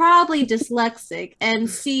 B, you're probably dyslexic. And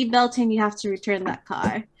C, Beltane, you have to return that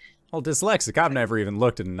car. Well, dyslexic, I've never even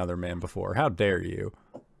looked at another man before. How dare you?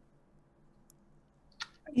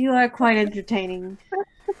 You are quite entertaining.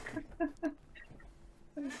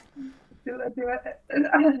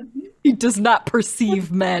 He does not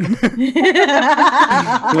perceive men.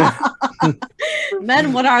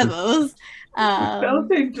 Men, what are those?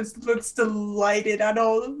 Beltane just looks delighted at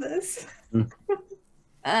all of this.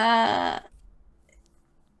 I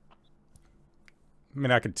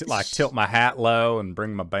mean, I could tilt my hat low and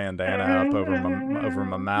bring my bandana up over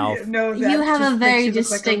my mouth. No, you have a very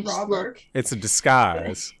distinct look. It's a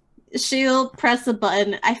disguise. She'll press a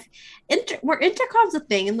button. Were intercoms a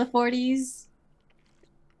thing in the 40s?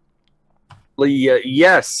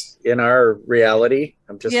 Yes, in our reality.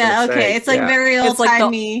 I'm just okay. say, it's like very It's like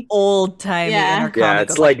old-timey. Old-timey intercom. Yeah,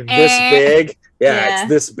 it's like this big. Yeah. It's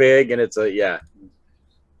this big, and it's a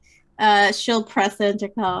She'll press the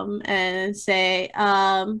intercom and say,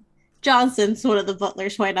 Johnson's one of the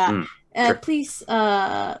butlers, why not? Sure. Please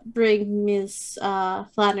bring Miss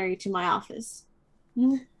Flannery to my office.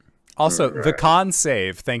 Also, the con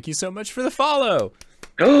save. Thank you so much for the follow.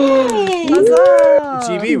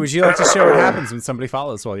 GB, would you like to show what happens when somebody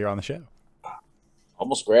follows while you're on the show?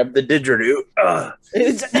 Almost grabbed the didgeridoo. Oh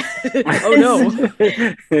no.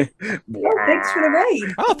 Thanks for the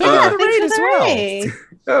raid. Oh, thank you for the raid as well.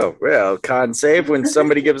 Oh, well, con save when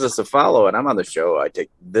somebody gives us a follow and I'm on the show. I take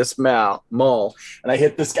this maul and I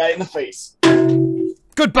hit this guy in the face.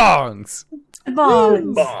 Good bongs.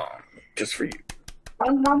 Bongs. Bong. Just for you.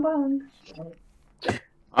 Bong, bong, bong.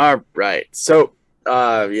 All right. So,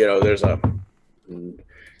 there's a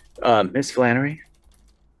Miss Flannery.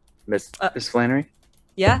 Miss Flannery?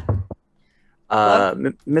 Yeah?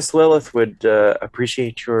 Miss Lilith would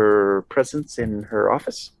appreciate your presence in her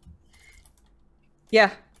office.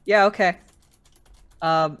 Yeah, okay.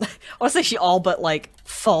 I want to say she all but,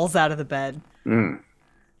 falls out of the bed. And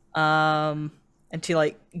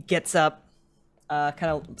she, gets up, kind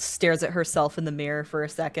of stares at herself in the mirror for a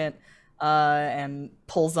second, and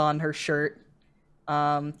pulls on her shirt.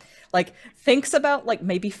 Thinks about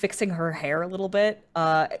maybe fixing her hair a little bit.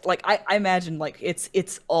 I imagine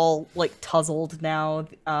it's all tousled now.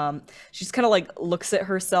 She's kind of looks at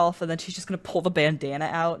herself and then she's just gonna pull the bandana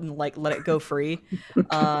out and let it go free.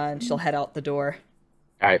 And she'll head out the door.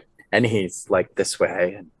 All right, and he's this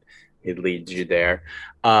way, and he leads you there.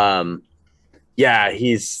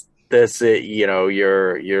 He's this.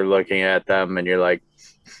 You're looking at them and you're like,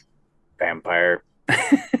 vampire.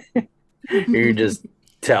 You just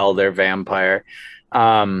tell they're vampire,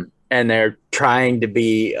 and they're trying to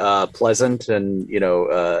be pleasant and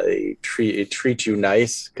treat you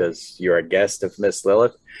nice because you're a guest of Miss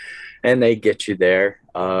Lilith, and they get you there.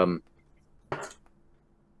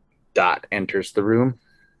 Dot enters the room,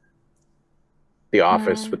 the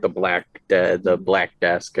office with the black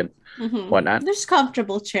desk and whatnot. There's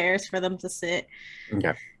comfortable chairs for them to sit.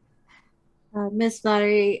 Okay. Miss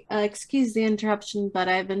Flannery, excuse the interruption, but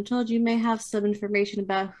I've been told you may have some information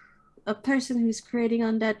about a person who's creating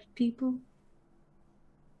undead people.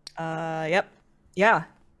 Yep. Yeah.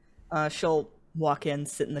 She'll walk in,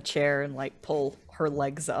 sit in the chair, and pull her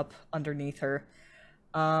legs up underneath her.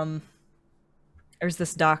 There's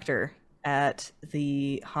this doctor at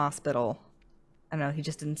the hospital. I don't know, he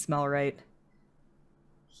just didn't smell right.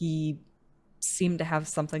 He seemed to have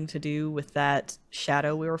something to do with that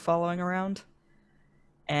shadow we were following around.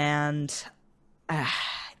 and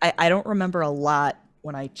I don't remember a lot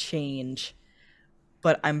when I change,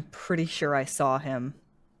 but I'm pretty sure I saw him.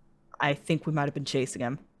 I think we might have been chasing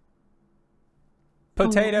him.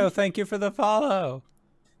 Potato, thank you for the follow.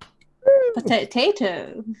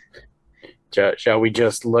 Potato. Shall we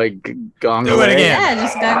just like gong Do it away? again. Yeah,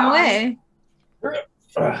 just gone away.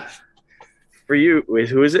 For you,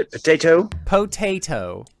 who is it? Potato?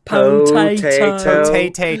 Potato. Potato.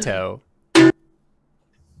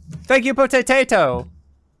 Thank you, Potato.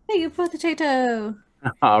 Hey, you potato.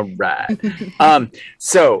 All right.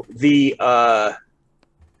 So the and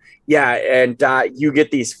you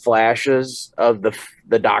get these flashes of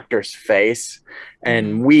the doctor's face,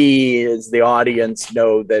 and we, as the audience,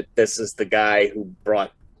 know that this is the guy who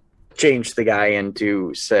changed the guy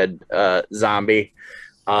into said zombie.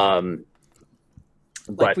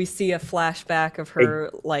 Like we see a flashback of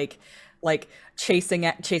her like chasing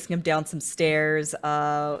chasing him down some stairs.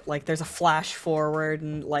 Like there's a flash forward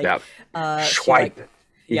and like swipe.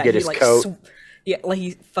 You get his coat. Like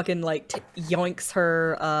he fucking like yoinks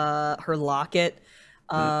her locket.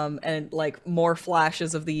 And like more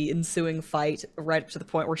flashes of the ensuing fight right up to the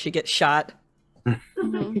point where she gets shot.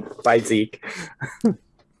 By Zeek.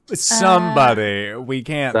 Somebody, we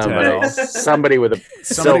can't tell. Somebody with a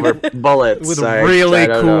silver bullets. With a really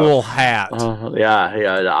cool hat.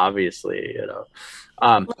 Yeah, obviously, you know.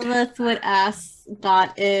 Lilith would ask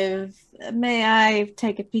Dot if, may I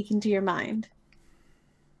take a peek into your mind?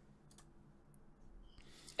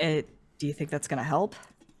 Do you think that's gonna help?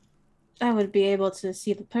 I would be able to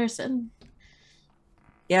see the person.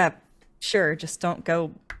 Yeah, sure. Just don't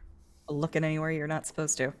go looking anywhere you're not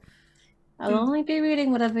supposed to. I'll only be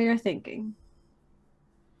reading whatever you're thinking.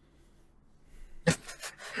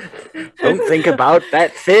 Don't think about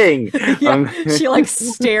that thing. She like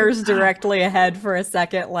stares directly ahead for a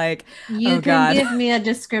second, like, you can give me a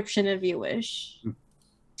description if you wish.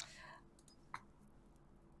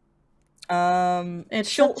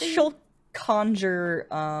 She'll conjure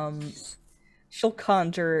an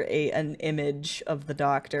image of the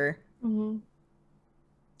doctor. Mm-hmm.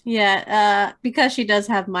 Yeah, because she does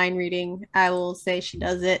have mind reading, I will say she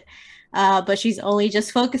does it. But she's only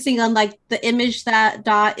just focusing on like the image that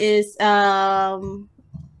Dot is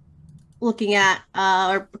looking at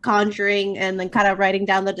or conjuring, and then kind of writing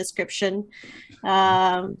down the description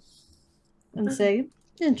and say,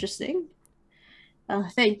 interesting.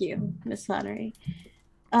 Thank you, Miss Flannery.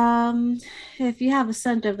 If you have a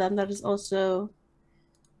scent of them, that is also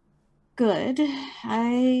good.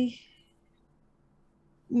 I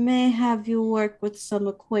may have you work with some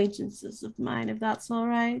acquaintances of mine, if that's all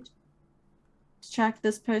right, to track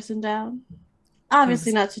this person down.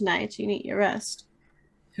 Obviously not tonight, you need your rest.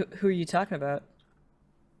 Who are you talking about?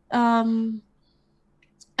 I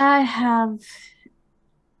have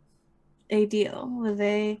a deal with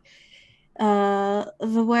the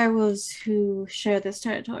werewolves who share this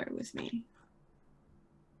territory with me.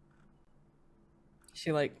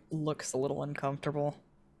 She like looks a little uncomfortable.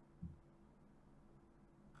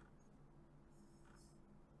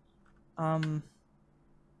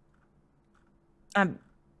 I've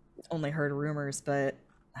only heard rumors, but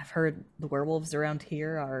I've heard the werewolves around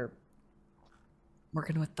here are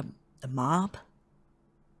working with the mob.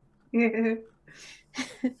 Dear,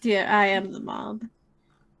 I am the mob.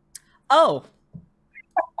 Oh.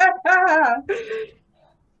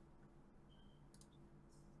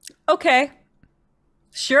 Okay.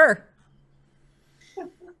 Sure.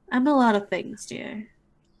 I'm a lot of things, dear.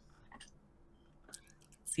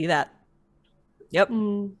 See that? Yep.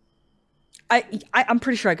 I'm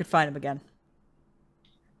pretty sure I could find him again.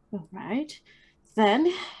 All right. Then,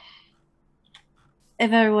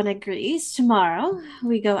 if everyone agrees, tomorrow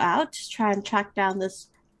we go out, try and track down this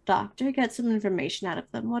doctor, get some information out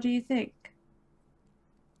of them. What do you think?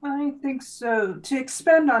 I think so. To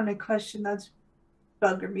expand on a question that's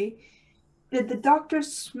bugger me, did the doctor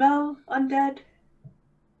smell undead?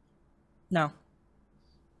 No.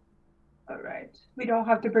 All right. We don't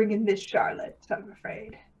have to bring in this Charlotte, I'm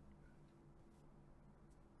afraid.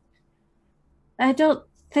 I don't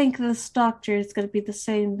think this doctor is going to be the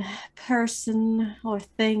same person or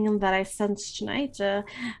thing that I sensed tonight.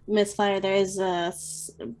 Miss Fire, there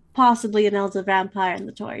is possibly an elder vampire in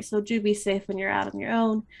the toy, so do be safe when you're out on your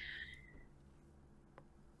own.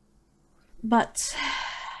 But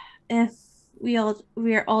if we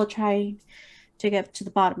are all trying to get to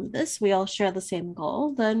the bottom of this, we all share the same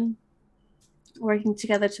goal, then working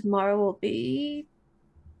together tomorrow will be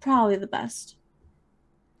probably the best.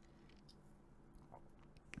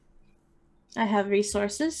 I have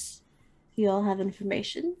resources. You all have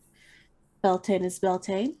information. Beltane is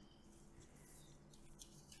Beltane.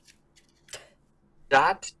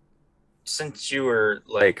 Dot, since you were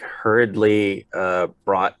like hurriedly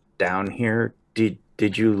brought down here,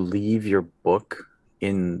 did you leave your book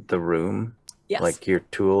in the room? Yes. Like your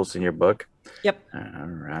tools in your book? Yep. All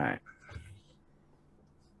right.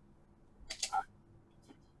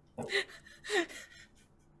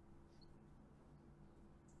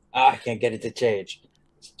 I can't get it to change.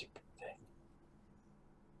 Stupid thing.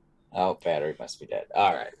 Oh, battery must be dead.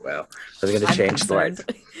 All right. Well, I was going to change the light.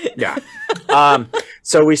 Yeah.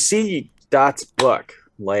 So we see Dot's book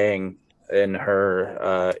laying in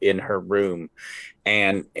her room,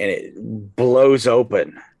 and it blows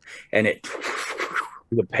open, and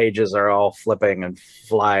the pages are all flipping and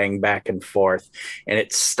flying back and forth, and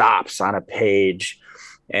it stops on a page,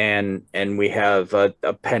 and we have a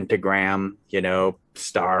pentagram,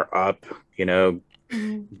 star up,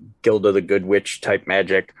 Gilda the Good Witch type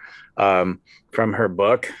magic from her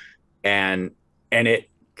book, and it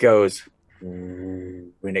goes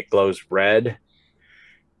when it glows red,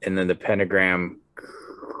 and then the pentagram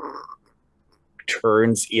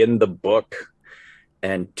turns in the book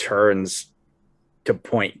and turns to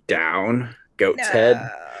point down goat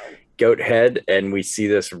head, and we see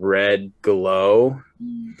this red glow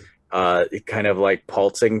kind of like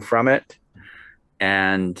pulsing from it,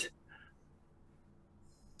 and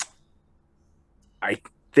I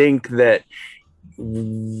think that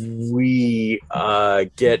we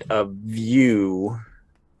get a view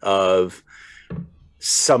of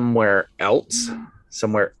somewhere else,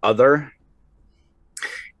 somewhere other.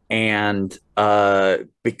 And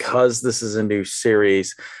because this is a new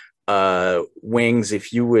series, Wings,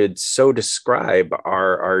 if you would so describe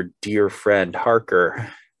our dear friend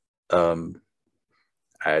Harker, I'd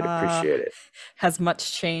appreciate it. Has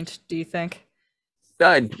much changed, do you think?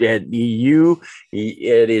 It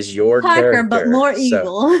is your Parker, character, but more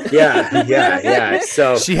evil. Yeah.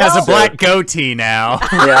 So she has a black goatee now.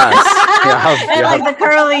 Yes. And like the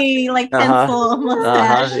curly, pencil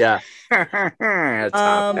mustache. Yeah.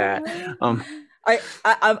 Top hat.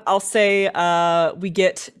 I'll say we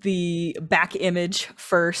get the back image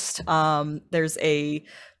first. There's a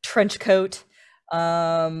trench coat,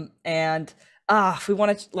 and if we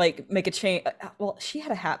want to make a change, well, she had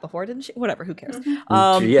a hat before, didn't she? Whatever, who cares?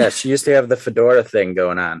 Yeah, she used to have the fedora thing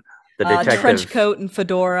going on. The detective trench coat and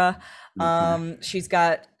fedora. She's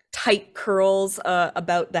got tight curls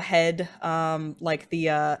about the head, like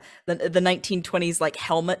the 1920s like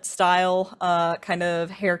helmet style kind of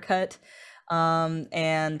haircut.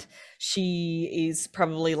 And she is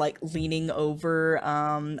probably leaning over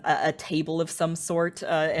a table of some sort,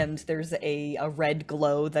 and there's a red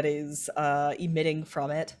glow that is emitting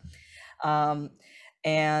from it.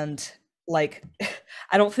 And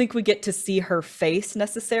I don't think we get to see her face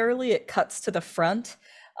necessarily. It cuts to the front,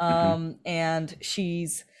 and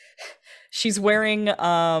she's wearing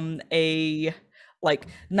a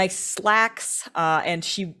nice slacks, and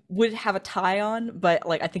she would have a tie on, but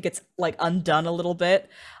I think it's undone a little bit,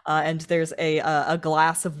 and there's a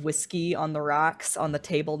glass of whiskey on the rocks on the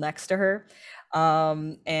table next to her,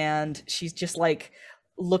 and she's just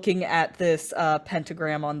looking at this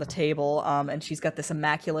pentagram on the table, and she's got this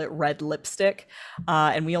immaculate red lipstick,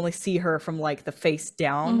 and we only see her from the face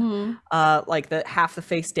down, the half the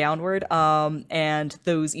face downward, and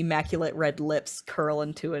those immaculate red lips curl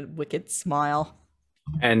into a wicked smile.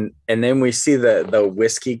 And then we see the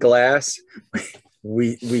whiskey glass.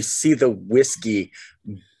 We see the whiskey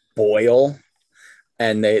boil,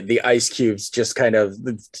 and the ice cubes just kind of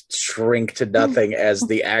shrink to nothing as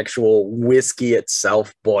the actual whiskey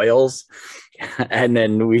itself boils. And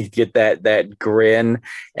then we get that grin,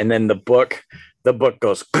 and then the book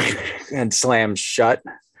goes and slams shut.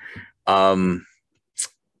 And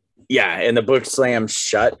the book slams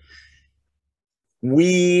shut.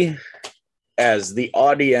 We, as the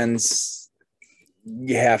audience,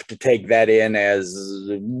 you have to take that in as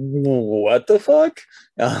what the fuck?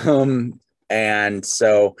 And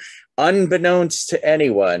so, unbeknownst to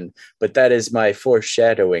anyone, but that is my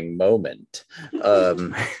foreshadowing moment.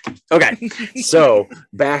 Okay, so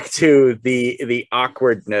back to the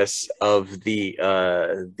awkwardness of the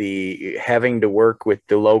having to work with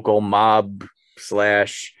the local mob /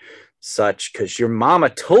 such, because your mama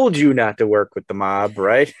told you not to work with the mob,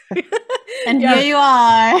 right? And here you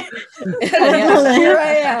are. Here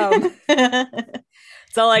I am.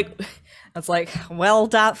 So it's well,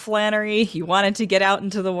 Dot Flannery, you wanted to get out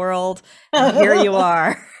into the world, and here you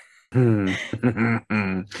are.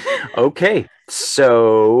 Okay,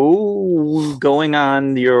 so going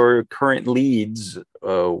on your current leads,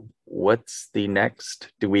 what's the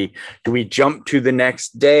next? Do we jump to the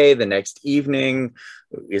next day, the next evening?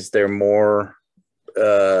 Is there more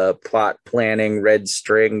plot planning red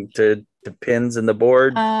string to pins in the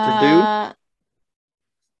board to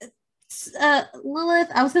Lilith,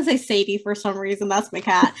 I was gonna say Sadie for some reason. That's my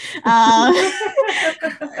cat.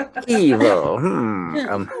 do? Evil.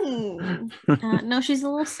 No, she's a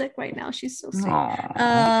little sick right now. She's so sick.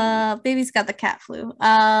 Aw. Baby's got the cat flu.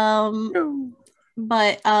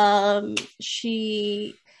 But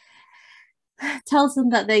she tells them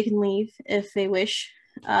that they can leave if they wish.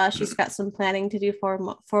 She's got some planning to do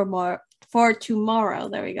for tomorrow.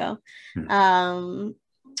 There we go.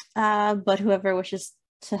 But whoever wishes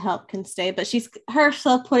to help can stay. But she's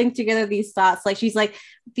herself putting together these thoughts. Like she's like,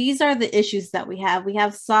 these are the issues that we have. We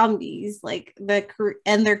have zombies, like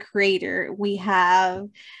and their creator. We have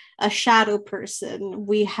a shadow person.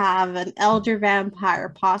 We have an elder vampire,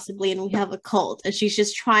 possibly, and we have a cult. And she's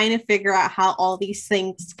just trying to figure out how all these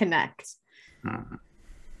things connect.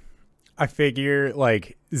 I figure,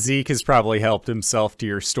 like, Zeek has probably helped himself to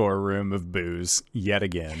your storeroom of booze yet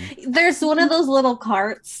again. There's one of those little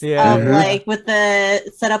carts, like with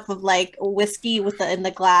the setup of like whiskey in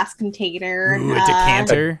the glass container. Ooh, a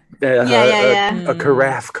decanter. A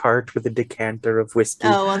carafe cart with a decanter of whiskey.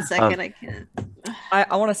 Oh, 1 second, I can't.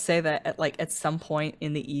 I want to say that at some point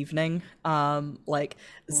in the evening, like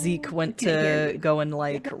Zeek went to go and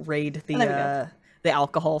like raid the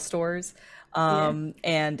alcohol stores.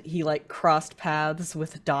 And he like crossed paths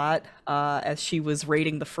with Dot as she was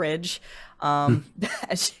raiding the fridge,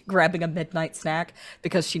 grabbing a midnight snack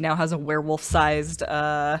because she now has a werewolf-sized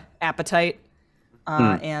appetite.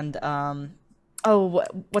 And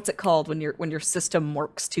what's it called when your system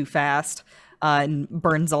works too fast and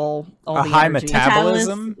burns all the high energy?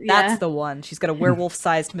 metabolism? That's the one. She's got a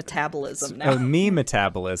werewolf-sized metabolism now. Me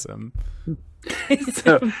metabolism.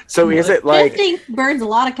 So is it like this thing burns a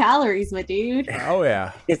lot of calories, my dude? Oh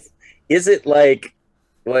yeah. Is it like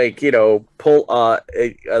pull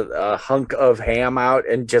a hunk of ham out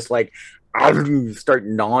and just like start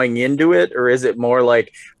gnawing into it, or is it more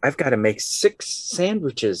like I've got to make 6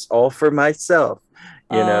 sandwiches all for myself?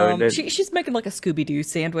 She's making like a Scooby-Doo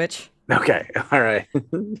sandwich. Okay, all right.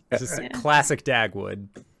 Just a classic Dagwood.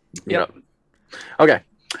 Yep. Okay.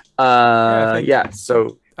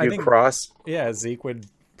 So I think cross. Yeah, Zeke would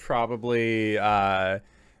probably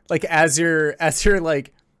like as you're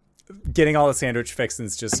like getting all the sandwich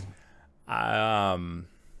fixings, just I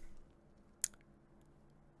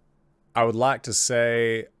would like to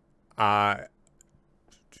say I'm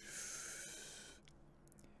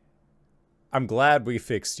glad we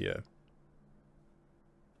fixed you.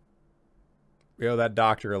 We owe that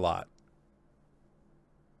doctor a lot.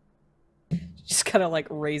 Just kind of like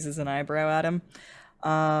raises an eyebrow at him.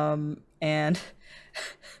 And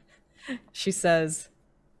she says,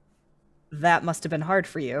 that must have been hard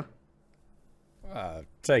for you.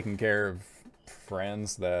 Taking care of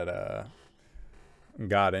friends that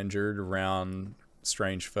got injured around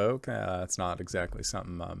strange folk. That's not exactly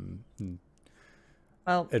something I'm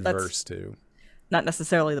adverse to. Not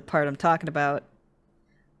necessarily the part I'm talking about.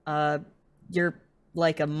 You're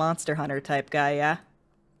like a monster hunter type guy, yeah?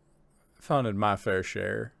 I've hunted my fair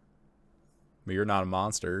share. But you're not a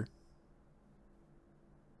monster.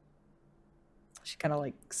 She kind of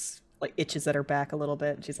like itches at her back a little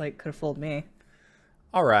bit. She's like, could have fooled me.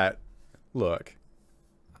 All right. Look.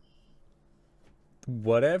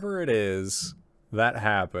 Whatever it is that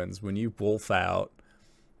happens when you wolf out,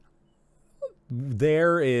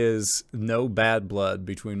 there is no bad blood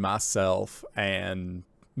between myself and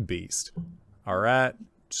Beast. All right?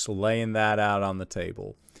 Just laying that out on the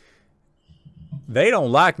table. They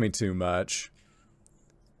don't like me too much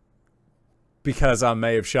because I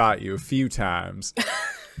may have shot you a few times.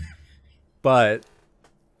 But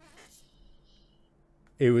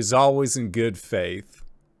it was always in good faith.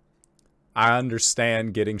 I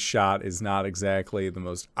understand getting shot is not exactly the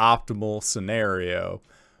most optimal scenario,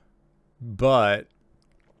 but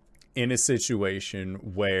in a situation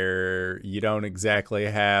where you don't exactly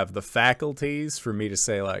have the faculties for me to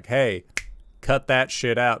say like, hey, cut that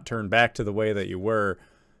shit out, turn back to the way that you were,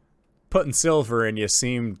 putting silver in you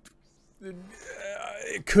seemed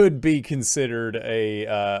it could be considered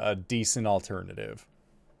a decent alternative.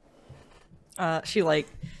 She like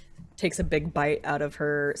takes a big bite out of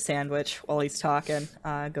her sandwich while he's talking,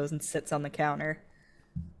 goes and sits on the counter.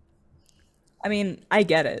 I mean, I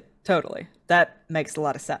get it, totally. That makes a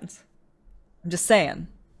lot of sense. I'm just saying,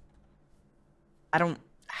 I don't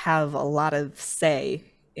have a lot of say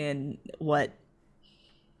in what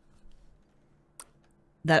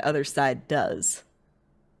that other side does.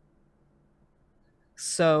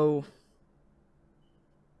 So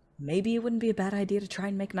maybe it wouldn't be a bad idea to try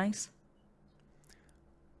and make nice.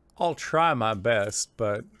 I'll try my best,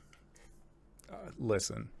 but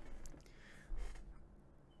listen.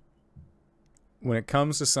 When it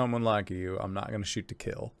comes to someone like you, I'm not going to shoot to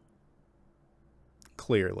kill.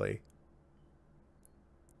 Clearly.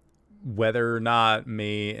 Whether or not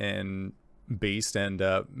me and Beast end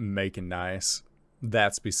up making nice,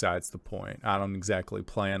 that's besides the point. I don't exactly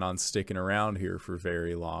plan on sticking around here for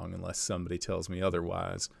very long unless somebody tells me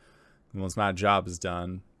otherwise. Once my job is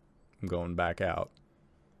done, I'm going back out.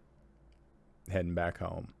 Heading back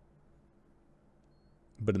home.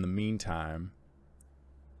 But in the meantime,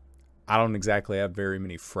 I don't exactly have very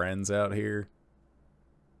many friends out here.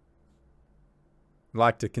 I'd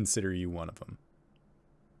like to consider you one of them.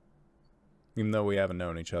 Even though we haven't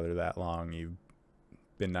known each other that long, you've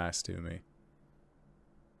been nice to me.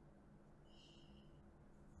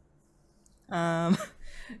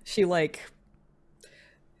 She like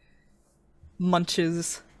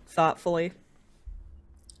munches thoughtfully.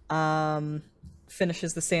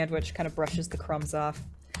 Finishes the sandwich, kind of brushes the crumbs off,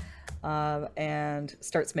 and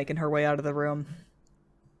starts making her way out of the room.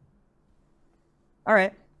 All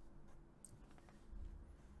right.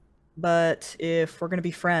 But if we're going to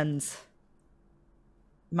be friends,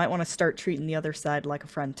 you might want to start treating the other side like a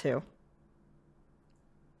friend too.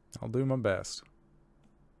 I'll do my best.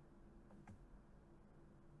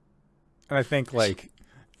 And I think like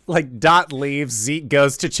Dot leaves, Zeek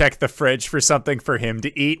goes to check the fridge for something for him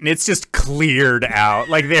to eat, and it's just cleared out.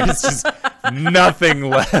 Like there's just nothing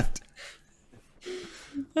left.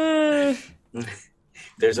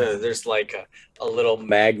 There's like a little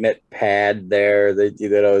magnet pad there that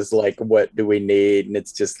is like, what do we need? And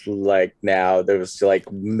it's just like, now there's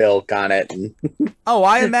like milk on it. And oh,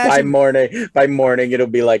 I imagine by morning it'll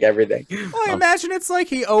be like everything. Well, I imagine it's like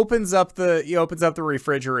he opens up the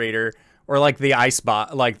refrigerator or like the ice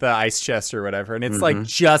chest or whatever, and it's like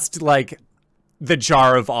just like the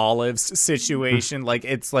jar of olives situation. Like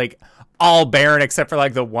it's like all barren except for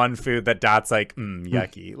like the one food that Dot's like,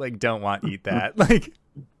 yucky. Like don't want to eat that. Like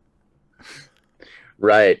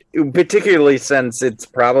right. Particularly since it's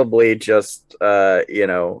probably just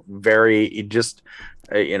very just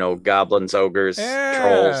goblins, ogres,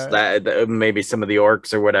 trolls, that maybe some of the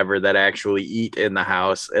orcs or whatever that actually eat in the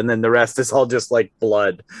house, and then the rest is all just like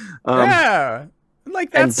blood.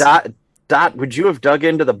 Like that's... And Dot, would you have dug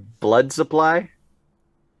into the blood supply?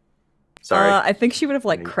 Sorry, I think she would have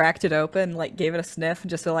like cracked it open, like gave it a sniff, and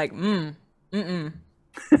just be like,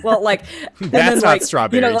 Well, like that's then, not like,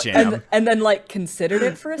 strawberry jam. And then like considered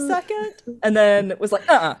it for a second, and then was like,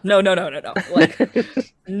 no, like,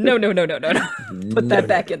 no. Put that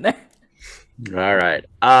back in there. All right.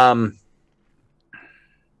 I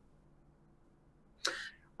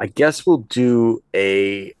guess we'll do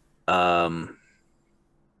a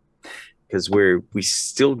because we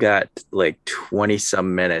still got like 20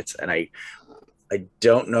 some minutes, and I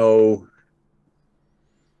don't know.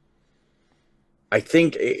 I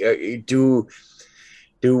think, do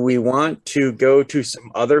we want to go to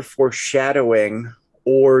some other foreshadowing,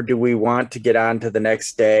 or do we want to get on to the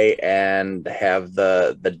next day and have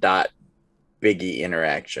the Dot Biggie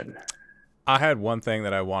interaction? I had one thing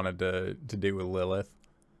that I wanted to do with Lilith.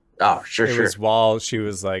 Oh, sure. It was while she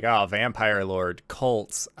was like, oh, vampire lord,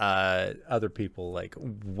 cults, other people, like,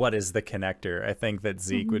 what is the connector? I think that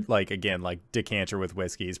Zeek would, like, again, like, decanter with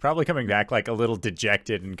whiskey. He's probably coming back, like, a little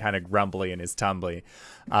dejected and kind of grumbly in his tumbly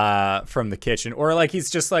from the kitchen. Or, like,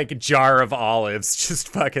 he's just, like, a jar of olives, just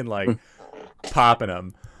fucking, like, popping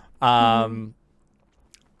them.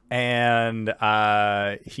 And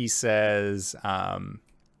he says, I'm...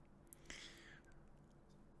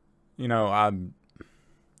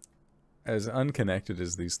 as unconnected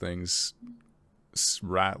as these things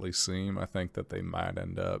rightly seem, I think that they might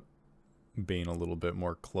end up being a little bit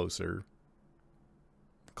more closer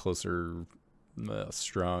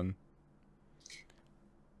strung.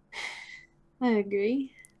 I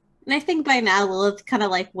agree. And I think by now Lilith kind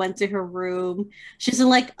of like went to her room. She's in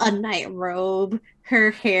like a night robe.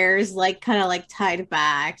 Her hair's like kind of like tied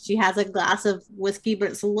back. She has a glass of whiskey,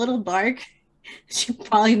 but it's a little dark. She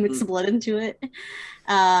probably mixed blood into it.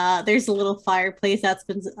 There's a little fireplace that's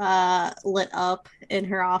been lit up in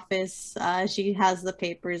her office. She has the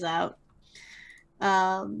papers out.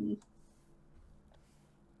 I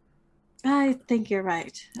think you're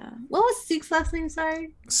right. What was Zeke's last name?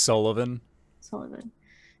 Sorry? Sullivan.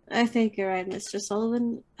 I think you're right, Mr.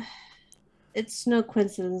 Sullivan. It's no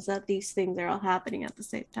coincidence that these things are all happening at the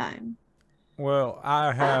same time. Well,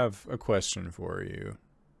 I have a question for you.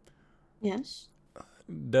 Yes.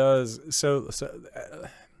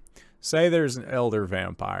 Say there's an elder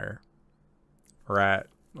vampire, right?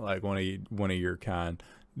 like one of your kind,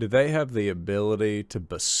 do they have the ability to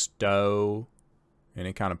bestow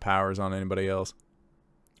any kind of powers on anybody else?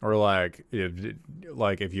 Or like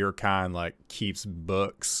if your kind like keeps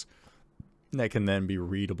books that can then be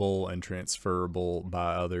readable and transferable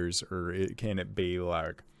by others, or can it be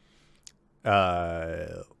like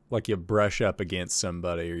you brush up against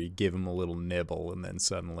somebody or you give them a little nibble and then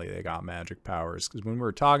suddenly they got magic powers? Because when we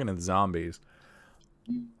were talking to the zombies,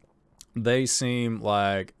 they seem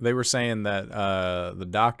like they were saying that the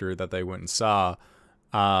doctor that they went and saw,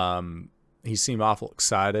 he seemed awful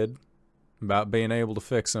excited about being able to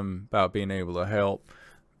fix them, about being able to help,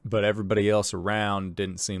 but everybody else around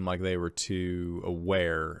didn't seem like they were too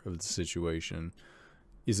aware of the situation.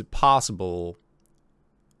 Is it possible,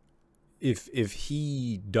 if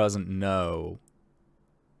he doesn't know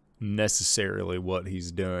necessarily what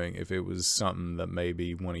he's doing, if it was something that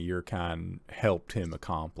maybe one of your kind helped him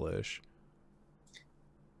accomplish?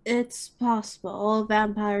 It's possible. All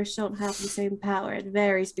vampires don't have the same power. It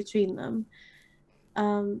varies between them.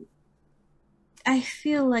 I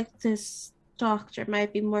feel like this doctor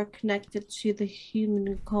might be more connected to the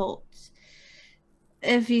human cult.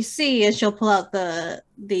 If you see, and she'll pull out the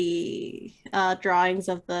drawings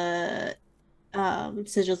of the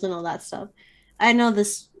sigils and all that stuff. I know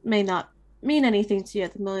this may not mean anything to you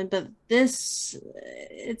at the moment, but it's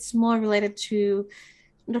more related to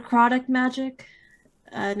necrotic magic.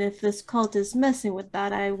 And if this cult is messing with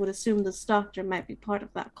that, I would assume this doctor might be part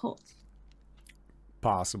of that cult.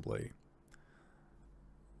 Possibly.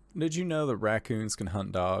 Did you know that raccoons can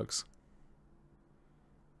hunt dogs?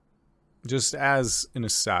 Just as an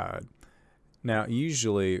aside. Now,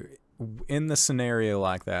 usually, in the scenario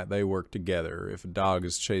like that, they work together. If a dog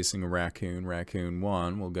is chasing a raccoon, raccoon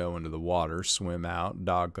 1 will go into the water, swim out,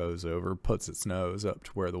 dog goes over, puts its nose up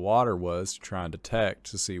to where the water was to try and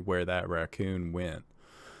detect to see where that raccoon went.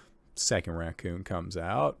 Second raccoon comes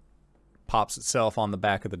out, pops itself on the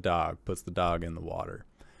back of the dog, puts the dog in the water.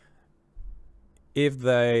 If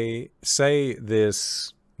they say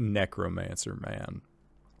this necromancer man,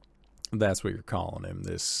 that's what you're calling him,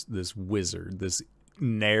 this wizard, this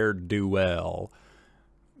ne'er-do-well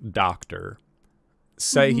doctor,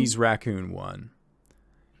 say he's raccoon 1,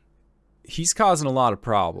 he's causing a lot of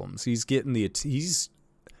problems. He's causing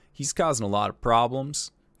a lot of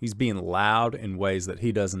problems. He's being loud in ways that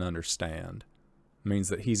he doesn't understand. It means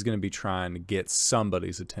that he's going to be trying to get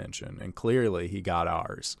somebody's attention, and clearly he got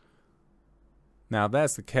ours. Now, if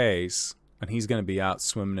that's the case, and he's going to be out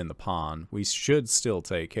swimming in the pond, we should still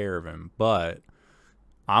take care of him, but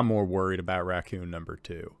I'm more worried about raccoon number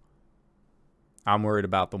 2. I'm worried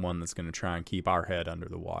about the one that's going to try and keep our head under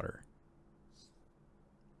the water.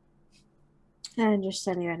 I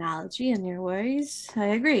understand your analogy and your worries. I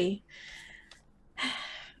agree.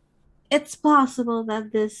 It's possible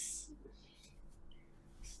that this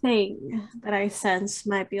thing that I sense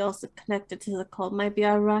might be also connected to the cult, might be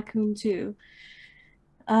our raccoon too.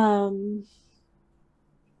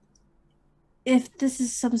 If this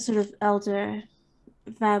is some sort of elder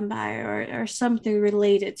vampire or something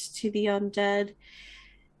related to the undead,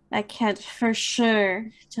 I can't for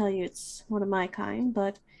sure tell you it's one of my kind,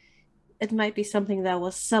 but it might be something that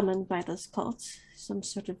was summoned by this cult, some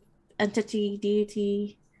sort of entity,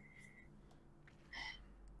 deity.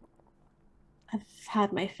 I've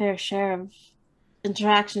had my fair share of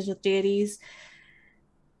interactions with deities.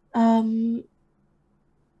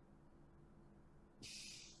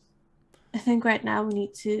 I think right now we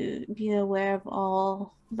need to be aware of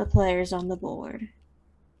all the players on the board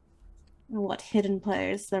and what hidden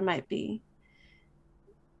players there might be.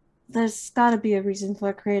 There's got to be a reason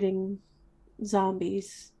for creating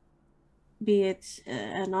zombies, be it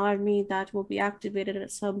an army that will be activated at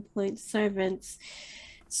some point, servants,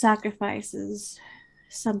 sacrifices,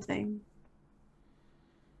 something.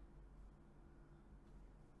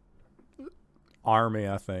 Army,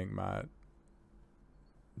 I think, might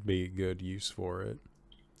be a good use for it.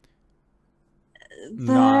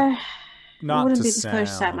 Not wouldn't to be the sound,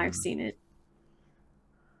 first time I've seen it.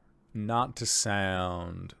 Not to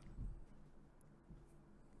sound...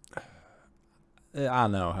 I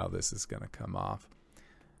know how this is going to come off.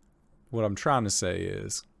 What I'm trying to say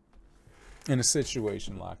is, in a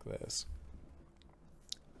situation like this,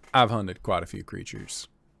 I've hunted quite a few creatures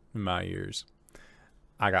in my years.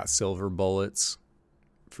 I got silver bullets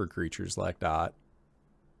for creatures like Dot.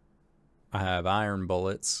 I have iron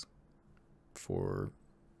bullets for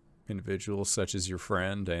individuals such as your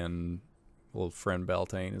friend and little friend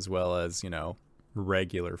Beltane, as well as, you know,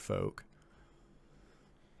 regular folk.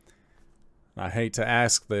 I hate to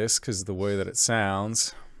ask this because of the way that it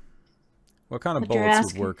sounds. What kind of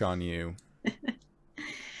bullets would work on you?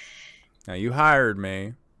 Now, you hired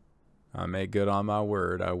me. I make good on my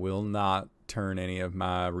word. I will not turn any of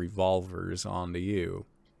my revolvers onto you.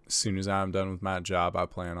 As soon as I'm done with my job, I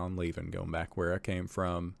plan on leaving, going back where I came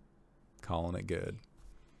from, calling it good.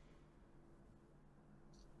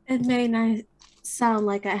 It may not sound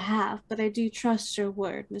like I have, but I do trust your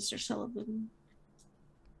word, Mr. Sullivan.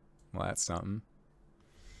 Well, that's something.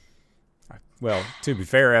 Well, to be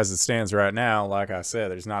fair, as it stands right now, like I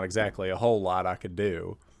said, there's not exactly a whole lot I could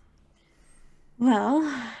do. Well,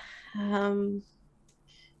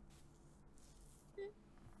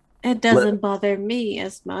 it doesn't bother me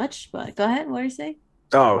as much, but go ahead. What are you saying?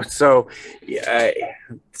 Oh, so yeah,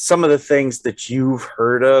 some of the things that you've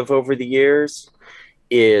heard of over the years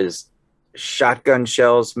is shotgun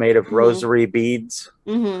shells made of rosary beads,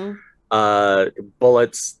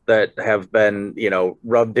 bullets that have been,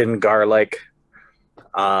 rubbed in garlic.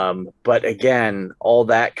 But again, all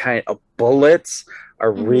that kind of bullets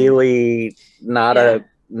are really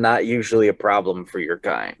not usually a problem for your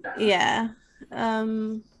kind. Yeah.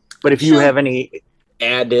 But if you have any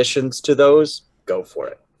additions to those, go for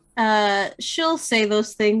it. She'll say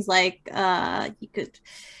those things like, you could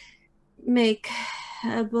make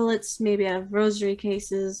bullets maybe out of rosary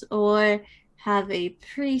cases, or have a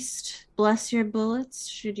priest bless your bullets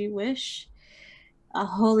should you wish.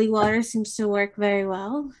 Holy water seems to work very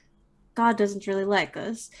well. God doesn't really like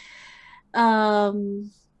us.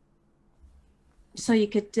 So you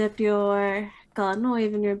could dip your gun or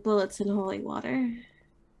even your bullets in holy water.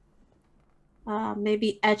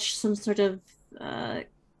 Maybe etch some sort of I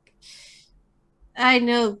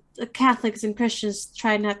know Catholics and Christians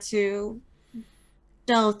try not to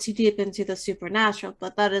delve too deep into the supernatural,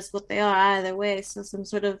 but that is what they are either way. So some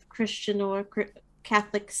sort of Christian or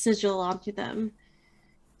Catholic sigil onto them.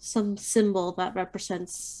 Some symbol that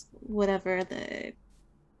represents whatever they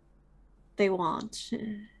want.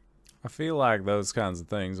 I feel like those kinds of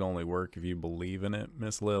things only work if you believe in it,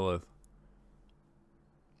 Miss Lilith.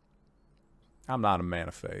 I'm not a man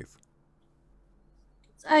of faith.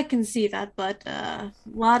 I can see that, but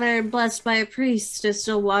water blessed by a priest is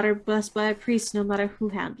still water blessed by a priest no matter who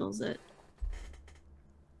handles it.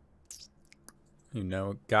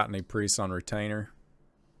 Got any priests on retainer?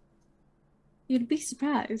 You'd be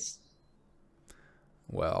surprised.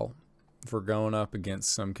 Well, if we're going up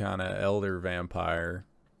against some kind of elder vampire,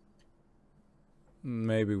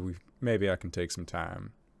 maybe I can take some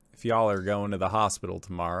time. If y'all are going to the hospital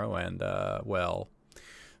tomorrow, and well,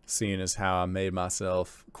 seeing as how I made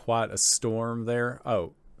myself quite a storm there.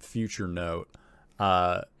 Oh, future note.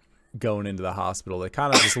 Going into the hospital, they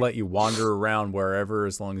kind of just let you wander around wherever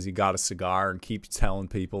as long as you got a cigar and keep telling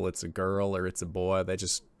people it's a girl or it's a boy. They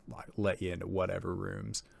just let you into whatever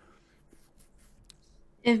rooms.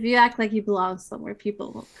 If you act like you belong somewhere,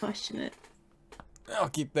 people won't question it. I'll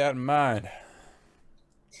keep that in mind.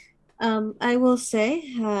 I will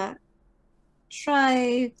say,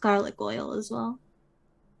 try garlic oil as well.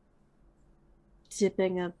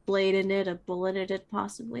 Dipping a blade in it, a bullet in it,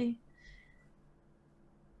 possibly.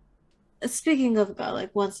 Speaking of garlic,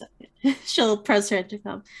 1 second. She'll press her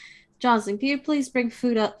intercom. Johnson, can you please bring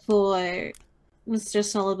food up for Mr.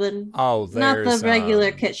 Sullivan? Oh, not the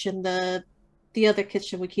regular kitchen, the other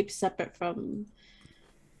kitchen we keep separate from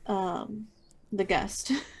the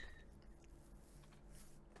guest.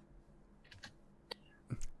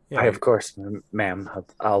 Yeah. Of course, ma'am.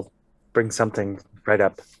 I'll bring something right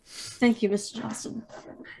up. Thank you, Mr. Johnson.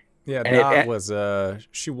 Yeah, Dot was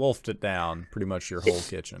she wolfed it down pretty much your whole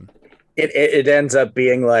kitchen. It ends up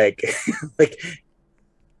being like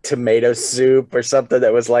tomato soup or something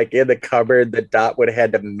that was like in the cupboard that Dot would have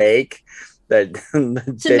had to make.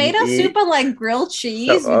 Tomato soup and like grilled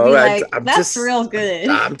cheese would be like, that's real good.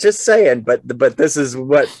 I'm just saying, but this is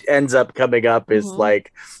what ends up coming up is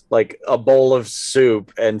like a bowl of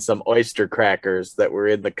soup and some oyster crackers that were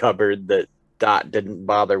in the cupboard that Dot didn't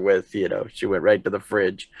bother with. She went right to the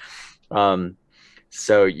fridge.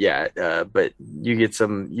 So yeah, but you get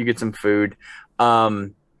some food.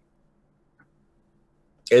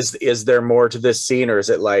 Is there more to this scene, or is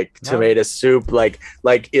it like tomato soup? Like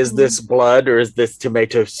is this blood or is this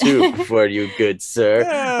tomato soup for you, good sir?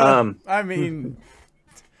 I mean,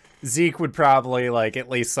 Zeek would probably at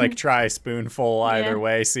least try a spoonful either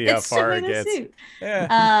way, see how far it gets. Soup.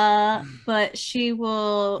 Yeah. But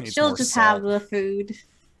she'll just have the food.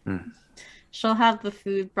 She'll have the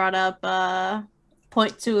food brought up.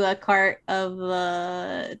 Point to a cart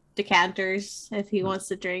of decanters if he wants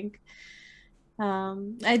to drink.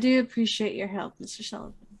 I do appreciate your help, Mr.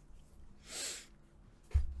 Sullivan.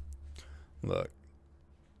 Look,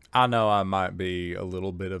 I know I might be a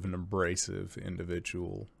little bit of an abrasive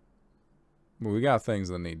individual, But we got things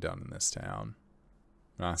that need done in this town.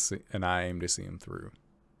 And I aim to see them through.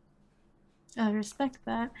 I respect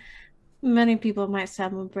that. Many people might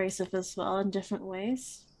sound abrasive as well in different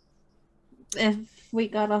ways. If we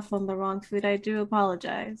got off on the wrong foot, I do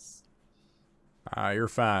apologize. You're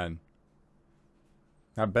fine.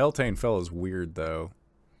 That Beltane fella's weird, though.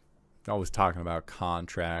 Always talking about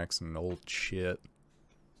contracts and old shit.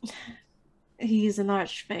 He's an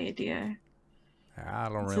archfey, dear. I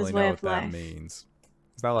don't It's really his know way what of that life. means.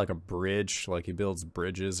 Is that like a bridge? Like he builds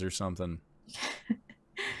bridges or something?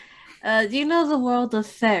 Do you know the world of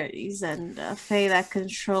fairies and fae that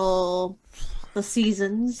control the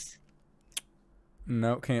seasons?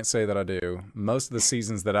 No, can't say that I do. Most of the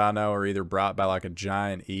seasons that I know are either brought by like a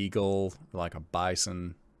giant eagle or like a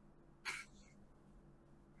bison.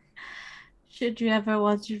 Should you ever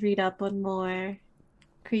want to read up on more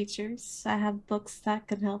creatures, I have books that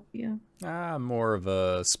can help you. I'm more of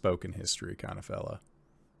a spoken history kind of fella.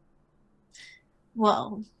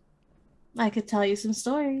 Well, I could tell you some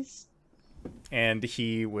stories. And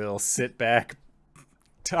he will sit back,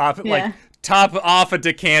 top Yeah. off a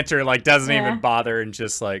decanter, like doesn't Yeah. even bother, and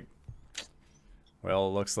just like, well,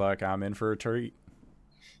 it looks like I'm in for a treat.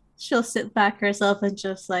 She'll sit back herself and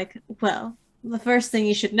just like, well, the first thing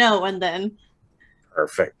you should know, and then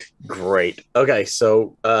Perfect. Great. Okay,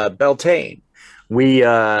 so Beltane, we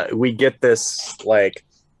get this like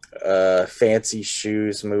fancy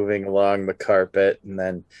shoes moving along the carpet, and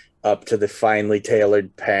then up to the finely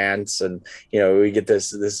tailored pants, and we get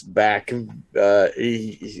this back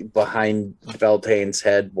behind Beltane's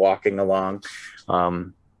head walking along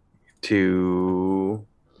to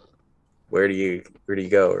where do you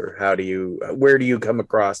go, or where do you come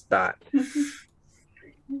across Dot?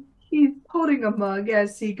 He's holding a mug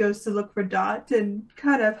as he goes to look for Dot, and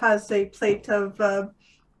kind of has a plate of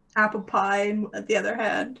apple pie at the other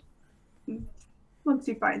hand. Once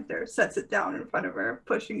he finds her, sets it down in front of her,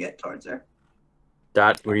 pushing it towards her.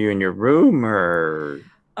 Dot, were you in your room, or?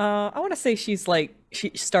 I want to say she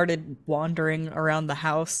started wandering around the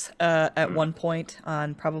house at one point,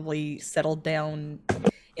 and probably settled down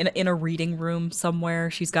in a reading room somewhere.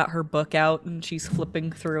 She's got her book out and she's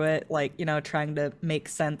flipping through it, like, trying to make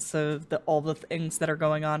sense of all the things that are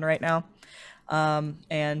going on right now.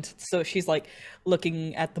 And so she's like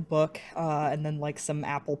looking at the book, and then like some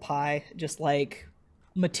apple pie just like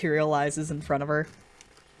materializes in front of her.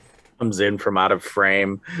 Comes in from out of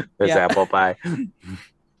frame. There's Yeah. apple pie.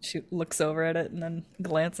 She looks over at it and then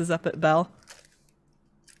glances up at Belle.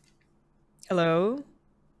 Hello?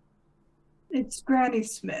 It's Granny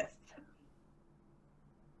Smith.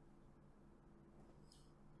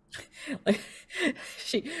 Like,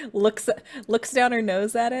 she looks down her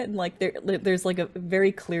nose at it, and like there's like a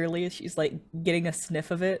very clearly she's like getting a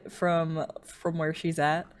sniff of it from where she's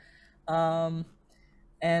at, and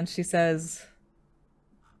she says,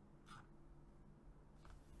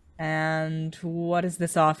 "And what is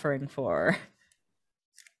this offering for?"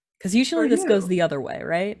 Because usually For this goes you. the other way,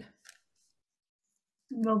 right?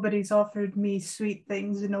 Nobody's offered me sweet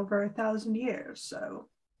things in over 1,000 years, so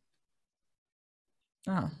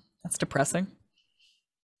Oh, that's depressing.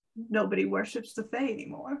 nobody worships the Fae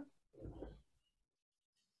anymore.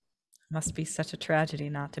 Must be such a tragedy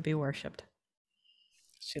not to be worshipped.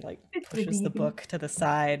 She like It's pushes the relieving. book to the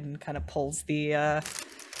side and kind of pulls the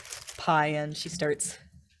pie in. She starts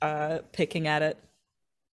picking at it.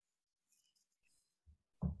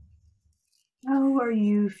 How are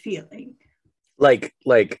you feeling? Like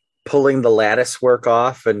pulling the lattice work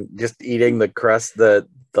off and just eating the crust, the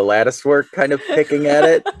lattice work, kind of picking at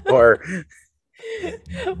it, or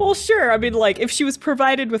Well, sure. I mean, like if she was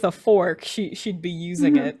provided with a fork, she'd be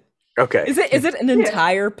using Mhm. it. okay. Is it an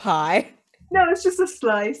entire pie? No, it's just a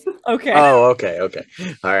slice. Okay. Oh, okay.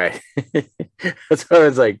 All right. So I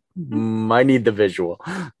was like, I need the visual.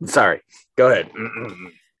 Sorry. Go ahead.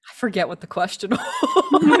 I forget what the question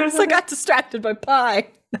was. I got distracted by pie.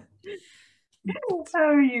 How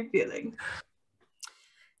are you feeling?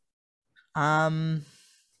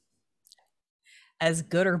 As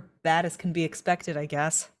good or bad as can be expected, I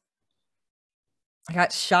guess. I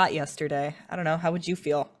got shot yesterday. I don't know. How would you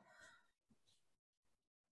feel?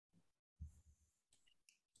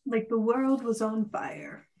 Like the world was on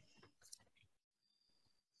fire.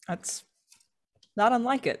 That's not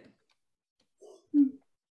unlike it.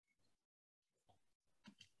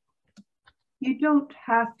 You don't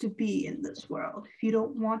have to be in this world if you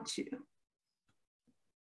don't want to.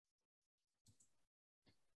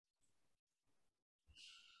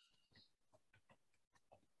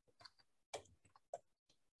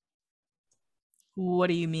 What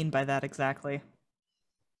do you mean by that exactly?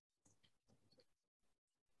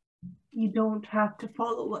 You don't have to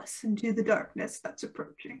follow us into the darkness that's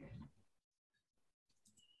approaching.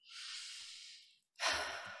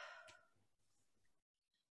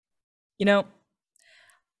 You know,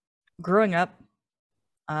 growing up,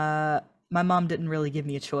 my mom didn't really give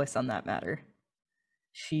me a choice on that matter.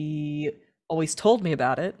 She always told me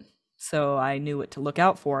about it, so I knew what to look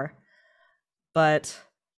out for. But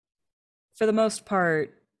for the most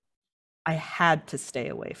part, I had to stay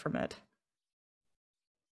away from it.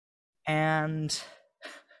 And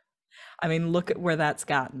I mean, look at where that's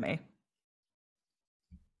gotten me.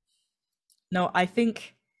 No, I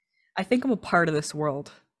think I'm a part of this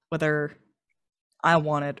world, whether I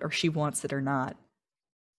want it or she wants it or not.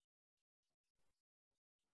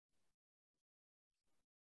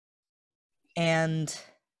 And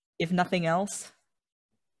if nothing else,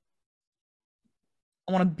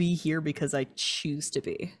 I want to be here because I choose to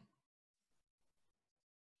be.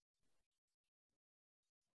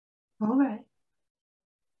 All right.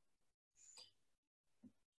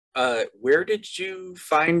 Where did you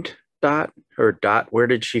find Dot? Or Dot, where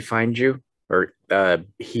did she find you? Or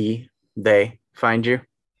they find you?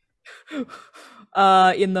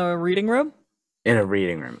 In the reading room? In a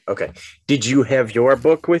reading room. Okay. Did you have your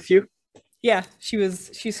book with you? Yeah,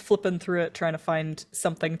 she's flipping through it, trying to find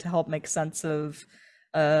something to help make sense of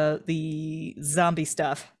the zombie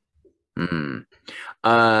stuff.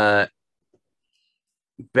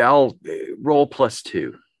 Bell, roll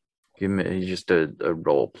 +2. Give me just a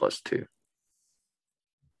roll +2.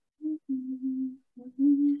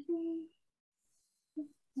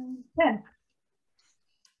 10.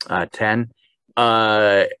 10.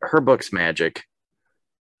 Her book's magic.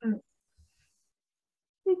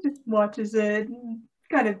 He just watches it and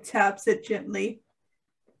kind of taps it gently.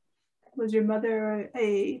 Was your mother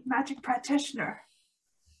a magic practitioner?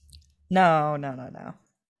 No.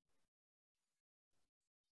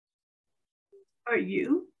 Are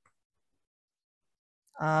you?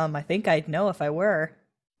 I think I'd know if I were.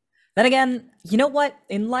 Then again, you know what?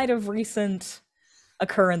 In light of recent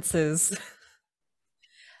occurrences,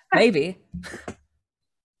 maybe.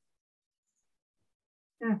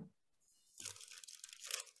 Yeah.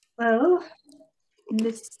 Well,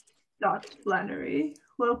 Miss Dot Flannery,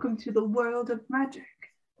 welcome to the world of magic.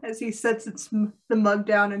 As he sets the mug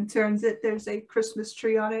down and turns it, there's a Christmas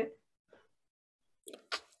tree on it.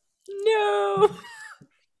 No.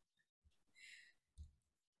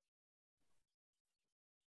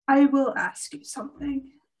 I will ask you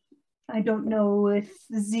something. I don't know if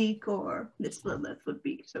Zeek or Miss Lilith would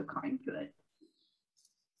be so kind to it.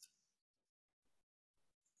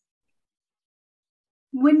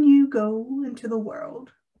 When you go into the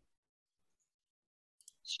world,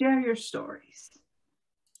 share your stories.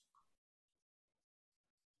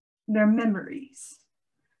 They're memories.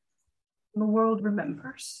 The world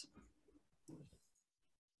remembers.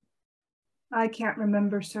 I can't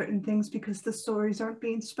remember certain things because the stories aren't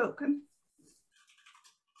being spoken.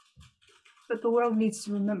 But the world needs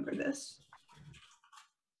to remember this.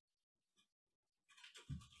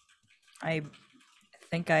 I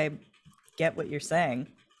think I get what you're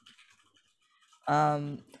saying.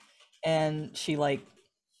 And she like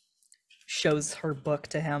shows her book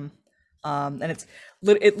to him. And it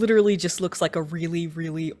literally just looks like a really,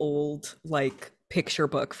 really old like picture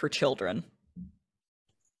book for children.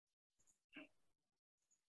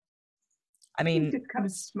 I mean, You just kind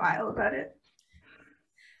of smile about it.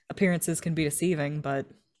 Appearances can be deceiving, but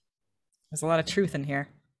there's a lot of truth in here.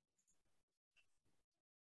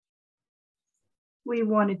 We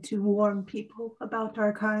wanted to warn people about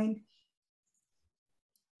our kind.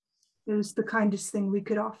 It was the kindest thing we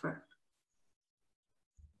could offer.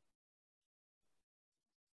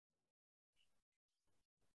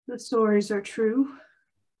 The stories are true,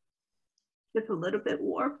 if a little bit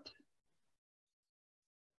warped.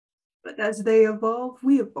 But as they evolve,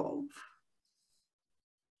 we evolve.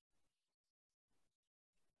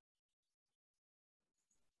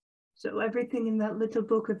 So everything in that little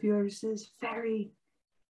book of yours is very,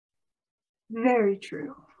 very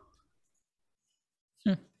true.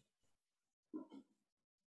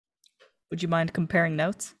 Would you mind comparing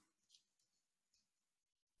notes?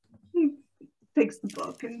 He takes the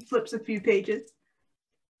book and flips a few pages.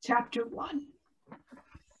 Chapter 1.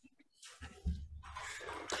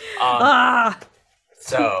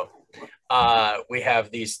 So we have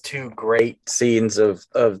these two great scenes of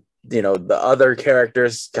the other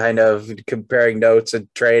characters kind of comparing notes and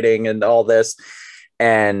trading and all this,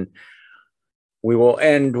 and we will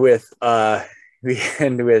end with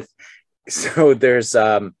so there's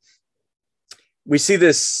we see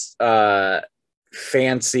this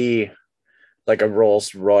fancy, like a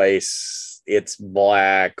Rolls Royce it's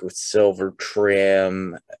black with silver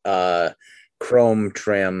trim, chrome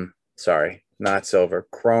trim. Sorry, not silver,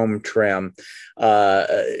 chrome trim.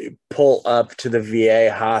 Pull up to the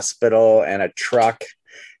VA hospital, and a truck,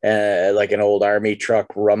 like an old army truck,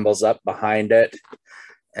 rumbles up behind it,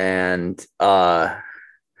 and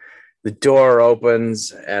the door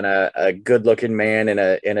opens, and a good-looking man in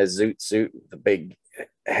a zoot suit with a big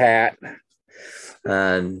hat,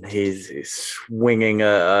 and he's swinging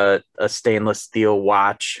a stainless steel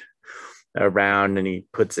watch around, and he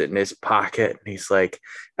puts it in his pocket, and he's like,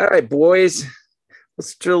 "All right, boys,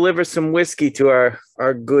 let's deliver some whiskey to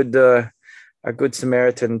our good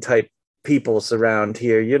Samaritan type peoples around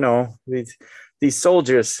here. You know, these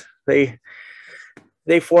soldiers, they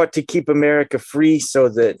fought to keep America free so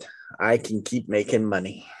that I can keep making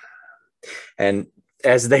money." And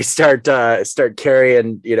as they start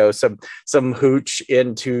carrying, you know, some hooch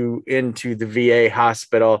into the VA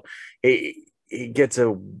hospital, he gets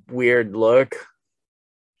a weird look.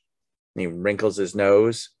 He wrinkles his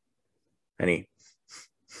nose, and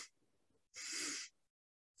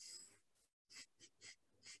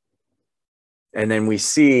then we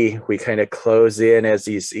kind of close in as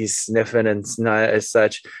he's sniffing and as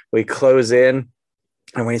such. We close in,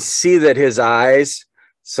 and we see that his eyes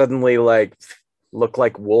suddenly look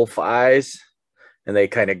like wolf eyes, and they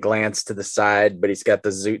kind of glance to the side, but he's got the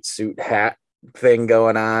zoot suit hat thing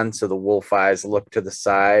going on, so the wolf eyes look to the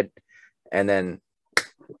side, and then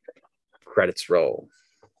credits roll.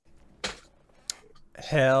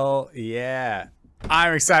 Hell yeah.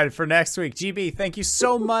 I'm excited for next week. GB, thank you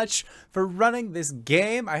so much for running this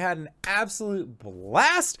game. I had an absolute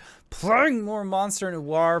blast playing more Monster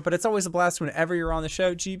Noire, but it's always a blast whenever you're on the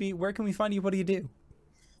show. GB, where can we find you? What do you do?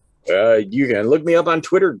 You can look me up on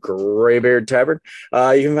Twitter, Greybeard Tavern.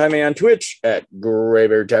 You can find me on Twitch at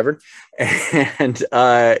Greybeard Tavern. And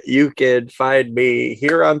you can find me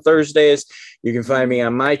here on Thursdays. You can find me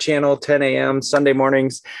on my channel, 10 a.m. Sunday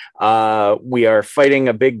mornings. We are fighting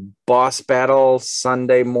a big boss battle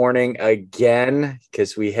Sunday morning again,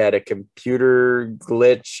 because we had a computer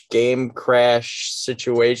glitch game crash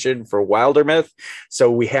situation for Wildermyth.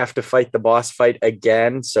 So we have to fight the boss fight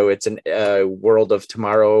again. So it's a World of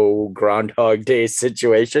Tomorrow Groundhog Day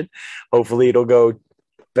situation. Hopefully it'll go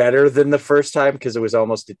better than the first time, because it was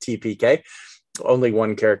almost a TPK. Only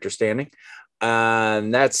one character standing.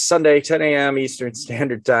 And that's Sunday, 10 a.m. Eastern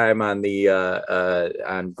Standard Time on the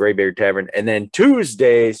on Greybeard Tavern. And then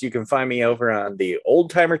Tuesdays, you can find me over on the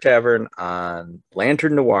Old Timer Tavern on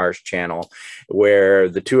Lantern Noire's channel, where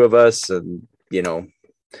the two of us and,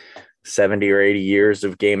 70 or 80 years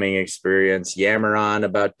of gaming experience yammer on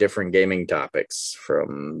about different gaming topics,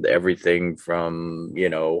 from everything from,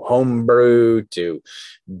 homebrew to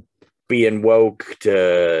being woke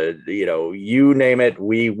to, you name it.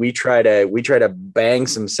 We try to bang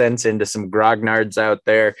some sense into some grognards out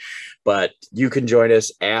there, but you can join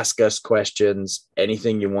us, ask us questions,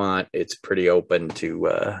 anything you want. It's pretty open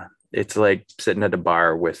to, it's like sitting at a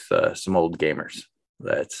bar with some old gamers.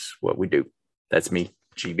 That's what we do. That's me,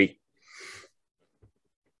 GB.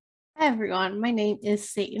 Hi everyone, my name is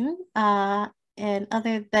Satan, and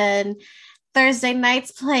other than Thursday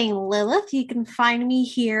nights playing Lilith, you can find me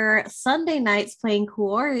here Sunday nights playing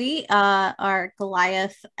Kuori, our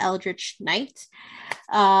Goliath Eldritch Knight,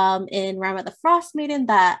 in Rime of the Frost Maiden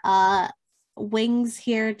that Wings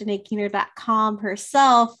here, DanaeKeener.com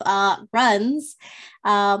herself runs,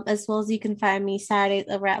 as well as you can find me Saturdays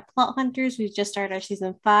over at Plot Hunters. We've just started our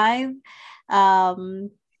season 5.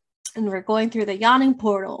 And we're going through the Yawning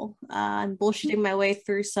Portal. I'm bullshitting my way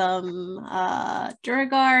through some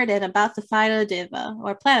Duragard and about to fight a Diva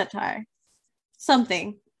or Planetar.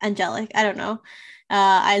 Something angelic. I don't know.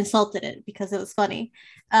 I insulted it because it was funny.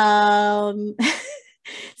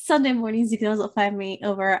 Sunday mornings, you can also find me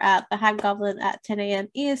over at the Hobgoblin at 10 a.m.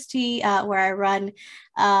 EST, where I run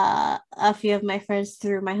a few of my friends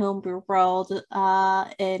through my homebrew world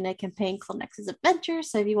in a campaign called Nexus Adventure.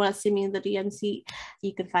 So if you want to see me in the DM seat,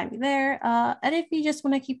 you can find me there. And if you just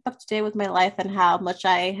want to keep up to date with my life and how much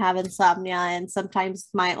I have insomnia and sometimes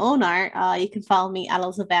my own art, you can follow me at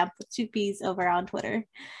Elizavamp with 2 P's over on Twitter.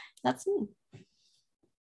 That's me.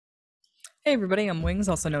 Hey everybody, I'm Wings,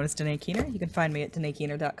 also known as Danae Keener. You can find me at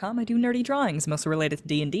DanaeKeener.com. I do nerdy drawings, mostly related to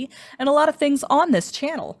D&D, and a lot of things on this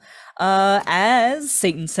channel. As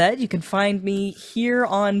Satan said, you can find me here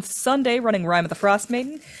on Sunday running Rime of the Frost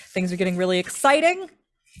Maiden. Things are getting really exciting.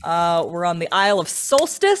 We're on the Isle of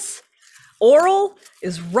Solstice. Oral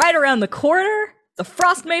is right around the corner. The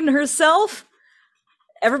Frost Maiden herself.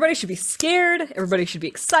 Everybody should be scared. Everybody should be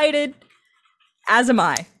excited. As am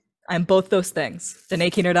I. I'm both those things.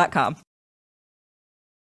 DanaeKeener.com.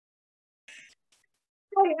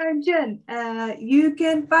 Hi, I'm Jen. You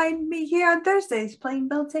can find me here on Thursdays playing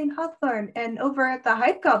Beltane Hawthorne, and over at the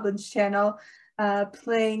Hype Goblins channel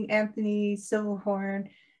playing Anthony Silverhorn,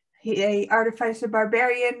 a Artificer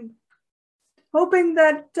Barbarian, hoping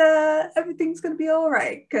that everything's going to be all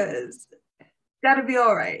right, because gotta be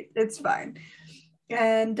all right. It's fine.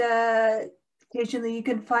 And occasionally you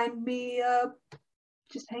can find me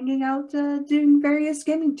just hanging out doing various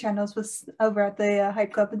gaming channels with over at the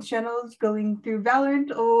Hype Goblins channels, going through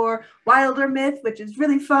Valorant or Wild or Myth, which is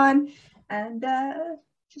really fun, and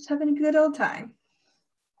just having a good old time.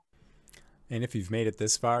 And if you've made it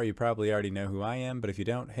this far, you probably already know who I am, but if you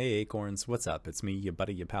don't, hey Acorns, what's up? It's me, your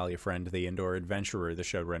buddy, your pal, your friend, the Indoor Adventurer, the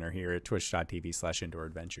showrunner here at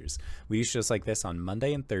twitch.tv/indooradventures. We do shows like this on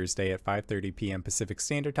Monday and Thursday at 5:30 p.m. Pacific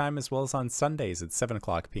Standard Time, as well as on Sundays at 7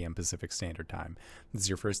 o'clock p.m. Pacific Standard Time. If this is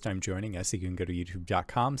your first time joining us, you can go to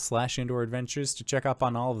youtube.com/indooradventures to check up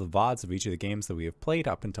on all of the VODs of each of the games that we have played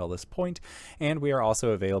up until this point, and we are also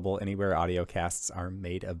available anywhere audio casts are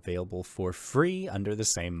made available for free under the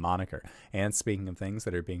same moniker. And speaking of things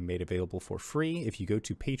that are being made available for free, if you go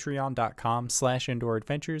to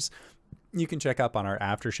patreon.com/indooradventures, you can check up on our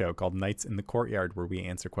after show called Nights in the Courtyard, where we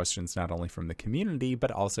answer questions not only from the community, but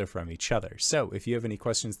also from each other. So if you have any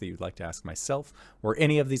questions that you'd like to ask myself or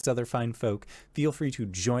any of these other fine folk, feel free to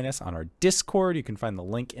join us on our Discord. You can find the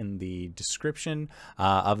link in the description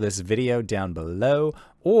of this video down below,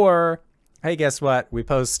 or hey, guess what? We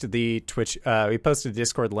post the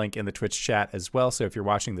Discord link in the Twitch chat as well. So if you're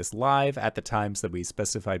watching this live at the times that we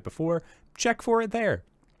specified before, check for it there.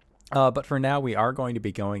 But for now, we are going to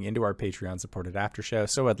be going into our Patreon-supported after show.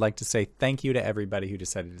 So I'd like to say thank you to everybody who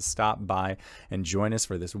decided to stop by and join us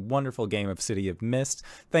for this wonderful game of City of Mist.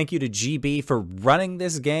 Thank you to GB for running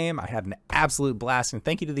this game. I had an absolute blast. And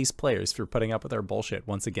thank you to these players for putting up with our bullshit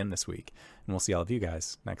once again this week. And we'll see all of you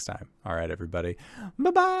guys next time. All right, everybody.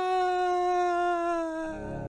 Bye-bye.